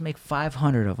if we just make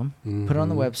 500 of them, put it on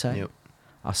the website, Yep.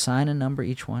 I'll sign a number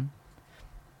each one,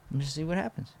 and just see what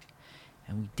happens.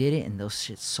 And we did it, and those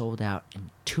shits sold out in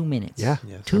 2 minutes. Yeah,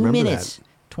 Yes, I 2 remember minutes. that.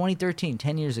 2013,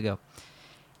 10 years ago.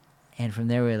 And from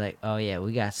there, we were like, oh, yeah,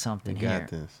 we got something We here. got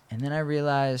this. And then I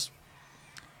realized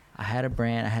I had a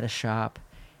brand, I had a shop,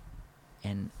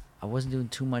 and I wasn't doing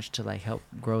too much to like help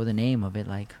grow the name of it.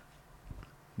 Like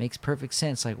makes perfect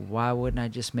sense. Like, why wouldn't I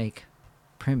just make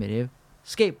primitive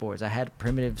skateboards? I had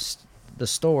the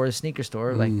sneaker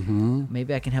store. Like,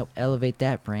 maybe I can help elevate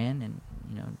that brand and,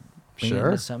 you know, bring it Sure.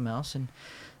 into something else. And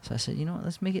so I said, you know what,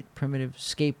 let's make it primitive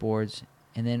skateboards.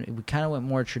 And then we kind of went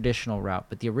more traditional route.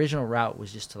 But the original route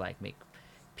was just to like make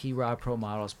P-Rod Pro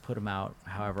models, put them out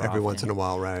however Every often. once in a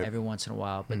while, right? Every once in a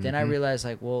while. But then I realized,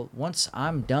 like, well, once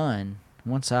I'm done,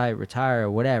 once I retire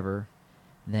or whatever,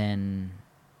 then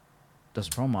those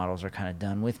pro models are kind of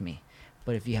done with me.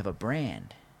 But if you have a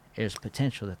brand, there's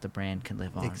potential that the brand can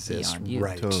live on Exists, beyond you.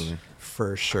 right? Totally.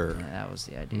 For sure. Yeah, that was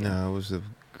the idea. No, it was a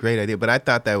great idea, but I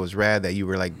thought that was rad that you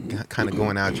were like kind of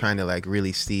going out trying to like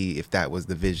really see if that was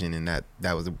the vision and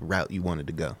that was the route you wanted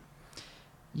to go.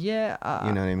 Yeah,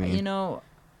 You know what I mean? You know,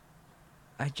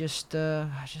 I just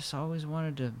always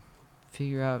wanted to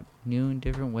figure out new and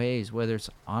different ways, whether it's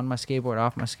on my skateboard,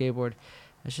 off my skateboard.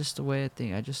 That's just the way I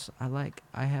think.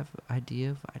 I have an idea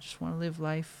of, I just want to live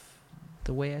life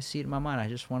the way I see it in my mind. I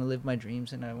just want to live my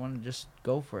dreams, and I want to just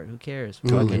go for it. Who cares?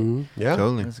 Fuck it. Mhm. Yeah.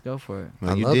 Totally. Let's go for it. I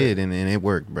Well, you love did, and it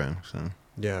worked, bro. So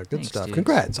Yeah, good Thanks, stuff. dude.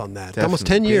 Congrats on that. Definitely. Almost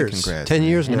 10 Big years. congrats, 10 man.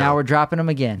 years And now. now we're dropping them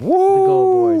again. Woo! The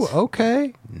gold boards.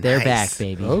 Okay. They're Nice. back,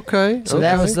 baby. Okay. So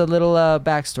that okay. was the little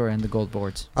backstory on the gold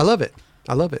boards. I love it.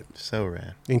 I love it. So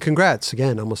rad. And congrats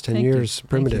again. Almost 10 Thank you. years. Thank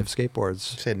Primitive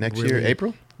skateboards. You said next year, Really-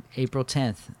 April? April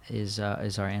 10th is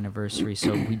our anniversary,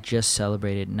 so we just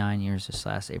celebrated 9 years this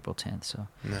last April 10th. So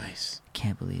Nice.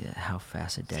 can't believe that how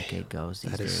fast a decade goes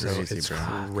these That is days. so. Crazy, It's bro.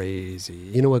 crazy.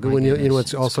 You know what? My When you know goodness,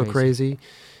 what's it's also crazy. crazy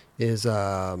is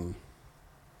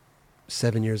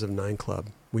 7 years of Nine Club.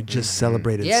 We just Mhm.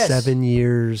 celebrated Yes. 7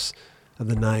 years of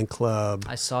the Nine Club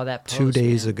I saw that post, 2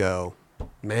 days man. ago.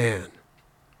 Man,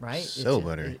 Right? So It's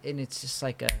buttery. and it's just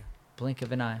like a blink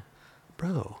of an eye.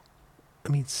 bro. I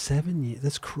mean, 7 years.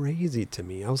 That's crazy to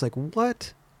me. I was like,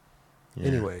 what? Yeah.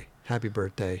 Anyway, happy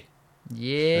birthday.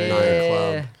 Yeah.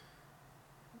 Club.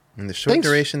 In the short Thanks.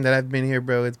 duration that I've been here,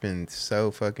 bro, it's been so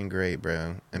fucking great,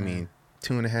 bro. I mean,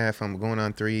 2.5. I'm going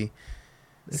on 3.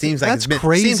 Seems like That's it's been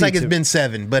crazy Seems like it's to- been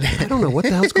 7, but I don't know what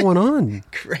the hell's going on.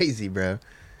 crazy, bro.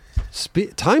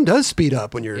 Time does speed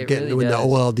up when you're It getting really when the does.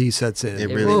 OLD sets in. It It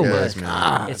really really does, does. man.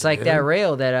 God, It's like man. that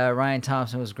rail that Ryan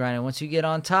Thompson was grinding. Once you get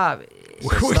on top, it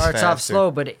It's starts off faster.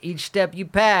 slow, but each step you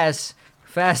pass,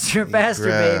 faster and faster,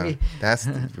 Bruh, baby. That's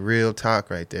the real talk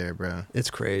right there, bro. It's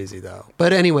crazy though.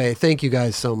 But anyway, thank you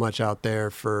guys so much out there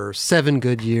for 7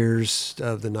 good years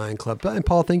of the Nine Club. And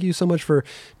Paul, thank you so much for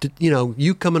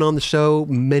you coming on the show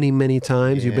many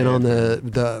times. You've been Yeah, on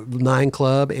the Nine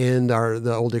Club and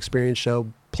the Old Experience show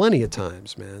plenty of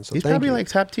times, man. So He's thank probably you. like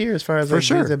top tier as far as For like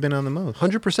sure. dudes that have been on the most.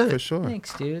 100%. For sure.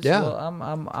 Thanks, dudes. Yeah.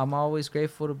 Well, I'm always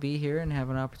grateful to be here and have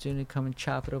an opportunity to come and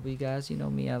chop it over you guys. You know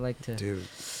me, I like to Dude,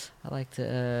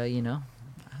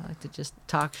 just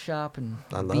talk shop and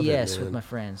I love it, BS with man. my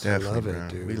friends. Yeah. Definitely, love it, bro.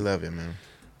 dude. We love it, man.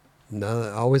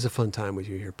 no, always a fun time with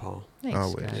you here, Paul. Thanks,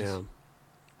 Always. guys. Yeah.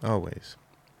 Always.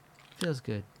 Feels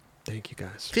good. Thank you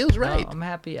guys. Feels No, right. I'm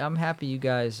happy. I'm happy you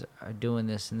guys are doing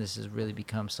this, and this has really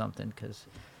become something. Because,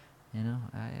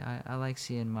 I like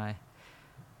seeing my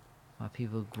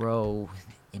people grow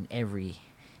in every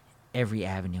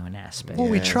avenue and aspect. Well,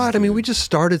 we Yes, tried. I mean, dude. we just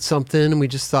started something and we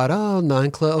just thought, oh, Nine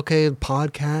Club, okay,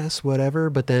 podcast, whatever.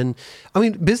 But then, I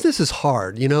mean, business is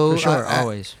hard, you know? For sure, I-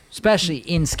 always, especially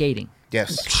in skating,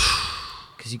 Yes.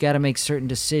 because you got to make certain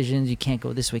decisions. You can't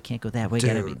go this way, can't go that way.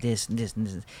 Got to be Dude. this and this and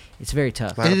this. It's very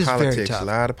tough. A lot It of is very politics. tough. A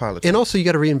lot of politics. And also, you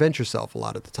got to reinvent yourself a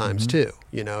lot of the times, Mm-hmm. too.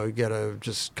 You know, you got to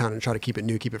just kind of try to keep it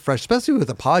new, keep it fresh, especially with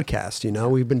a podcast. You know,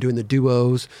 we've been doing the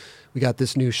duos. We got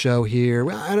this new show here.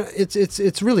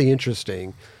 It's really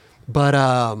interesting. But,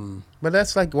 But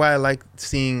that's like why I like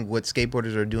seeing what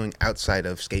skateboarders are doing outside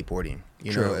of skateboarding.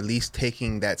 You True. know, at least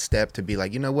taking that step to be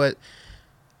like, you know what?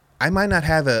 I might not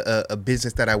have a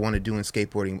business that I want to do in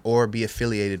skateboarding or be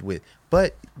affiliated with,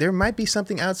 but there might be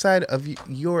something outside of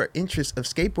your interest of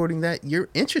skateboarding that you're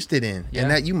interested in Yeah.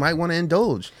 and that you might want to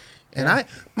indulge. And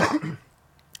Yeah.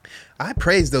 I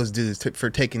praise those dudes for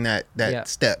taking that Yeah.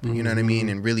 step. You know what I mean?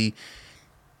 And really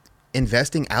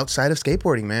investing outside of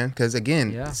skateboarding, man. Because again,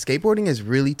 Yeah. skateboarding is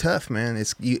really tough, man.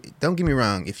 Don't get me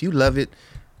wrong. If you love it,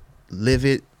 live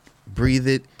it, breathe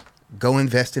it, go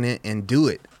invest in it, and do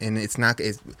it. And it's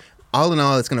all in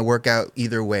all, it's going to work out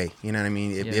either way. You know what I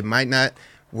mean? Yeah. It might not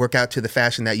work out to the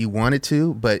fashion that you want it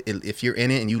to, but if you're in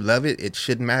it and you love it, it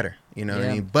shouldn't matter. You know what I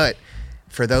Yeah. mean? But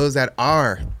for those that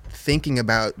are thinking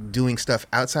about doing stuff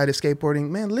outside of skateboarding,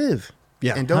 man, live.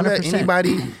 Yeah, And don't let 100%.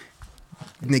 anybody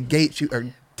negate you or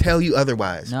tell you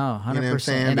otherwise. No, 100%. You know what I'm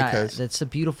saying? And Because that's the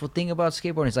beautiful thing about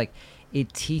skateboarding. It's like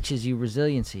it teaches you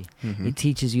resiliency. Mhm. It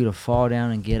teaches you to fall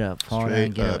down and get up, fall down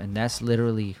and Straight get up. up. And that's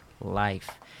literally life.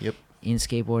 Yep. In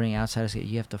skateboarding, outside of skate,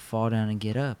 you have to fall down and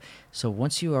get up. So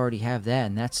once you already have that,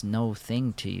 and that's no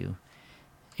thing to you,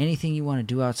 anything you want to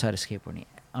do outside of skateboarding,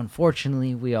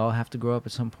 unfortunately, we all have to grow up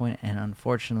at some point, and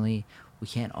unfortunately, we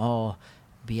can't all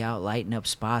be out lighting up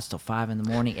spots till 5 in the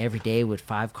morning every day with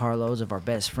 5 carloads of our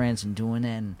best friends and doing that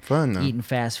and Fun, though. eating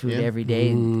fast food Yeah. every day.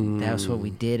 And that's what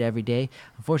we did every day.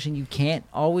 Unfortunately, you can't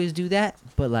always do that,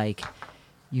 but like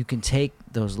you can take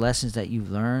those lessons that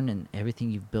you've learned and everything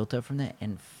you've built up from that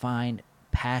and find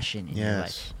passion in your Yes.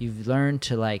 life. You've learned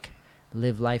to like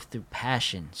live life through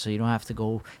passion, so you don't have to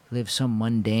go live some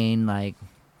mundane like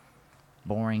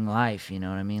boring life. You know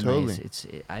what I mean? Totally.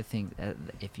 Like I think that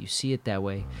if you see it that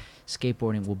way,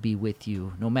 skateboarding will be with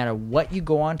you no matter what you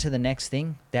go on to the next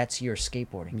thing. That's your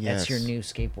skateboarding. That's your Yes. new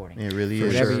skateboarding. It really For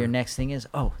is. Whatever sure. your next thing is.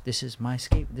 Oh, this is my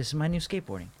new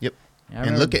skateboarding. Yep. I And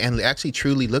remember- look at, and actually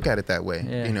truly look at it that way.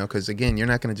 Yeah. You know, because again, you're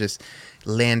not going to just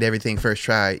land everything first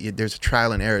try. There's a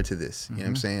trial and error to this. You know what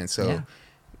I'm saying? So Yeah.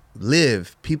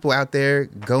 live. People out there,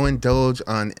 go indulge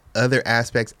on other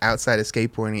aspects outside of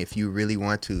skateboarding if you really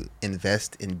want to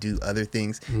invest and do other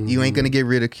things. You ain't going to get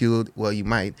ridiculed. Well, you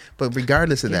might. But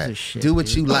regardless of Gives a that, shit, do what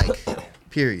dude. you like.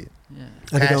 Period. Yeah.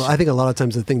 Passion. I think a lot of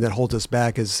times the thing that holds us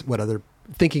back is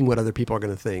thinking what other people are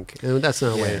going to think, and that's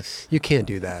not a way. Yes. You can't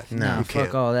do that. No, Nah, you fuck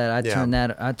can't. all that. I Yeah.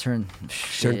 turned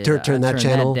shit, turn I that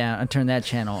channel? down. I turned that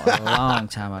channel a long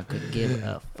time. I could give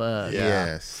a fuck. Yeah,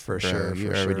 Yes. for bro, sure,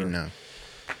 You for already sure. know.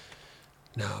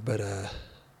 No, but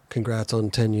congrats on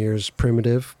 10 years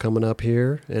Primitive coming up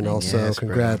here, and also Yes, bro.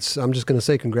 congrats. I'm just gonna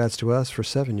say congrats to us for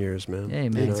 7 years, man. Hey,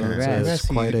 man, You know, congrats. it's Congrats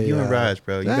to quite you and Raj,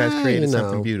 bro. You guys created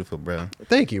something beautiful, bro.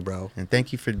 Thank you, bro. And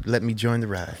thank you for letting me join the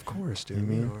ride. Of course, dude.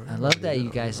 Mhm. You know, I love that you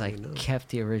know, guys already like know. kept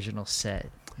the original set.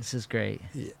 This is great.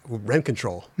 Yeah, well, rent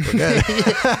control. We're good.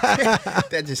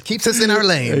 That just keeps us in our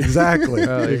lane. exactly.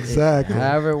 Bro, exactly.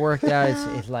 However it worked out,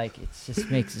 it's like it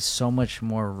just makes it so much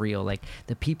more real. Like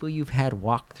the people you've had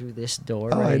walk through this door.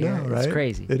 Oh, right I know, here, right? It's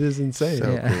crazy. It is insane.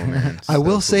 So Yeah. cool, man. I So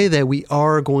will cool. say that we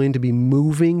are going to be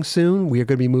moving soon. We are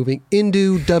going to be moving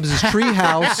into Dubs'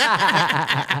 treehouse.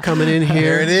 Coming in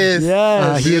here. There it is.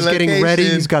 Yes. He is New getting ready.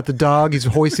 location. He's got the dog. He's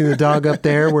hoisting the dog up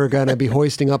there. We're going to be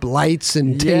hoisting up lights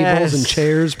and tables and Yes.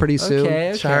 chairs pretty soon.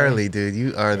 Okay. Charlie, dude,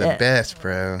 you are the Yeah. best,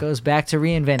 bro. Goes back to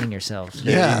reinventing yourselves.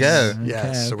 There you go.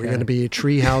 Yes. So we're okay. going to be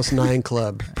Treehouse 9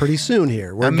 Club pretty soon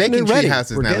here. We're I'm getting making it ready. tree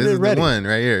houses We're now. getting This it is ready. the one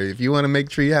right here. If you want to make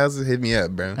tree houses, hit me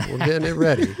up, bro. We're getting it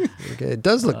ready. Okay. It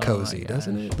does look Oh cozy, my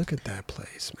doesn't it? Look at that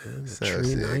place, man. The So tree,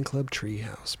 sick. 9 Club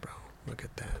Treehouse, bro. Look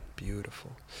at that.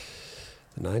 Beautiful.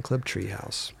 The 9 Club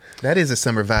Treehouse. That is a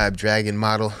summer vibe dragon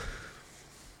model.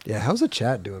 Yeah, how's the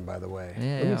chat doing, by the way? Yeah,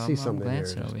 Let me yeah, see I'm something here.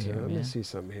 glancing over here, Let me man. see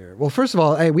something here. Well, first of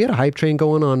all, hey, we had a hype train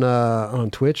going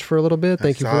on Twitch for a little bit.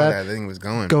 Thank you I for saw that. That thing was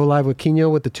going. Go live with Kino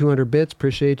with the 200 bits.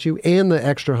 Appreciate you. And the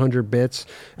extra 100 bits.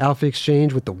 Alpha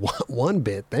Exchange with the 1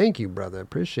 bit. Thank you, brother.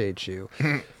 Appreciate you.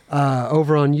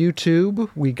 Over on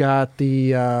YouTube, we got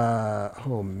the,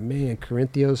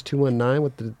 Corinthios 219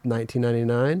 with the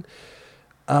 1999.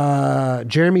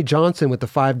 Jeremy Johnson with the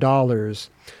 $5.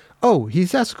 Oh,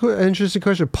 he's asked an interesting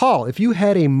question. Paul, if you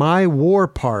had a My War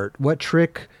part, what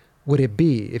trick would it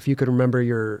be if you could remember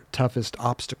your toughest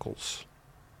obstacles?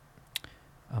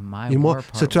 My You know, war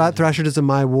so part was- Thrasher does the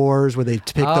My Wars where they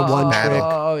pick the one trick.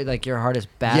 Oh, like your hardest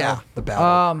battle. Yeah, the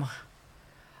battle.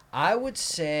 I would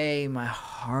say my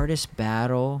hardest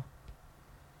battle.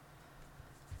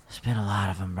 There's been a lot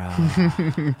of them,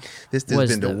 bro. This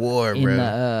dude's been to war, in bro.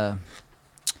 the,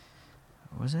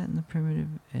 was that in the primitive?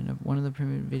 One of the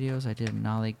primitive videos, I did a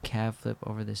nollie cab flip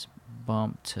over this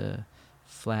bump to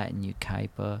flatten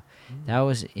Ukaipa. That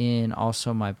was in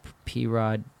also my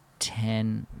P-Rod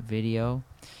 10 video.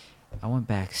 I went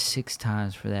back 6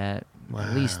 times for that.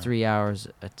 At least Wow. 3 hours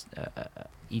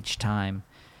each time.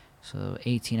 So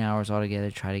 18 hours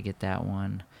altogether. Try to get that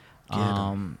one. Get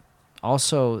 'em.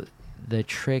 Also, the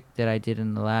trick that I did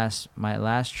in my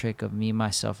last trick of me,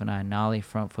 myself, and I nollie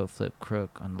front foot flip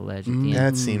crook on the ledge at the end.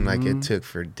 That seemed like Mhm. it took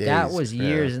for days. That was bro.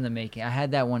 years in the making. I had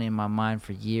that one in my mind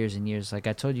for years and years. Like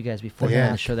I told you guys before Yeah,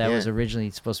 on the show, that yeah. was originally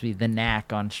supposed to be the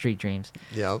knack on Street Dreams.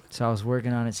 Yep. So I was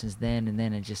working on it since then, and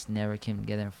then it just never came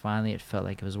together. And finally, it felt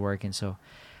like it was working. So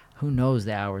who knows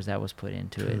the hours that was put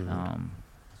into it.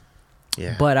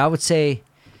 Yeah. But I would say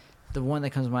the one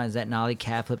that comes to mind is that nollie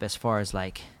cab flip. As far as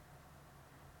like,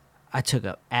 I took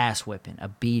a ass whipping, a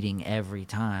beating every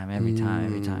time. It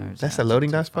was That's a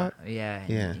loading dock spot? Yeah.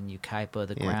 Yeah. In Ukaipa,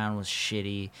 the Yeah. ground was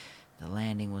shitty, the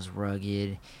landing was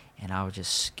rugged, and I was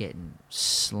just getting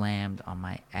slammed on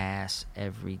my ass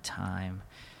every time.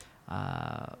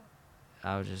 I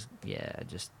was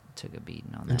just took a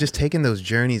beating on that. And just taking those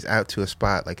journeys out to a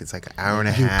spot, like it's like an hour and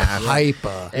a You half.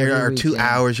 hyper. Every Or 2 weekend.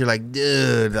 hours, you're like,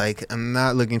 dude, like I'm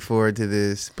not looking forward to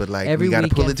this, but like Every we got to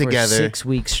pull it weekend together. for 6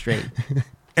 weeks straight.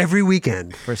 Every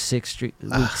weekend. For 6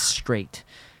 weeks straight.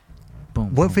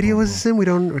 Boom. What boom, video boom, was boom. this in? We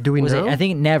don't. Do we Was know? it? I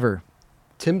think Never.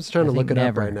 Tim's trying to I look think it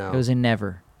Never. up right now. It was in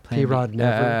Never. P-Rod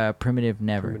Never? Primitive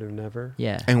Never. Primitive Never.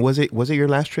 Yeah. And was it your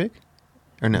last trick,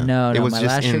 or no? No, it was my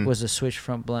just last in, trick was a switch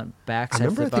front blunt I backside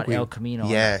remember, I flip think out we- El Camino.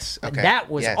 Yes, And okay,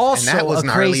 that was yes. And also that was a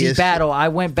crazy gnarliest battle. I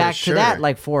went for back to that sure.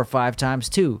 like 4 or 5 times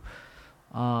too.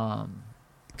 God.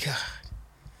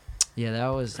 Yeah, that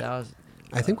was.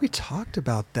 I think we talked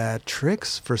about that.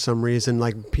 Tricks for some reason.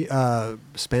 Like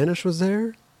Spanish was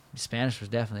there. Spanish was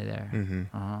definitely there.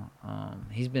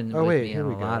 Mm-hmm. He's been Oh, with wait, me here in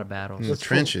we a go. lot of battles. In the Let's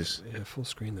trenches. Full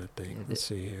screen that thing. Let's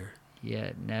see here.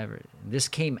 Yeah, never. This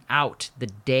came out the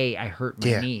day I hurt my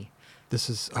Yeah. knee. This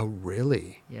is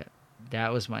really. Yeah,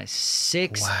 that was my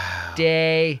 6th Wow.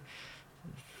 day,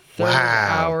 3rd Wow.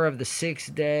 hour of the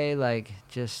 6th day. Like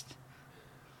just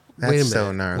That's Wait a so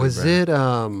minute. gnarly. Was bro. it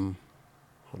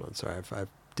Hold on, sorry, I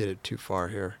did it too far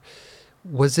here.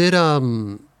 Was it Did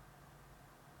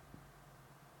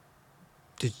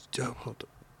hold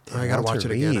on. I gotta watch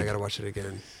Walter it again. I Reed. gotta watch it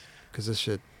again because this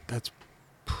shit. That's.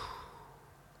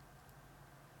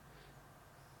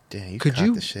 Damn, you Could caught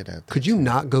you- the shit out there, Could you too.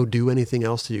 not go do anything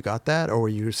else till you got that, or were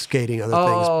you skating other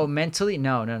oh, things? mentally,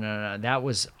 no. That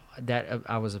was that.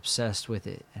 I was obsessed with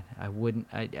it. I wouldn't.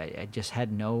 I just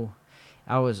had no.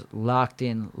 I was locked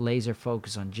in, laser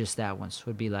focused on just that one. So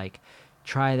it'd be like,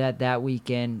 try that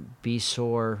weekend, be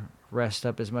sore, rest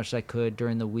up as much as I could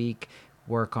during the week,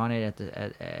 work on it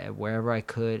at wherever I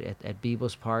could at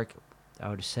Beebles Park. I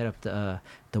would set up the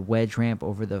wedge ramp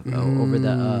over the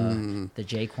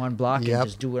Jaquan block Yep. and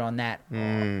just do it on that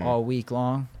Mm. all week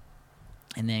long,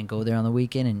 and then go there on the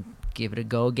weekend and give it a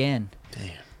go again.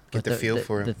 Damn. But Get the feel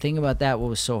for The it. thing about that, what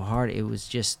was so hard, it was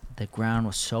just the ground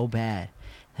was so bad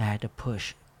that I had to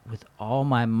push with all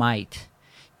my might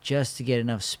just to get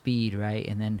enough speed, right?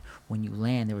 And then when you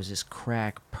land, there was this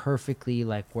crack perfectly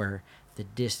like where the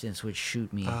distance would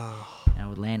shoot me. Oh. And I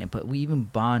would land it. But we even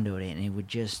bondoed it, and it would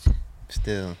just...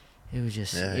 Still. It was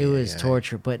just, Yeah, it was yeah.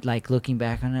 torture. But like looking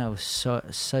back on it, it was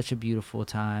such a beautiful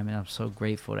time, and I'm so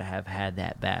grateful to have had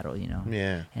that battle, you know,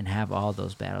 Yeah. and have all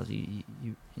those battles. You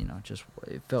know, just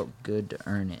it felt good to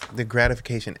earn it. The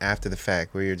gratification after the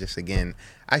fact, where you're just, again,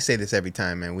 I say this every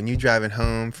time, man. When you're driving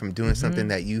home from doing something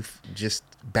that you've just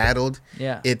battled,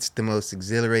 Yeah, it's the most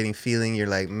exhilarating feeling. You're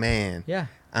like, man, yeah,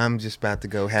 I'm just about to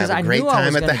go 'Cause have I a great knew I time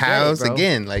was at the gonna get it, house bro.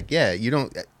 again. Like, yeah, you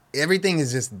don't. Everything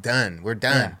is just done. We're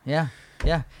done. yeah.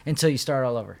 Until you start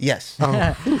all over. Yes. Oh.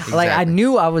 Like I Exactly.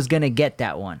 knew I was gonna get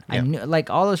that one. I Yeah. knew,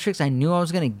 like all those tricks, I knew I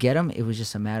was gonna get them. It was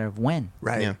just a matter of when.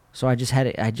 Right. Yeah. So I just had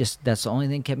it. That's the only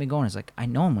thing that kept me going. It's like I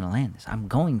know I'm gonna land this. I'm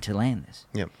going to land this.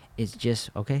 Yep. It's just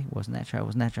okay. Wasn't that try?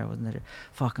 Wasn't that try? Wasn't that try?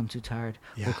 Fuck, I'm too tired.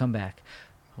 Yeah. We'll come back.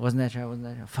 Wasn't that try? Wasn't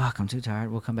that try? Fuck, I'm too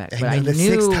tired. We'll come back. And But I then the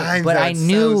knew. 6 times But that I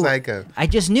knew. sounds like a- I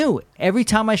just knew. Every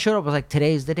time I showed up, I was like,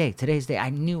 today's the day. Today's the day. I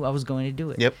knew I was going to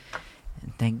do it. Yep.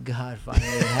 And thank God finally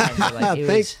it happened. Like, it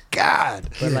Thank was, God.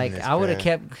 but like Goodness, I would have man.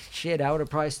 kept shit. I would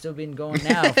have probably still been going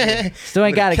now. Still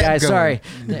ain't got it, Kept guys. going. Sorry.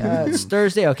 It's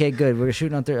Thursday. Okay, good. We're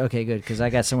shooting on Thursday. Okay, good. Because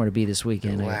I got somewhere to be this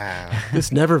weekend. Wow.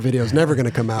 This Never video is never going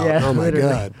to come out. Yeah, Oh my literally.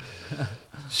 God.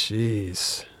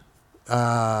 Jeez.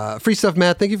 Free Stuff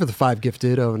Matt, thank you for the 5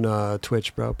 gifted on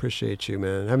Twitch, bro. Appreciate you,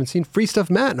 man. Haven't seen Free Stuff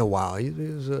Matt in a while. He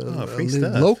was Free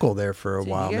stuff. local there for a Dude,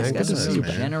 while, you guys man. got Good to some see you,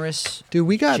 man. generous. dude.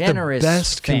 We got the generous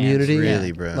best fans, community,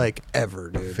 really, bro. like ever,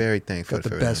 dude. Very thankful Got the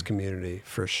for best them. community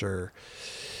for sure.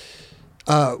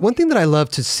 One thing that I love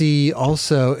to see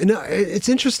also, and it's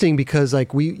interesting because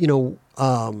like we,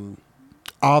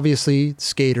 obviously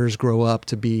skaters grow up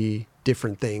to be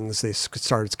different things. They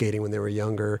started skating when they were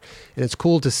younger, and it's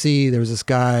cool to see. There was this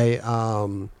guy,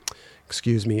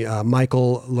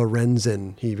 Michael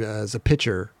Lorenzen. He is a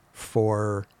pitcher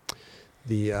for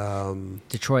the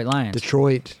Detroit Lions.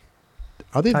 Detroit.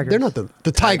 Are they? Tigers. They're not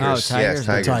the Tigers. Oh, Tigers. Yes, The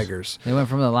Tigers. Tigers. They went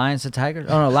from the Lions to Tigers.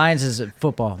 Oh no, Lions is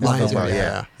football. My Lions, bad. Football,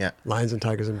 yeah. Yeah. Lions and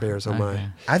Tigers and Bears. Oh my. Okay.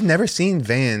 I've never seen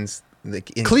Vans like,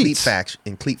 in Cleats.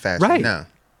 cleat fashion. Right. No.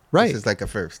 Right. This is like a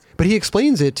first. But he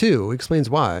explains it too. He explains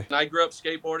why. I grew up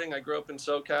skateboarding. I grew up in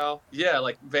SoCal. Yeah,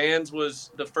 like Vans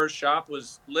was the first shop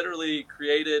was literally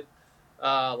created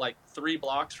like 3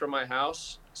 blocks from my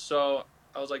house. So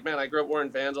I was like, man, I grew up wearing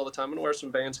Vans all the time. I'm gonna wear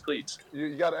some Vans cleats.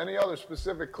 You got any other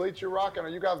specific cleats you're rocking? Or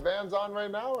you got Vans on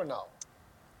right now or no?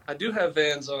 I do have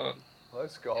Vans on.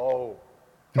 Let's go.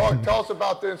 Tell us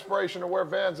about the inspiration to wear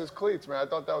Vans as cleats, man. I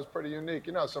thought that was pretty unique.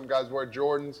 You know, some guys wear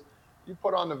Jordans. You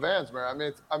put on the Vans, man.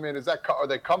 I mean, are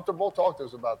they comfortable? Talk to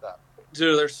us about that.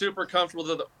 Dude, they're super comfortable.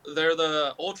 They're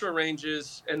the Ultra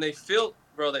Ranges, and they feel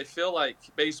like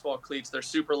baseball cleats. They're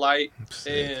super light,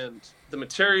 and the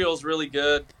material's really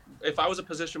good. If I was a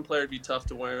position player, it'd be tough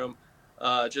to wear them,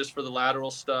 just for the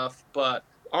lateral stuff. But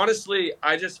honestly,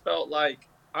 I just felt like,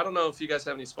 I don't know if you guys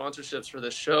have any sponsorships for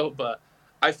this show, but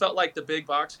I felt like the big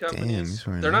box companies,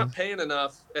 they're not paying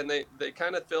enough, and they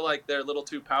kind of feel like they're a little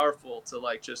too powerful to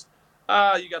like just,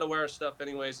 you got to wear our stuff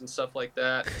anyways and stuff like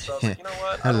that. And so I was like, you know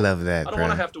what? I love that. I don't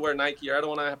want to have to wear Nike, or I don't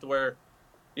want to have to wear,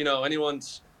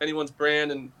 anyone's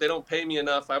brand, and they don't pay me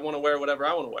enough. I want to wear whatever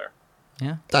I want to wear.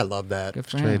 Yeah, I love that. good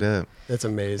for Straight him. up. That's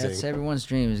amazing. That's everyone's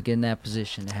dream, is get in that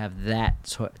position to have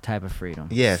that type of freedom.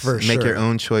 Yes, For make sure. your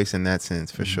own choice in that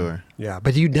sense, for sure. Yeah,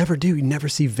 but you never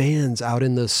see Vans out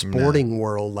in the sporting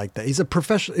world like that. He's a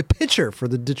pitcher for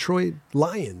the Detroit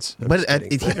Lions. I'm But just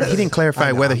he kidding. didn't clarify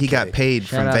I know, whether I'm he got kidding. paid Shout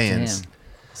from out to Vans. him.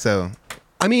 So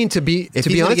I mean, to be if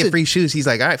he's gonna honest, get free shoes, he's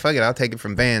like, all right, fuck it, I'll take it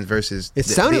from Vans versus it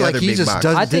sounded the like other he big just box.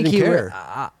 I think didn't he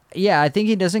care. yeah, I think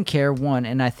he doesn't care, one,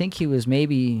 and I think he was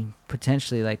maybe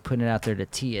potentially like putting it out there to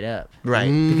tee it up.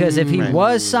 Right. Because if he Right.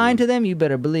 was signed to them, you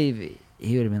better believe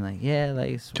he would have been like, yeah,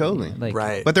 like Totally. like,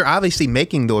 Right. But they're obviously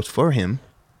making those for him.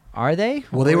 Are they?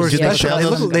 Well, they Or were is Do he they special. sell They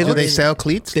those? look- they Do look- they sell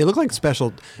cleats? They look like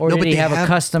special. Or no, did but he they have a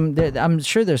custom? I'm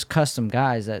sure there's custom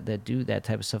guys that do that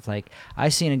type of stuff. Like I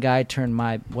seen a guy turn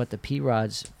the P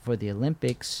Rods for the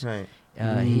Olympics. Right.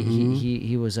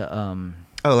 He was a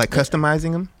Oh, like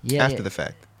customizing them Yeah, after yeah. the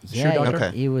fact. yeah, doctor?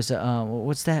 Okay. he was a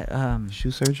what's that Shoe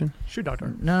surgeon? Shoe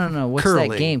doctor. no what's Curling.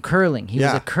 that game, curling. He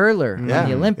Yeah. was a curler Yeah. in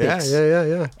the Olympics.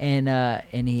 Yeah.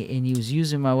 And he was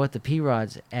using my What the P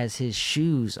Rods as his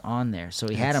shoes on there, so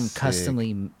he had them That's sick.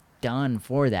 customly done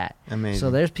for that. Amazing.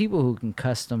 So there's people who can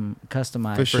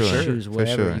customize For sure. shoes For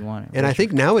whatever sure. you want. And I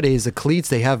think nowadays the cleats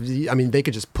they have, I mean, they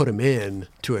could just put them in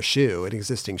to a shoe, an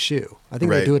existing shoe. I think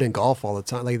they Right. do it in golf all the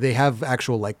time. Like they have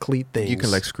actual like cleat things. You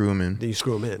can like screw them in. that you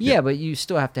screw them in. yeah, but you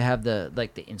still have to have the It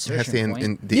has insertion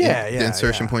point. the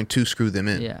insertion point to screw them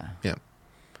in. Yeah. Yeah.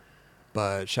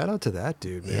 But shout out to that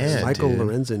dude, man. Yeah, Michael dude.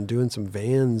 Lorenzen doing some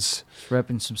Vans.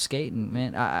 Repping some skating,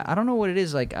 man. I don't know what it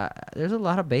is. Like, there's a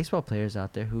lot of baseball players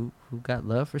out there who got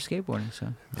love for skateboarding.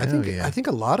 So I think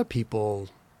a lot of people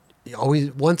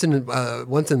always once in a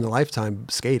lifetime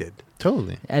skated.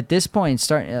 Totally. at this point,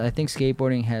 I think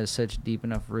skateboarding has such deep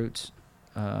enough roots.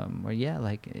 Where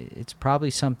like it's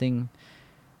probably something.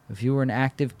 If you were an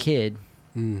active kid,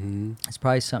 Mm-hmm. it's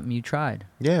probably something you tried.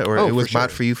 Yeah, or Oh, it was for sure.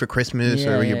 bought for you for Christmas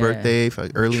Yeah, or your yeah, birthday for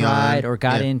early tried on. or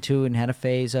got Yeah. into and had a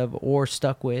phase of or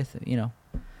stuck with.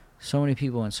 So many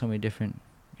people in so many different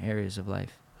areas of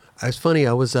life. It's funny.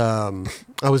 I was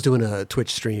doing a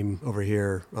Twitch stream over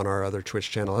here on our other Twitch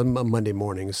channel on Monday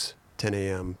mornings, 10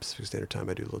 a.m. Pacific Standard Time.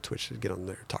 I do a little Twitch to get on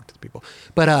there, talk to the people.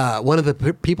 But one of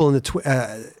the people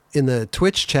in the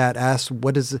Twitch chat asked,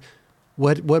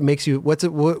 "What makes you? What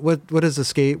is a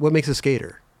skate? What makes a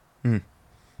skater?" Mm.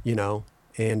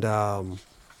 And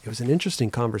it was an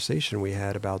interesting conversation we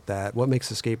had about that. What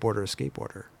makes a skateboarder a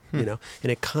skateboarder?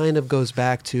 And it kind of goes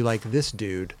back to like this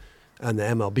dude on the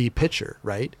MLB pitcher,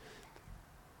 right?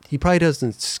 He probably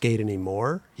doesn't skate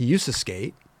anymore. He used to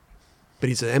skate, but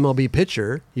he's an MLB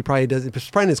pitcher. He probably doesn't. It's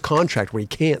probably in his contract where he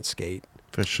can't skate.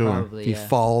 For sure. Probably, He yeah.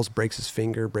 falls, breaks his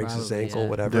finger, breaks his Probably, ankle, yeah.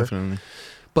 whatever. Definitely.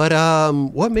 But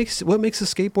what makes a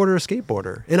skateboarder a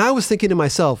skateboarder? And I was thinking to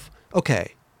myself,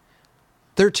 okay,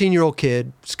 13-year-old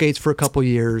kid skates for a couple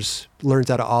years, learns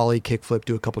how to ollie, kickflip,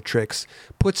 do a couple tricks,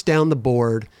 puts down the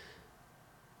board,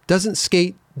 doesn't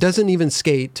even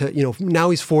skate to, now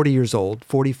he's 40 years old,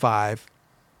 45,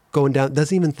 going down,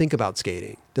 doesn't even think about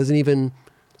skating, doesn't even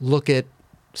look at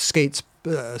skate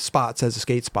spots as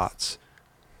skate spots,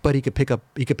 but he could pick up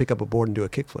a board and do a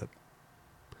kickflip.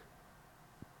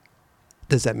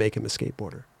 Does that make him a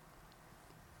skateboarder?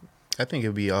 I think it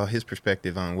would be all his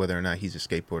perspective on whether or not he's a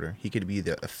skateboarder. He could be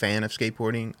a fan of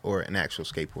skateboarding or an actual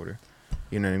skateboarder.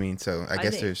 You know what I mean? So I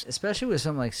guess think, there's especially with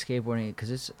something like skateboarding, because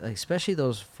it's like, especially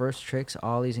those first tricks,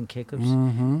 ollies and kickflips.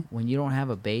 Mm-hmm. When you don't have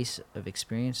a base of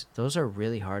experience, those are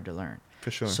really hard to learn.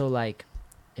 for sure. So like,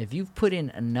 if you've put in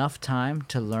enough time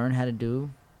to learn how to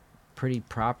do pretty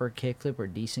proper kickflip or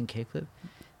decent kickflip,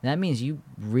 that means you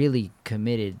really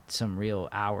committed some real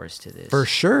hours to this. For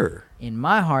sure. In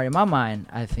my heart, in my mind,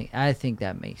 I think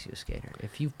that makes you a skater.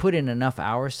 If you've put in enough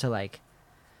hours to like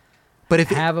But if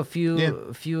have a few Yeah.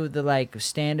 of the like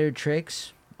standard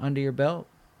tricks under your belt,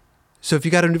 so, if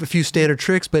you got a few standard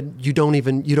tricks, but you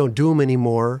don't do them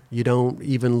anymore. You don't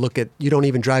even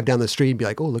drive down the street and be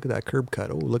like, oh, look at that curb cut.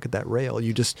 Oh, look at that rail.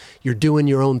 You're doing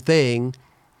your own thing.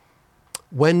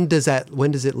 When does it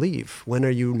leave? When are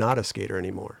you not a skater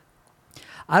anymore?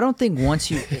 I don't think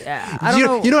once you, I don't you,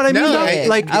 know. you know what I mean? No, though? I-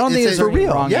 like I don't think it's it's a- for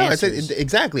real. Wrong Yeah, answers.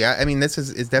 exactly. I mean, this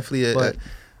is definitely But-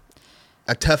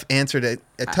 a tough answer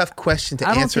a tough question to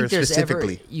I don't answer think there's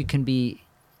specifically. ever you can be,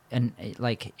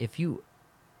 like if you.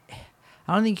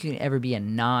 I don't think you can ever be a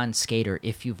non-skater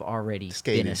if you've already been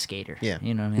Skated. a skater. Yeah.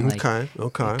 You know what I mean? Like,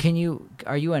 Okay.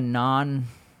 Are you a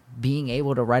non-being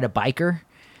able to ride a biker?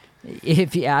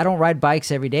 I don't ride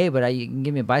bikes every day, but you can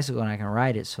give me a bicycle and I can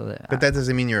ride it. So that But that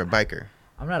doesn't mean you're a biker.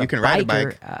 I'm not you a can biker, ride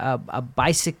a bike. a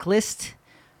bicyclist,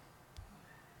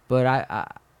 but I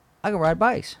can ride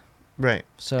bikes. Right.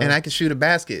 So- and I can shoot a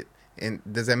basket. And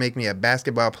does that make me a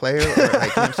basketball player? Or like, you know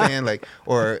what I'm saying? Like,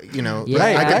 or, you know, Yeah,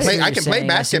 like, I I can see play, what I you're can play saying.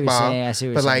 I see what you're basketball, saying. I see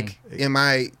what but you're like, am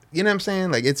I, you know what I'm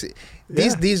saying? Like it's,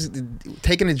 Yeah. these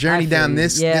taking a journey I down feel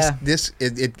this, you. Yeah.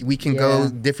 we can go Yeah.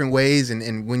 different ways.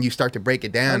 And when you start to break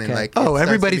it down and Okay. like, it Oh, starts to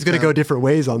everybody's going to become- go different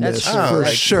ways on That's this true. for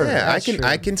like, sure. Yeah, That's true.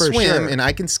 I can For swim sure. and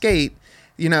I can skate,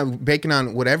 you know, based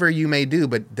on whatever you may do,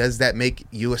 but does that make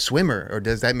you a swimmer or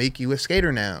does that make you a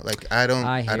skater now? Like I don't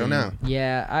hear know. you.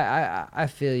 Yeah, I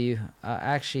feel you.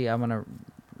 Actually, I'm gonna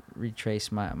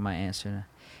retrace my answer. Now.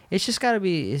 It's just gotta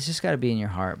be in your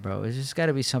heart, bro. It's just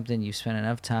gotta be something you spend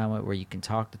enough time with, where you can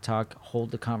talk the talk,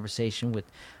 hold the conversation with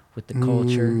the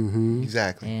culture, Mhm.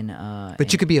 Exactly. and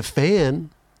But you could be a fan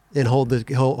and hold the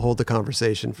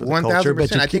conversation for the 1,000%. culture.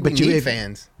 But I think but we you, need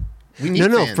fans. We need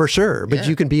no, fans. for sure. But Yeah.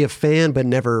 you can be a fan, but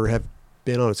never have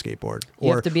been on a skateboard.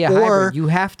 you have to be a hybrid. You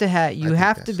have to have. You think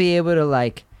have to that's- be able to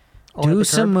like Own at do the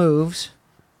some curb. moves,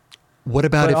 What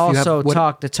about but if you also have what,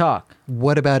 talk the talk.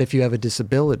 what about if you have a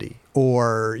disability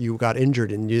or you got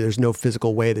injured and there's no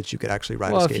physical way that you could actually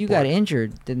ride Well, a skateboard? if you got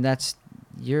injured, then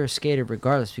you're a skater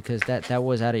regardless, because that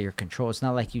was out of your control. It's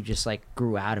not like you just like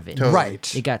grew out of it. Totally.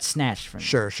 Right. It got snatched from you.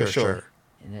 Sure. sure.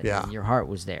 And Yeah. and your heart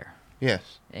was there, Yes.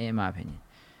 in my opinion.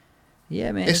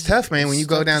 Yeah, man. It's tough, man. When you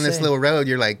go tough to down this say. little road,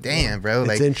 you're like, damn, bro. It's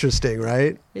Like, interesting,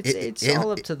 right? It's it-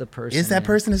 all up to the person. is that man.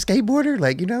 person a skateboarder?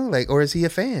 Like, you know, like, or is he a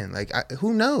fan? Like,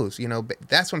 who knows? You know, but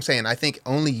that's what I'm saying. I think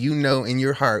only you know in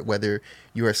your heart whether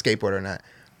you're a skateboarder or not.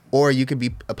 Or you could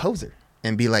be a poser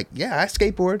and be like, yeah, I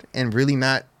skateboard, and really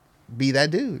not be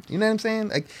that dude. You know what I'm saying?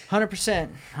 Like, 100%,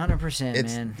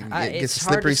 It's- man. it gets It's a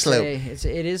hard slippery to slope.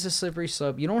 say. It is a slippery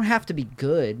slope. You don't have to be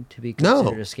good to be No.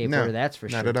 considered a skateboarder. no, That's for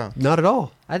not sure. at all. Not at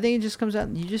all. I think it just comes out.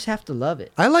 You just have to love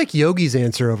it. I like Yogi's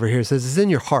answer over here. It says it's in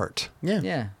your heart. Yeah.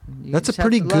 Yeah. You That's a just have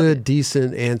pretty to love good, it.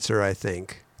 decent answer, I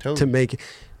think, Totally. to make.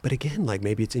 But again, like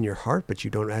maybe it's in your heart, but you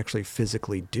don't actually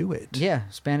physically do it. Yeah,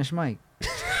 Spanish Mike.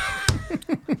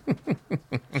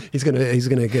 He's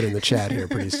gonna get in the chat here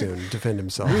pretty soon, defend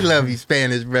himself. We love you,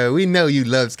 Spanish, bro. We know you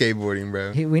love skateboarding,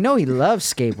 bro. We know he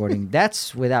loves skateboarding.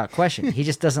 That's without question. He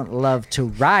just doesn't love to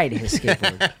ride his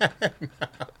skateboard.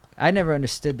 I never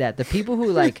understood that. The people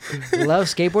who like love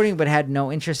skateboarding but had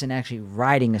no interest in actually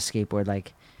riding a skateboard,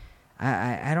 like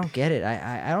I don't get it.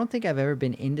 I don't think I've ever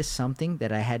been into something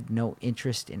that I had no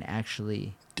interest in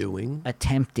actually Doing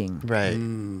attempting Right.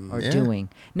 or Yeah. doing.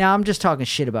 Now I'm just talking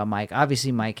shit about Mike.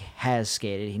 Obviously Mike has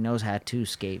skated. He knows how to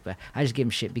skate, but I just give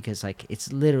him shit because like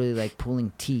it's literally like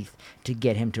pulling teeth to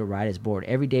get him to ride his board.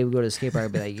 Every day we go to the skate park,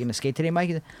 I'd be like, "You gonna skate today, Mike?"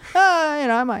 He's like, you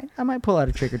know, I might pull out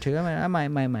a trick or two. I might.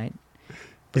 He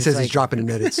But says it's he's like- dropping an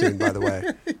edit soon, by the way.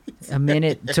 A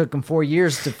minute took him 4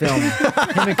 years to film. Him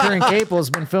and Kieran Capel's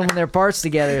been filming their parts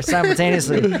together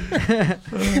simultaneously.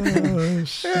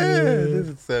 This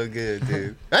is so good,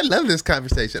 dude. I love this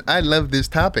conversation. I love this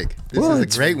topic. This Well, is a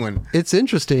it's- great one. It's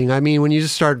interesting. I mean, when you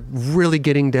just start really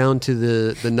getting down to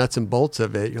the nuts and bolts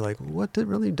of it, you're like, what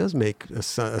really does make a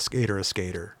skater a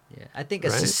skater? Yeah, I think a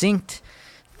Right. succinct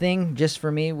thing just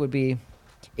for me would be,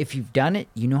 if you've done it,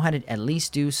 you know how to at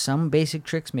least do some basic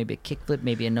tricks, maybe a kickflip,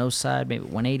 maybe a nose side, maybe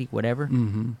 180, whatever.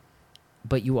 Mm-hmm.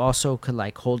 But you also could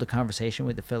like hold a conversation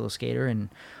with a fellow skater and,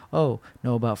 know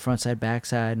about frontside,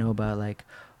 backside, know about like,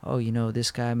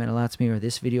 this guy meant a lot to me, or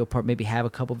this video part, maybe have a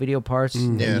couple video parts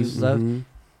that Yes. you love. Mhm.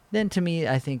 Then to me,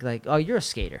 I think like, oh, you're a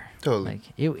skater. Totally.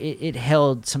 Like it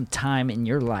held some time in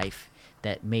your life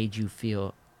that made you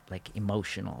feel like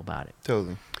emotional about it.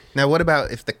 Totally. Now, what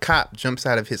about if the cop jumps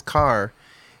out of his car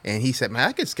and he said, man,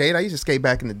 I could skate. I used to skate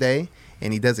back in the day.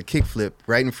 And he does a kickflip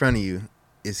right in front of you.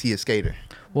 Is he a skater?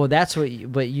 Well, that's what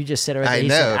you just said right there. I He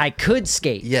said, know. I could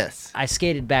skate. Yes. I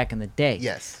skated back in the day.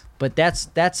 Yes. But that's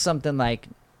something like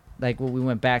what we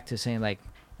went back to saying, like,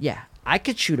 yeah, I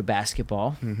could shoot a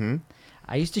basketball. Mm-hmm.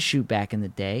 I used to shoot back in the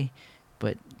day,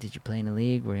 but did you play in the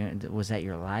league? Was that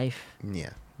your life?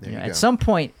 Yeah. There You know, you at go. some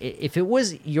point, if it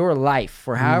was your life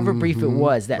for however brief it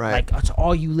was, that Right. like that's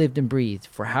all you lived and breathed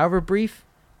for however brief,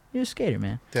 you're a skater,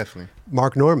 man. Definitely.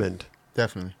 Mark Normand,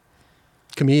 Definitely.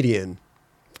 comedian,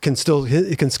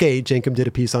 he can skate. Jankum did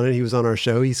a piece on it. He was on our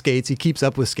show. He skates. He keeps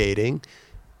up with skating.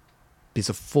 He's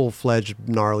a full-fledged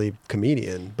gnarly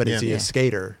comedian, but is he Yeah. a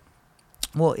skater?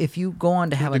 Well, if you go on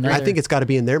to have another, I think it's got to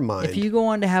be in their mind. if you go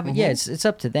on to have, yeah, it's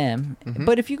up to them.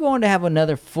 But if you go on to have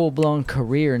another full blown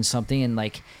career in something and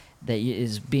like that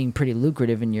is being pretty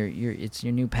lucrative and it's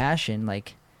your new passion,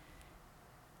 like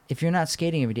if you're not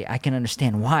skating every day, I can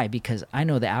understand why, because I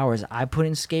know the hours I put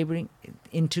in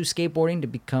skateboarding to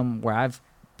become where I've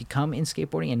become in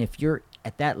skateboarding, and if you're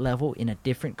at that level in a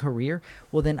different career,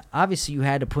 well then obviously you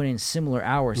had to put in similar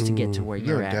hours to get to where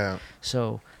you're at. doubt.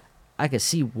 So I could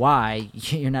see why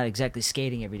you're not exactly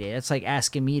skating every day. That's like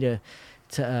asking me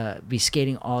to be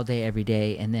skating all day every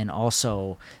day and then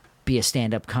also be a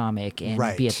stand-up comic and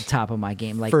Right. be at the top of my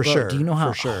game. Like, For bro, sure, do you know how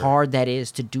for sure. hard that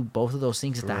is to do both of those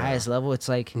things at the highest level? It's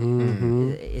like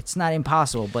it's not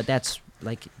impossible, but that's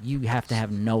like you have to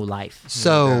have no life.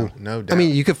 So, No I mean,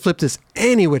 doubt. you could flip this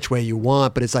any which way you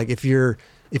want, but it's like if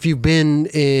you've been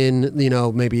in,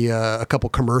 maybe a couple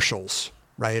commercials,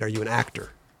 right? Are you an actor?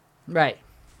 Right.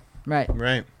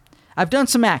 Right. I've done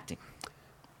some acting.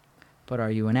 But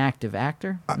are you an active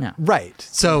actor? No. Right.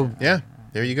 So Yeah.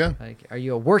 There you go. Like, are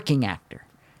you a working actor?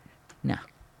 No.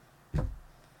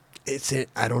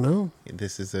 I don't know.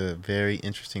 This is a very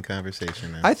interesting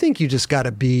conversation. Now. I think you just got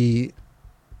to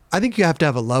I think you have to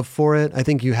have a love for it. I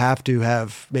think you have to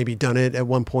have maybe done it at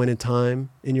one point in time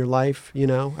in your life.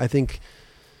 I think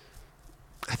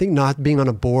not being on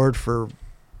a board for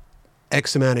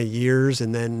X amount of years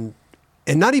and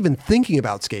not even thinking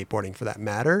about skateboarding for that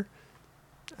matter.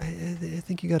 I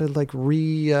think you got to like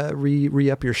re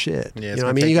up your shit. Yeah, You it's know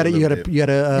what I gonna mean? You take got to a you got little to you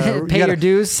got to Pay your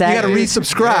dues, You got SAG to dues.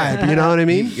 resubscribe. You know what I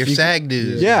mean? Your SAG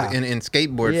dues. Yeah. In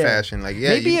skateboard Yeah. fashion. Like, yeah.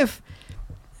 Maybe if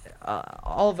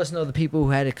all of us know the people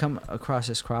who had to come across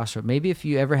this crossroad. Maybe if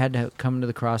you ever had to come to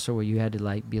the crossroad where you had to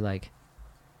like be like,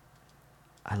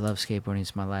 I love skateboarding,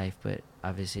 it's my life, but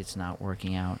obviously it's not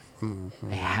working out.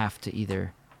 I have to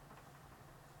either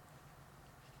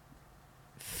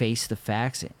face the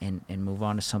facts and move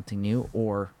on to something new,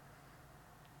 or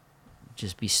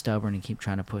just be stubborn and keep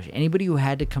trying to push. Anybody who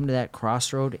had to come to that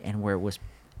crossroad and where it was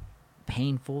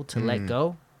painful to let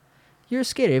go, you're a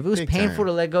skater. If it was Big painful time.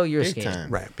 to let go, you're a Big skater. time.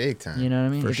 Right. Big time. You know what I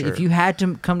mean? For If sure. you had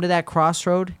to come to that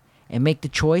crossroad and make the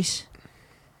choice,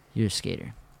 you're a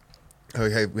skater. Oh,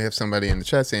 hey, we have somebody in the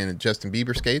chat saying that Justin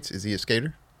Bieber skates. Is he a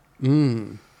skater?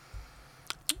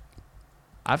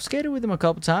 I've skated with him a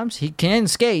couple times. He can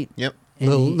skate. Yep. And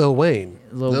Lil Wayne.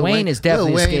 Lil Wayne is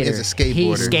definitely Lil a Wayne skater. is a skateboarder,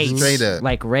 He skates straight up.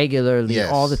 like regularly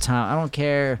Yes. all the time. I don't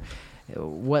care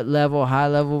what level, high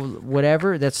level,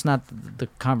 whatever. That's not the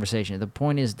conversation. The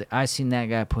point is that I seen that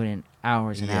guy put in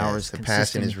hours and hours. The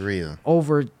passion is consistent, real.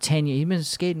 over 10 years. He's been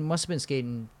skating. Must have been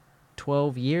skating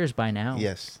 12 years by now.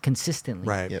 Yes. Consistently.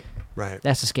 Right. Yep. Right.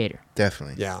 That's a skater.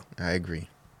 Definitely. Yeah. I agree.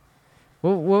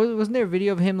 Well, wasn't there a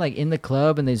video of him like in the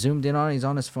club and they zoomed in on it? He's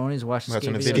on his phone. He's watching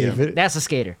Watching skate a videos? video. That's a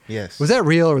skater. Yes. Was that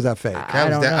real or was that fake? I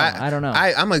don't know. I don't know.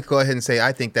 I'm going to go ahead and say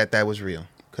I think that was real.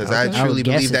 Because Okay. I I would truly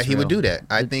guess believe that it's he would real. do that.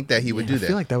 I think that he would do I that.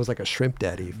 feel like that was like a shrimp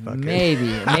daddy. Fucking.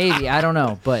 Maybe. I don't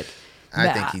know, but I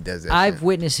think he does that I've shit.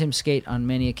 witnessed him skate on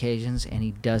many occasions, and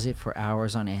he does it for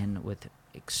hours on end with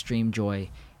extreme joy,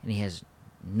 and he has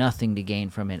nothing to gain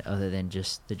from it other than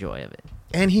just the joy of it.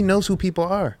 And he knows who people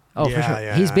are. Oh, Yeah, for sure.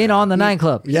 yeah, He's been yeah. on the Nine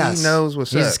Club. Yes. He knows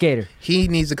what's He's up. a skater. He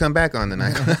needs to come back on the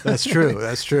night. That's true.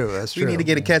 That's true. That's true. We need to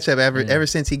get a catch up ever Yeah.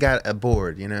 since he got a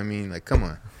board. You know what I mean? Like, come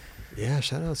on. Yeah,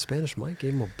 shout out Spanish Mike.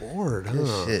 Gave him a board. Good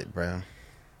Huh? shit, bro.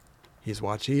 He's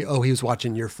watching. He was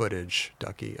watching your footage,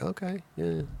 Ducky. Okay,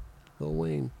 yeah, Lil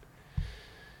Wayne.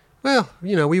 Well,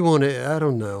 we want to. I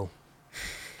don't know.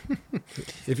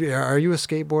 Are you a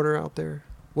skateboarder out there?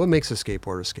 What makes a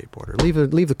skateboarder?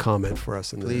 Leave a comment for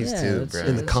us in the Please Yeah, do, let's- bro. in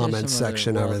the let's hear comment some other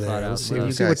section over well-thought there. out Let's see, stuff. we'll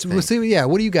What see you what's, guys we'll see. Yeah,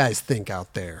 what do you guys think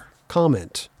out there?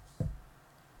 Comment.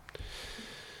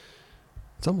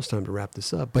 It's almost time to wrap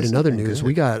this up. But This in has other been news, good.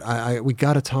 we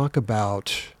got to talk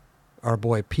about our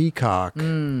boy Peacock.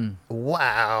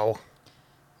 Wow.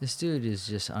 This dude is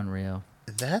just unreal.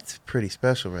 That's pretty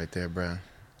special right there, bro.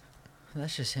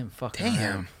 That's just him fucking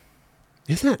Damn.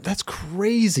 around. That's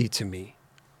crazy to me.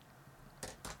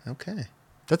 Okay.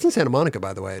 That's in Santa Monica,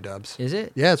 by the way, Dubs. Is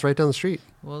it? Yeah, it's right down the street.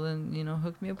 Well, then,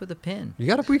 hook me up with a pin. We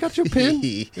got your pin.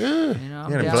 Yeah.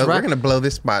 I'm We're down, gonna blow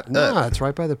this spot Nah, up. it's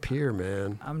right by the pier,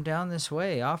 man. I'm down this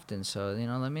way often, so,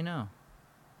 let me know.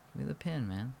 Give me the pin,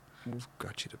 man. We've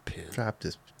got you the pin. Drop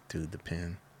this dude the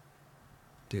pin.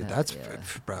 Dude, Yeah, that's, yeah.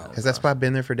 bro. Has that spot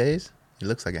been there for days? It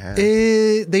looks like it has.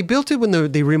 They built it when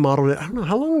they remodeled it. I don't know.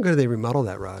 How long ago did they remodel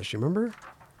that, Raj? You remember?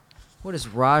 What is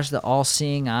Raj the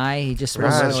all-seeing eye? He just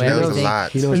Raj wants to know knows a everything.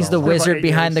 lot. He knows He's all the that. wizard 8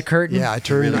 behind the years. curtain. Yeah, I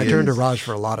turned really to is. Raj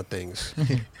for a lot of things.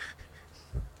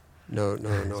 No.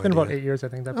 It's been about 8 years, I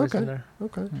think, that place Okay. in there.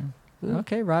 Okay.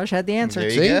 Okay, Raj had the answer. There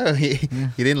See? you go.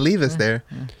 He didn't leave us there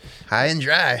high and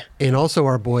dry. And also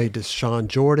our boy Deshaun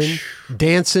Jordan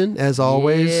dancing as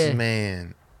always. Yeah.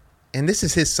 Man. And this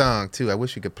is his song too. I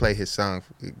wish we could play his song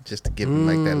just to give him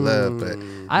like that love, but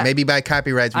I- maybe by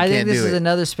copyrights we I think can't this do is it.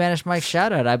 another Spanish Mike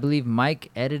shout out. I believe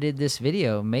Mike edited this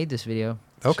video, made this video,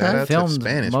 Okay. Shout out to filmed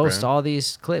Spanish, most bro. all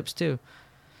these clips too.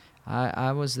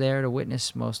 I was there to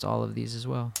witness most all of these as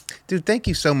well. Dude, thank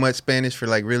you so much, Spanish, for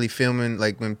like really filming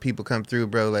like when people come through,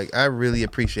 bro. Like I really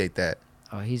appreciate that.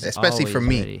 Oh, he's Especially for always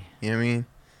me. ready. You know what I mean?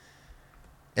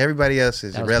 Everybody else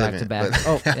is That was irrelevant. back to back. but-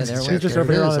 Oh, yeah, there He's was. just There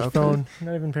over it here is, on his okay. phone,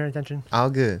 not even paying attention. all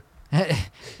good.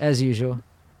 As usual.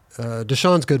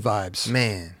 Deshaun's good vibes.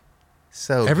 Man.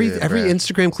 So every good, every bro.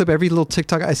 Instagram clip, every little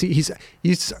TikTok I see, he's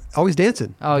always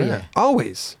dancing. Oh Yeah. yeah.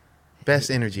 Always.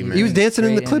 Best energy, man. He was dancing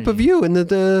in the Great clip of energy. you in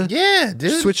the Yeah,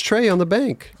 dude. switch tray on the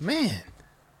bank. Man.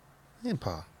 Man,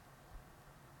 Paul.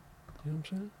 You know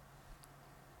what I'm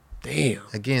saying? Damn.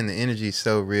 Again, the energy is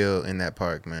so real in that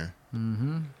park, man.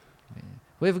 Mm-hmm.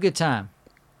 We have a good time.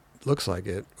 Looks like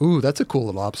it. Ooh, that's a cool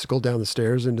little obstacle down the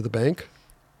stairs into the bank.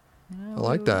 You know, I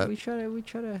like that. We try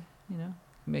to,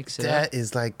 mix it up. That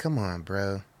is like, come on,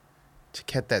 bro. To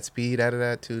get that speed out of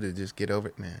that too, to just get over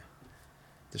it, man.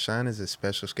 Deshaun is a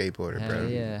special skateboarder, Hell bro.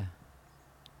 yeah.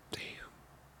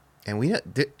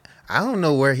 And I don't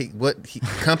know what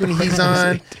company he's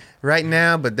on right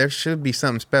now, but there should be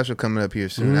something special coming up here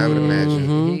soon. I would imagine.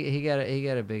 Mhm. He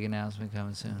got a big announcement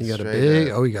coming soon. He got a Straight big.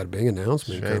 up. Oh, he got a big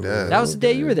announcement. Straight coming up. That was the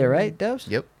day you were there, right, Dubs?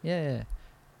 Yep. Yeah.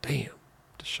 Damn.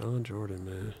 Deshaun Jordan,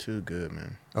 man. Too good,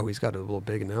 man. Oh, he's got a little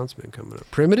big announcement coming up.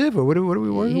 Primitive, or what are we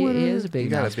working He with? is a big You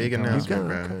got a announcement. big coming You up.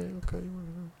 announcement. got, bro. okay.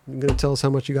 You're gonna tell us how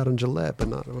much you got on Gillette, but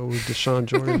not with Deshaun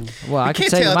Jordan. Well, I can can't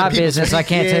tell you tell my other people's business. I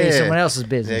can't tell you yeah. someone else's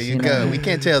business. There you know? go. We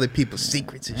can't tell the people's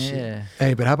secrets and shit. Yeah.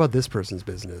 Hey, but how about this person's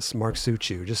business? Mark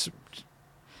Suchu. Just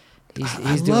He's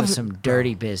I doing love- some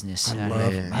dirty business. I out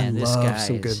love, here, man. man. This I guy love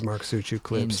some is good Mark Suchu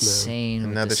clips, insane.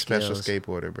 with Another the special skills.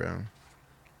 skateboarder, bro.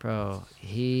 Bro,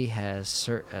 he has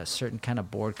a certain kind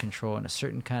of board control and a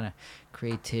certain kind of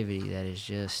creativity that is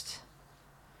just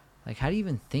like, how do you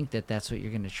even think that that's what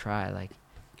you're gonna try? Like,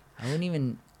 I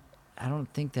don't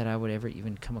think that I would ever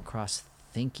even come across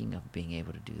thinking of being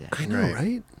able to do that. man. I know, Right.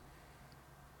 right?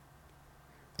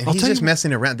 And I'll he's tell just you-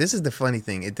 messing around. This is the funny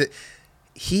thing.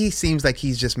 He seems like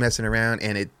he's just messing around,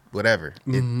 and whatever.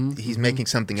 Mhm, He's mhm. making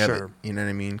something of Sure. it. You know what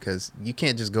I mean? Because you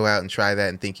can't just go out and try that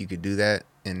and think you could do that,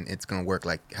 and it's gonna work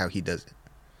like how he does it.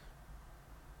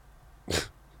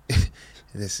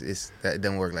 That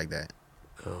doesn't work like that.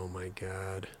 Oh my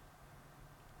god.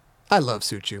 I love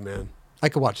Suchu, man. I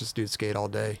could watch this dude skate all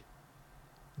day.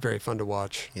 Very fun to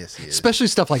watch. Yes, he is. Especially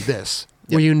stuff like this,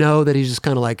 Yep. where you know that he's just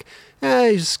kind of like,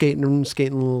 he's just skating, a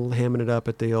little, hamming it up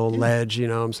at the old ledge. You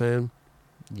know what I'm saying?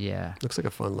 Yeah. Looks like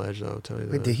a fun ledge, though. I'll tell you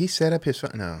that. Wait, did he set up his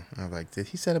phone? No, I was like, did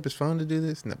he set up his phone to do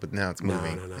this? No, but now it's No,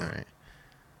 moving. no. All right.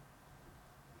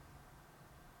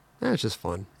 It's just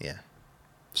fun. Yeah,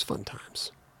 It's fun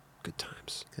times. Good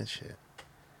times. good shit.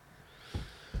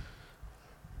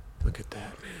 Look at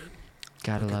that, man.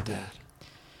 Gotta Look love at it. that.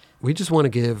 We just want to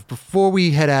give, before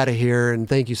we head out of here, and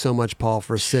thank you so much, Paul,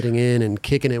 for sitting in and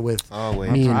kicking it with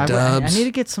Always. me and I Dubs. need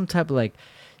to get some type of like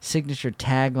signature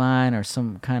tagline or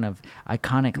some kind of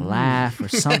iconic laugh or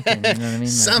something. You know what I mean? Like,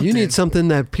 Something. You need something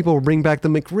that people will bring back the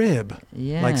McRib.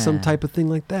 yeah. Like some type of thing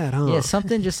like that, huh? Yeah,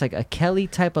 something just like a Kelly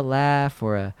type of laugh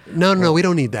or a No, we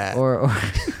don't need that. or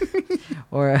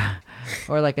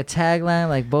or like a tagline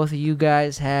like both of you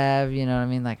guys have. You know what I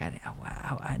mean? Like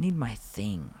I need my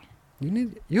thing.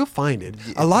 You'll find it.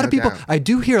 Yeah, A lot of no people, doubt. I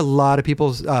do hear a lot of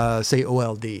people say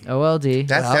OLD. OLD.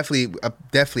 That's Well-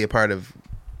 definitely a part of.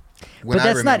 When But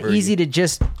I that's not remember easy to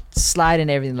just slide in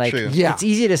everything. Like True. Yeah. it's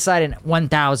easy to slide in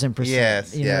 1,000%.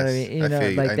 Yes, you know what I yes. mean. You I know, feel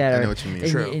you. like I that. know or- what you mean.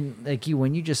 and- True. and, like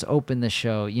when you just open the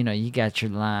show, you know, you got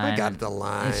your line. I got the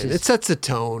line. It's just- It sets the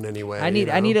tone anyway. I need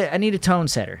a tone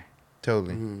setter.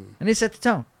 Totally. I need to set the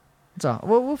tone. That's all.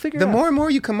 We'll figure The it out. more and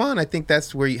more you come on, I think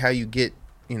that's where how you get,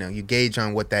 you gauge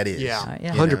on what that is. Yeah,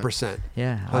 yeah. 100%.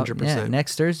 Yeah, 100%.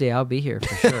 next Thursday I'll be here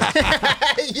for sure.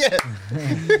 yeah.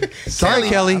 Sorry,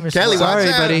 Kelly. I'm just- Kelly, Sorry,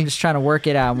 watch out. buddy. I'm just trying to work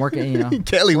it out. I'm working,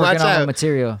 Kelly, working watch on the out.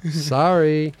 material.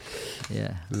 Sorry.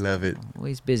 Yeah. Love it. Well,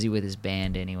 he's busy with his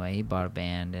band anyway. He bought a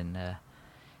band and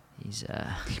he's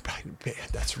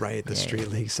That's right. The Yeah. Street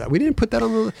League side. We didn't put that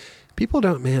on the. People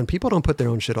don't put their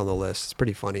own shit on the list. It's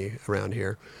pretty funny around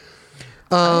here.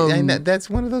 And that's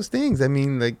one of those things. I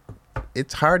mean, like,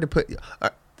 it's hard to put.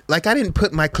 like I didn't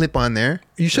put my clip on there.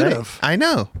 You should right? have. I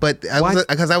know, but Why-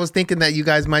 because I was thinking that you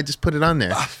guys might just put it on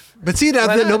there. But see, now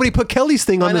Why not? nobody put Kelly's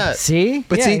thing Why on the. not? See?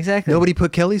 But yeah, see, exactly. nobody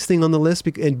put Kelly's thing on the list,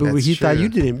 but That's he thought true. you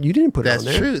didn't. You didn't put That's it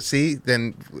on there. true. See,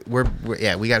 then we're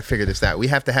we got to figure this out. We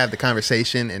have to have the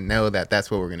conversation and know that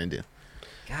that's what we're gonna do.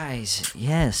 Guys,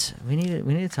 yes, we need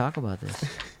to talk about this.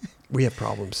 We have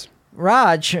problems.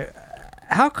 Raj,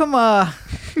 how come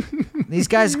these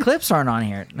guys' clips aren't on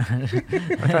here? I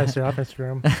try to stay off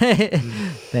Instagram.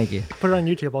 Thank you. Put it on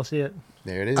YouTube. I'll see it.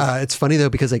 There it is. It's funny though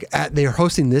because like they're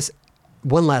hosting this.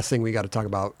 One last thing we got to talk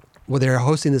about. Well, they're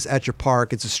hosting this at your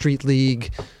park. It's a street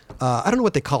league. I don't know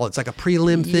what they call it. It's like a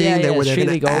prelim thing Yeah, where they're Street going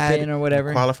League to add Open or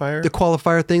whatever. Qualifier. the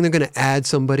qualifier thing. They're going to add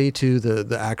somebody to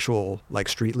the actual like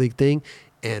street league thing.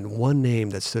 And one name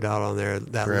that stood out on there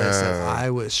that list, and Bro. I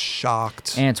was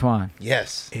shocked. Antoine.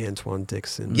 Yes. Antoine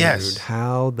Dixon. Yes. Dude,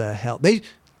 how the hell they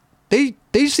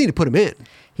just need to put him in.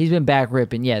 He's been back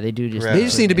ripping. Yeah, they do just. Right. They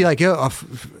just need to be like, yo,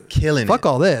 Killing fuck it.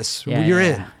 all this. Yeah, You're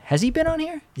yeah. in. Has he been on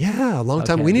here? Yeah, a long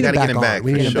time. Okay. We need You him gotta back get him on. back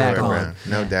We for need him sure, back on. on. bro.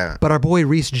 No Yeah. doubt. But our boy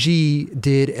Reese G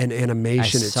did an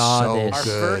animation. I It's saw so this. Our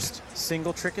good. first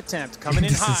single trick attempt coming in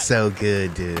This hot. is so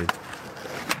good, dude. He needs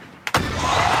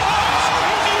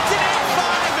an 8-5,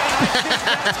 and I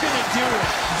think that's going to do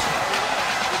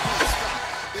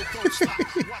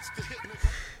it.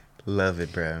 Love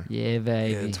it, bro. Yeah,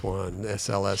 baby. Antoine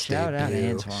SLS Shout out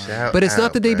debut. Antoine. Shout But it's not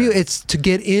out, the debut. bro. It's to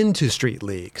get into Street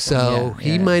League. So Yeah,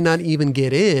 he yeah. might not even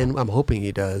get in. I'm hoping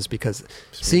he does because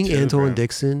seeing too, Antoine bro.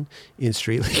 Dixon in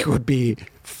Street League would be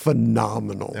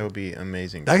phenomenal. That would be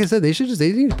amazing. Like I said,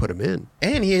 they need to put him in.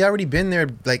 And he had already been there,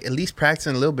 like at least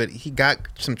practicing a little bit. He got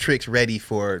some tricks ready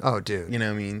for. Oh, dude. You know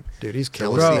what I mean? Dude, he's So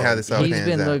killing we'll it. see how this all He's pans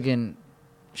been out. looking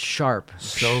sharp.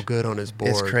 So good on his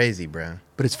board. It's crazy, bro.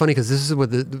 But it's funny because this is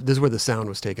where the sound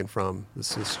was taken from.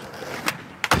 This is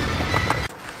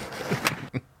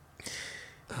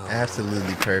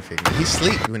Absolutely perfect. He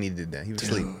sleep when he did that. He was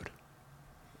asleep. dude.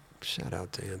 Shout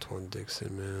out to Antoine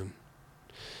Dixon, man.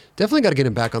 Definitely got to get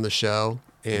him back on the show,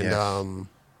 and Yes.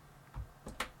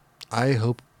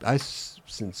 I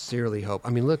sincerely hope. I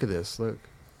mean, look at this. Look,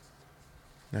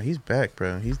 No, he's back,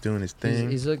 bro. He's doing his thing.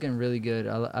 He's looking really good.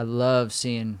 I love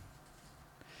seeing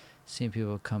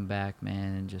people come back,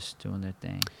 man, and just doing their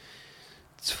thing.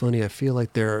 it's funny. I feel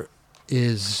like there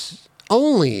is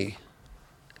only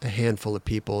a handful of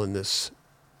people in this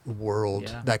world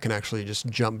Yeah. that can actually just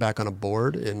jump back on a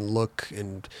board and look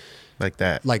and like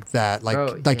that. like that, like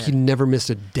Bro, like yeah. he never missed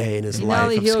a day in his life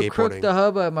Nolly of Hill crooked skateboarding. the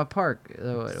hub at my park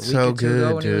a week So or two ago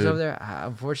good, when he was dude. over there.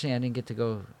 Unfortunately, I didn't get to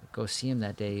go see him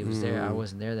that day. He was there. I Mm.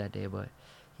 wasn't there that day, but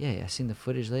yeah, I seen the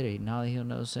footage later. Nolly Hill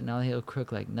knows that Nolly Hill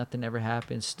crook like nothing ever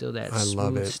happened. Still that I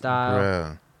love smooth it. style.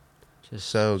 Bro, Just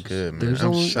so just good, man. There's I'm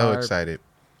only- so sharp. excited.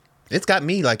 It's got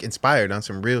me like inspired on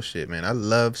some real shit, man. I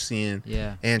love seeing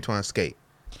Yeah. Antoine skate.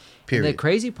 And the Period.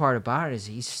 crazy part about it is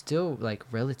he's still like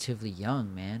relatively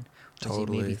young, man. Was he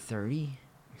Totally. maybe 30,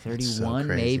 So 31,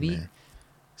 crazy, maybe? man.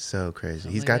 So crazy.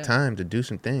 Something He's like got that. time to do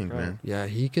some things, Bro. man. Yeah,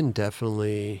 he can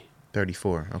definitely.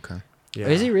 34. Okay. Yeah,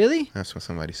 Is he really? That's what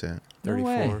somebody said. No 34.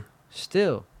 way.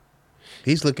 Still.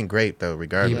 He's looking great though, He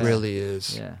regardless. really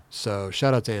is. Yeah. So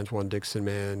shout out to Antoine Dixon,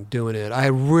 man, doing it. I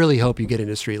really hope you get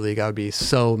into Street League. I would be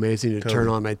so amazing to turn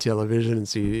Totally. on my television and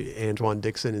see Antoine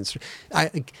Dixon.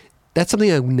 That's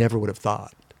something I never would have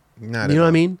thought. Not You at know what I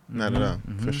all. mean? Not at all,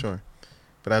 for sure.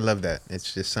 But I love that.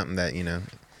 It's just something that, you know,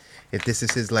 if this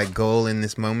is his like goal in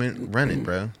this moment, run it,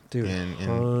 bro. Dude, and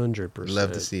 100%.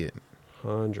 love to see it.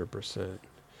 100%.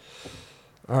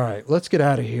 All right, let's get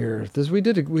out of here. This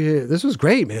was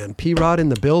great, man. P-Rod in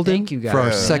the building. Thank you, guys, for our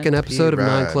man. second episode of P-Rod,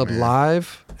 Nine Club man.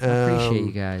 Live. I appreciate Um,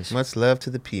 you guys. Much love to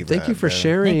the P. Thank you for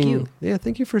sharing. Thank you. Yeah,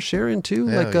 thank you for sharing too.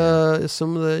 Hell like yeah.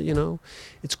 some of the,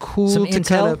 it's cool Some to intel?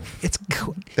 kind of it's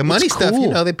cool. The money it's stuff, you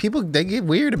cool. know, that people they get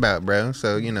weird about, bro.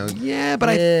 So Yeah,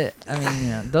 but yeah, I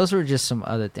mean, those were just some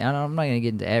other things. I'm not gonna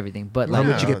get into everything, but How like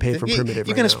much you get paid for you, Primitive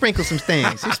You're right gonna now? sprinkle some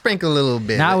things. You sprinkle a little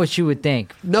bit. not what you would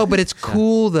think. no, but it's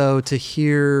cool though to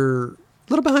hear a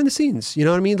little behind the scenes. You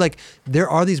know what I mean? Like there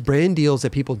are these brand deals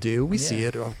that people do. We see Yeah.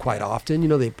 it quite often.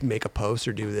 They make a post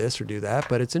or do this or do that.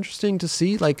 But it's interesting to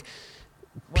see like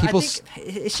Well, people. I think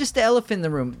it's just the elephant in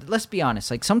the room. Let's be honest.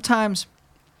 Like sometimes,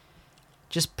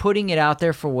 just putting it out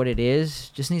there for what it is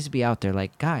just needs to be out there.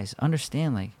 Like guys,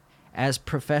 understand. Like as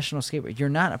professional skateboarders, you're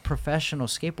not a professional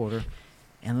skateboarder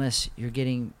unless you're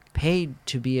getting paid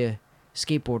to be a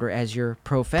skateboarder as your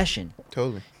profession.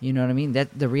 Totally. You know what I mean?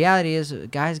 That the reality is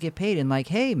guys get paid and like,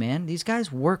 hey man, these guys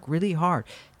work really hard.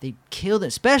 They kill them,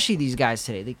 especially these guys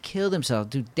today. They kill themselves,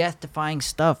 do death defying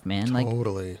stuff, man. Like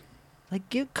Totally. Like,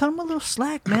 cut them a little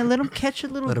slack, man. Let them catch a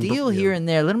little Let 'em deal yeah. here and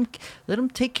there. Let them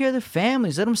take care of their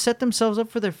families. Let them set themselves up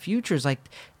for their futures. Like,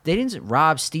 they didn't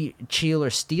rob, cheat, or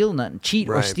steal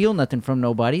nothing from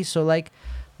nobody. So, like,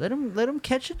 let them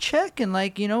catch a check and,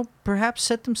 like, perhaps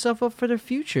set themselves up for their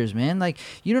futures, man. Like,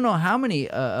 you don't know how many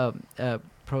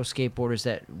pro skateboarders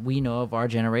that we know of our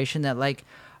generation that, like,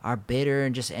 are bitter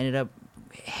and just ended up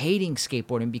hating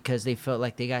skateboarding because they felt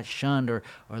like they got shunned or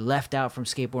left out from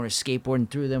skateboarding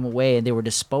threw them away and they were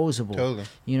disposable. Totally.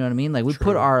 You know what I mean? Like, we True.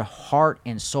 put our heart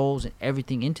and souls and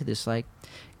everything into this. Like,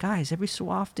 guys, every so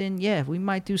often, yeah, we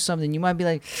might do something. You might be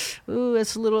like, ooh,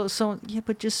 that's a little so yeah,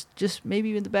 but just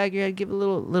maybe in the back of your head, give a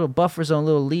little buffer zone, a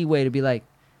little leeway to be like,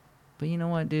 but you know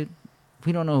what, dude?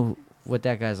 We don't know what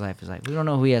that guy's life is like. We don't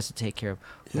know who he has to take care of.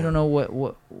 We Yeah. don't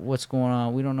know what's going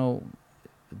on. We don't know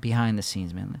behind the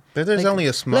scenes, man. But there's Like, only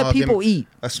a small let people eat.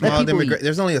 A small Let people eat.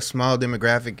 There's only a small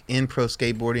demographic in pro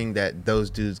skateboarding that those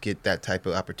dudes get that type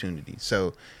of opportunity.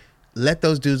 So let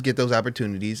those dudes get those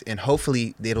opportunities, and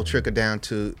hopefully it'll trickle down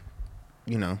to,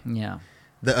 Yeah.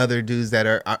 the other dudes that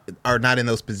are not in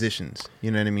those positions.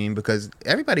 You know what I mean? Because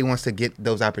everybody wants to get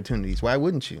those opportunities. Why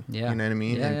wouldn't you? Yeah. You know what I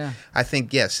mean? Yeah, And yeah. I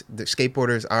think, yes, the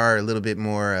skateboarders are a little bit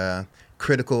more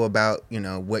critical about,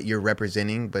 what you're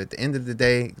representing. But at the end of the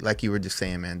day, like you were just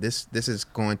saying, man, this is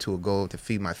going to a goal to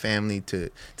feed my family,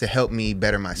 to help me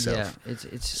better myself. Yeah,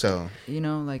 it's So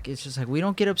like, it's just like, we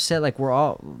don't get upset. Like, a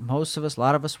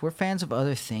lot of us, we're fans of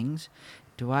other things.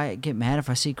 Do I get mad if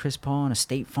I see Chris Paul in a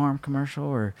State Farm commercial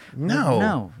or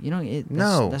No.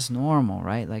 No, that's normal,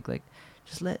 right? Like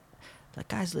just let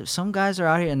guys live. Some guys are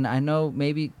out here, and I know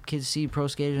maybe kids see pro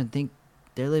skaters and think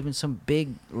they're living some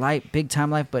big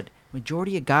time life, but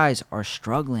majority of guys are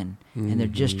struggling and they're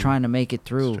just trying to make it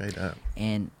through. straight up.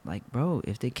 And, like, bro,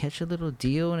 if they catch a little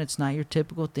deal and it's not your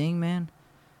typical thing, man,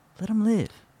 let them live.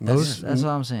 That's all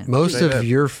I'm saying. Most Straight of up.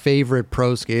 your favorite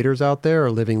pro skaters out there are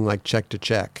living like check to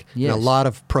check. And Yes. a lot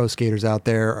of pro skaters out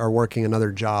there are working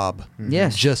another job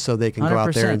Yes. just so they can go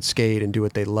out there 100%. and skate and do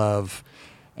what they love.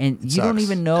 And you don't Sucks.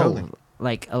 even know, Totally.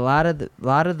 like, a lot of the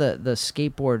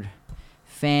skateboard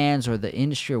fans or the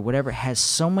industry or whatever has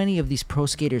so many of these pro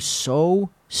skaters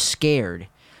so scared,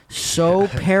 so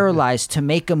paralyzed to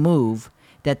make a move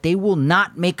that they will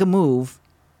not make a move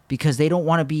because they don't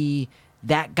want to be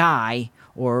that guy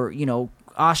or,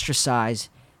 ostracized,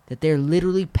 that they're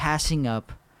literally passing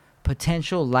up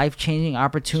potential life-changing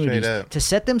opportunities Straight up. to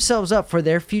set themselves up for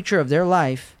their future of their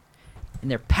life,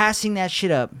 and they're passing that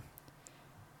shit up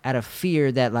out of fear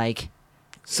that, like,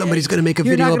 Somebody's going to make a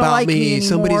you're not video gonna about like me. anymore,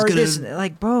 Somebody's going this- to...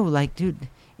 like, bro, like, dude,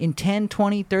 in 10,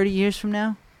 20, 30 years from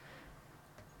now,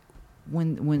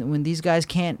 when these guys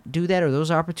can't do that or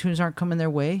those opportunities aren't coming their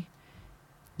way,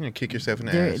 Kick yourself in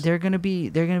the ass. they're gonna be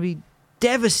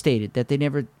devastated that they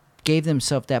never gave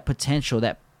themselves that potential,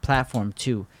 that platform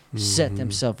to set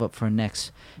themselves up for a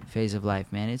next phase of life,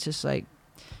 man. It's just like,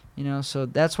 so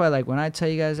that's why, like, when I tell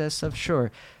you guys that stuff,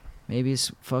 sure, maybe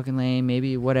it's fucking lame,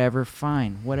 maybe whatever,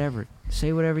 fine, whatever.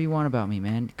 Say whatever you want about me,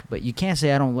 man. But you can't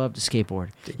say I don't love to skateboard.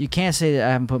 You can't say that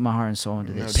I haven't put my heart and soul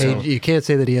into this. No, So You can't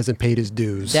say that he hasn't paid his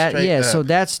dues. Straight up. so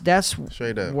that's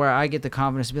Straight up. where I get the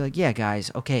confidence to be like, yeah,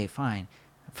 guys, okay, fine.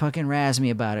 Fucking razz me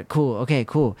about it. Cool. Okay,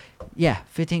 cool. Yeah,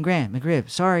 15 grand, McRib.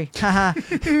 Sorry. Haha.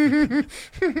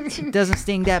 It doesn't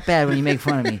sting that bad when you make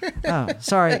fun of me. Oh,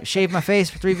 sorry. Shaved my face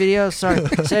for 3 videos. Sorry.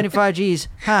 75 G's.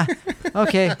 Ha.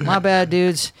 Okay, my bad,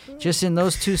 dudes. Just in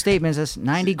those 2 statements, that's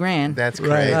 90 grand. That's Right.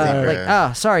 crazy, Like,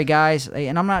 bro. sorry, guys.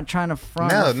 And I'm not trying to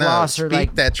front No, or no, floss or, speak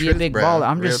like, that be a truth, big bro. baller.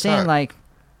 I'm Real just saying, talk. like,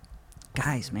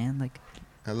 guys, man, like,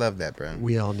 I love that, bro.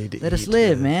 We all need to let us eat,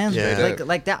 live, man. Yeah. Straight up.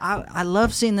 Like that. I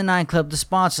love seeing the 9 Club, the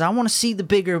sponsors. I want to see the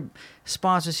bigger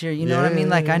sponsors here. You know what I mean?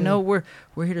 Like, I know we're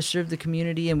here to serve the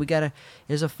community, and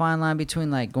there's a fine line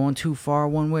between, like, going too far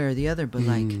one way or the other. But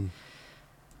like,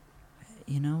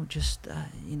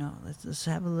 let's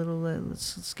have a little.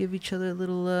 Let's give each other a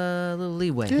little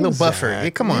leeway. A little buffer. Exactly. Yeah,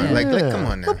 come on. Yeah. Like, come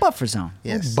on now. Little buffer zone.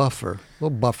 Yes. Little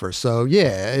buffer. So,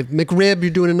 yeah, if McRib,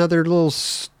 you're doing another little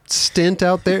stint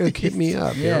out there, hit me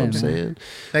up. You know what I'm man. saying?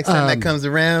 Next time that comes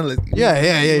around,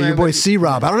 Yeah. Your boy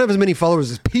C-Rob. I don't have as many followers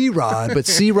as P-Rod, but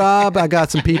C-Rob, I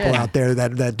got some people out there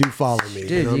that do follow me.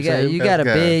 Dude, you know what I'm saying? you got a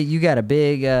Let's go. big you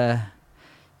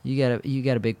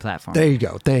got a big platform. There you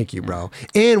go. Thank you, bro.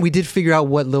 And we did figure out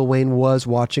what Lil Wayne was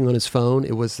watching on his phone.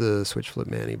 It was the Switch Flip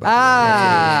Manny. by the way.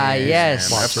 Ah, yes.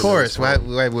 Of Watch course. those.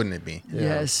 Why wouldn't it be?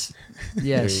 Yes. There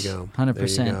Yes. you go.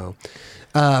 100%. There you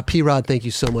go. P-Rod, thank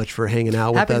you so much for hanging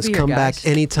out Happy to with us. be here, Come guys. back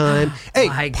anytime. Hey,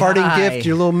 My parting guy. gift,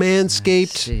 your little Manscaped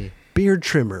See. beard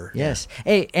trimmer. Yes.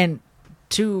 Hey, and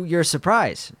to your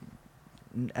surprise,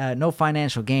 no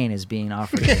financial gain is being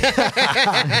offered.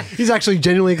 He's actually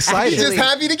genuinely excited. He's just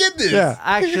happy to get this. Yeah.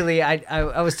 Actually,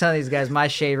 I was telling these guys my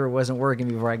shaver wasn't working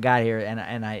before I got here,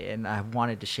 and I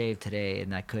wanted to shave today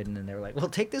and I couldn't, and they were like, "Well,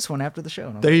 take this one after the show."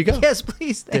 And I'm There you like, go. Yes,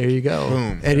 please. There you go.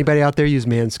 Boom. Anybody out there use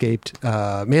Manscaped?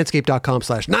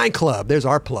 Manscaped.com/9club. There's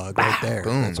our plug right there.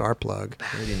 Boom. That's our plug.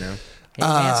 Already know. Hey,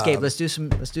 Manscaped, let's do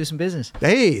some business.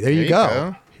 Hey, there you you go.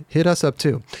 go. Hit us up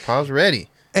too. Paul's ready.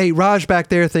 Hey, Raj back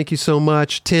there, thank you so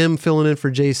much. Tim filling in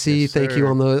for JC. Yes, thank you sir.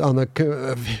 on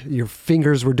the your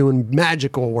fingers were doing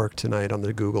magical work tonight on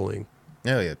the Googling.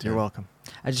 Oh yeah, Tim. You're welcome.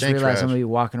 I just Thanks, realized I'm Raj. gonna be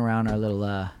walking around our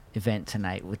little event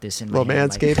tonight with this in my Little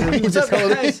hand. Manscaped. What's up,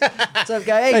 guys? What's up,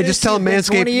 guys? Hey, good just to tell see them you. It's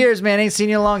been 20 Manscaped- years, man. Ain't seen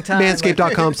you in a long time.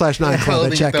 Manscaped.com/9club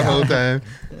Holding at it the whole checkout.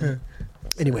 time.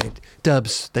 Anyway,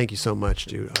 Dubs, thank you so much,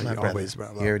 dude. My You brother. always,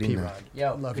 bro. You already know. P-Rod.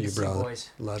 Yo, Love good you, to see you, brother. boys.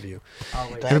 Love you.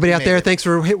 Always. Glad Everybody you out made there, it. thanks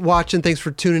for watching. Thanks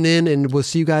for tuning in, and we'll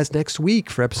see you guys next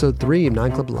week for episode 3 of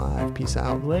 9 Club Live. Peace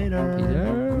out. Later.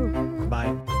 Yeah.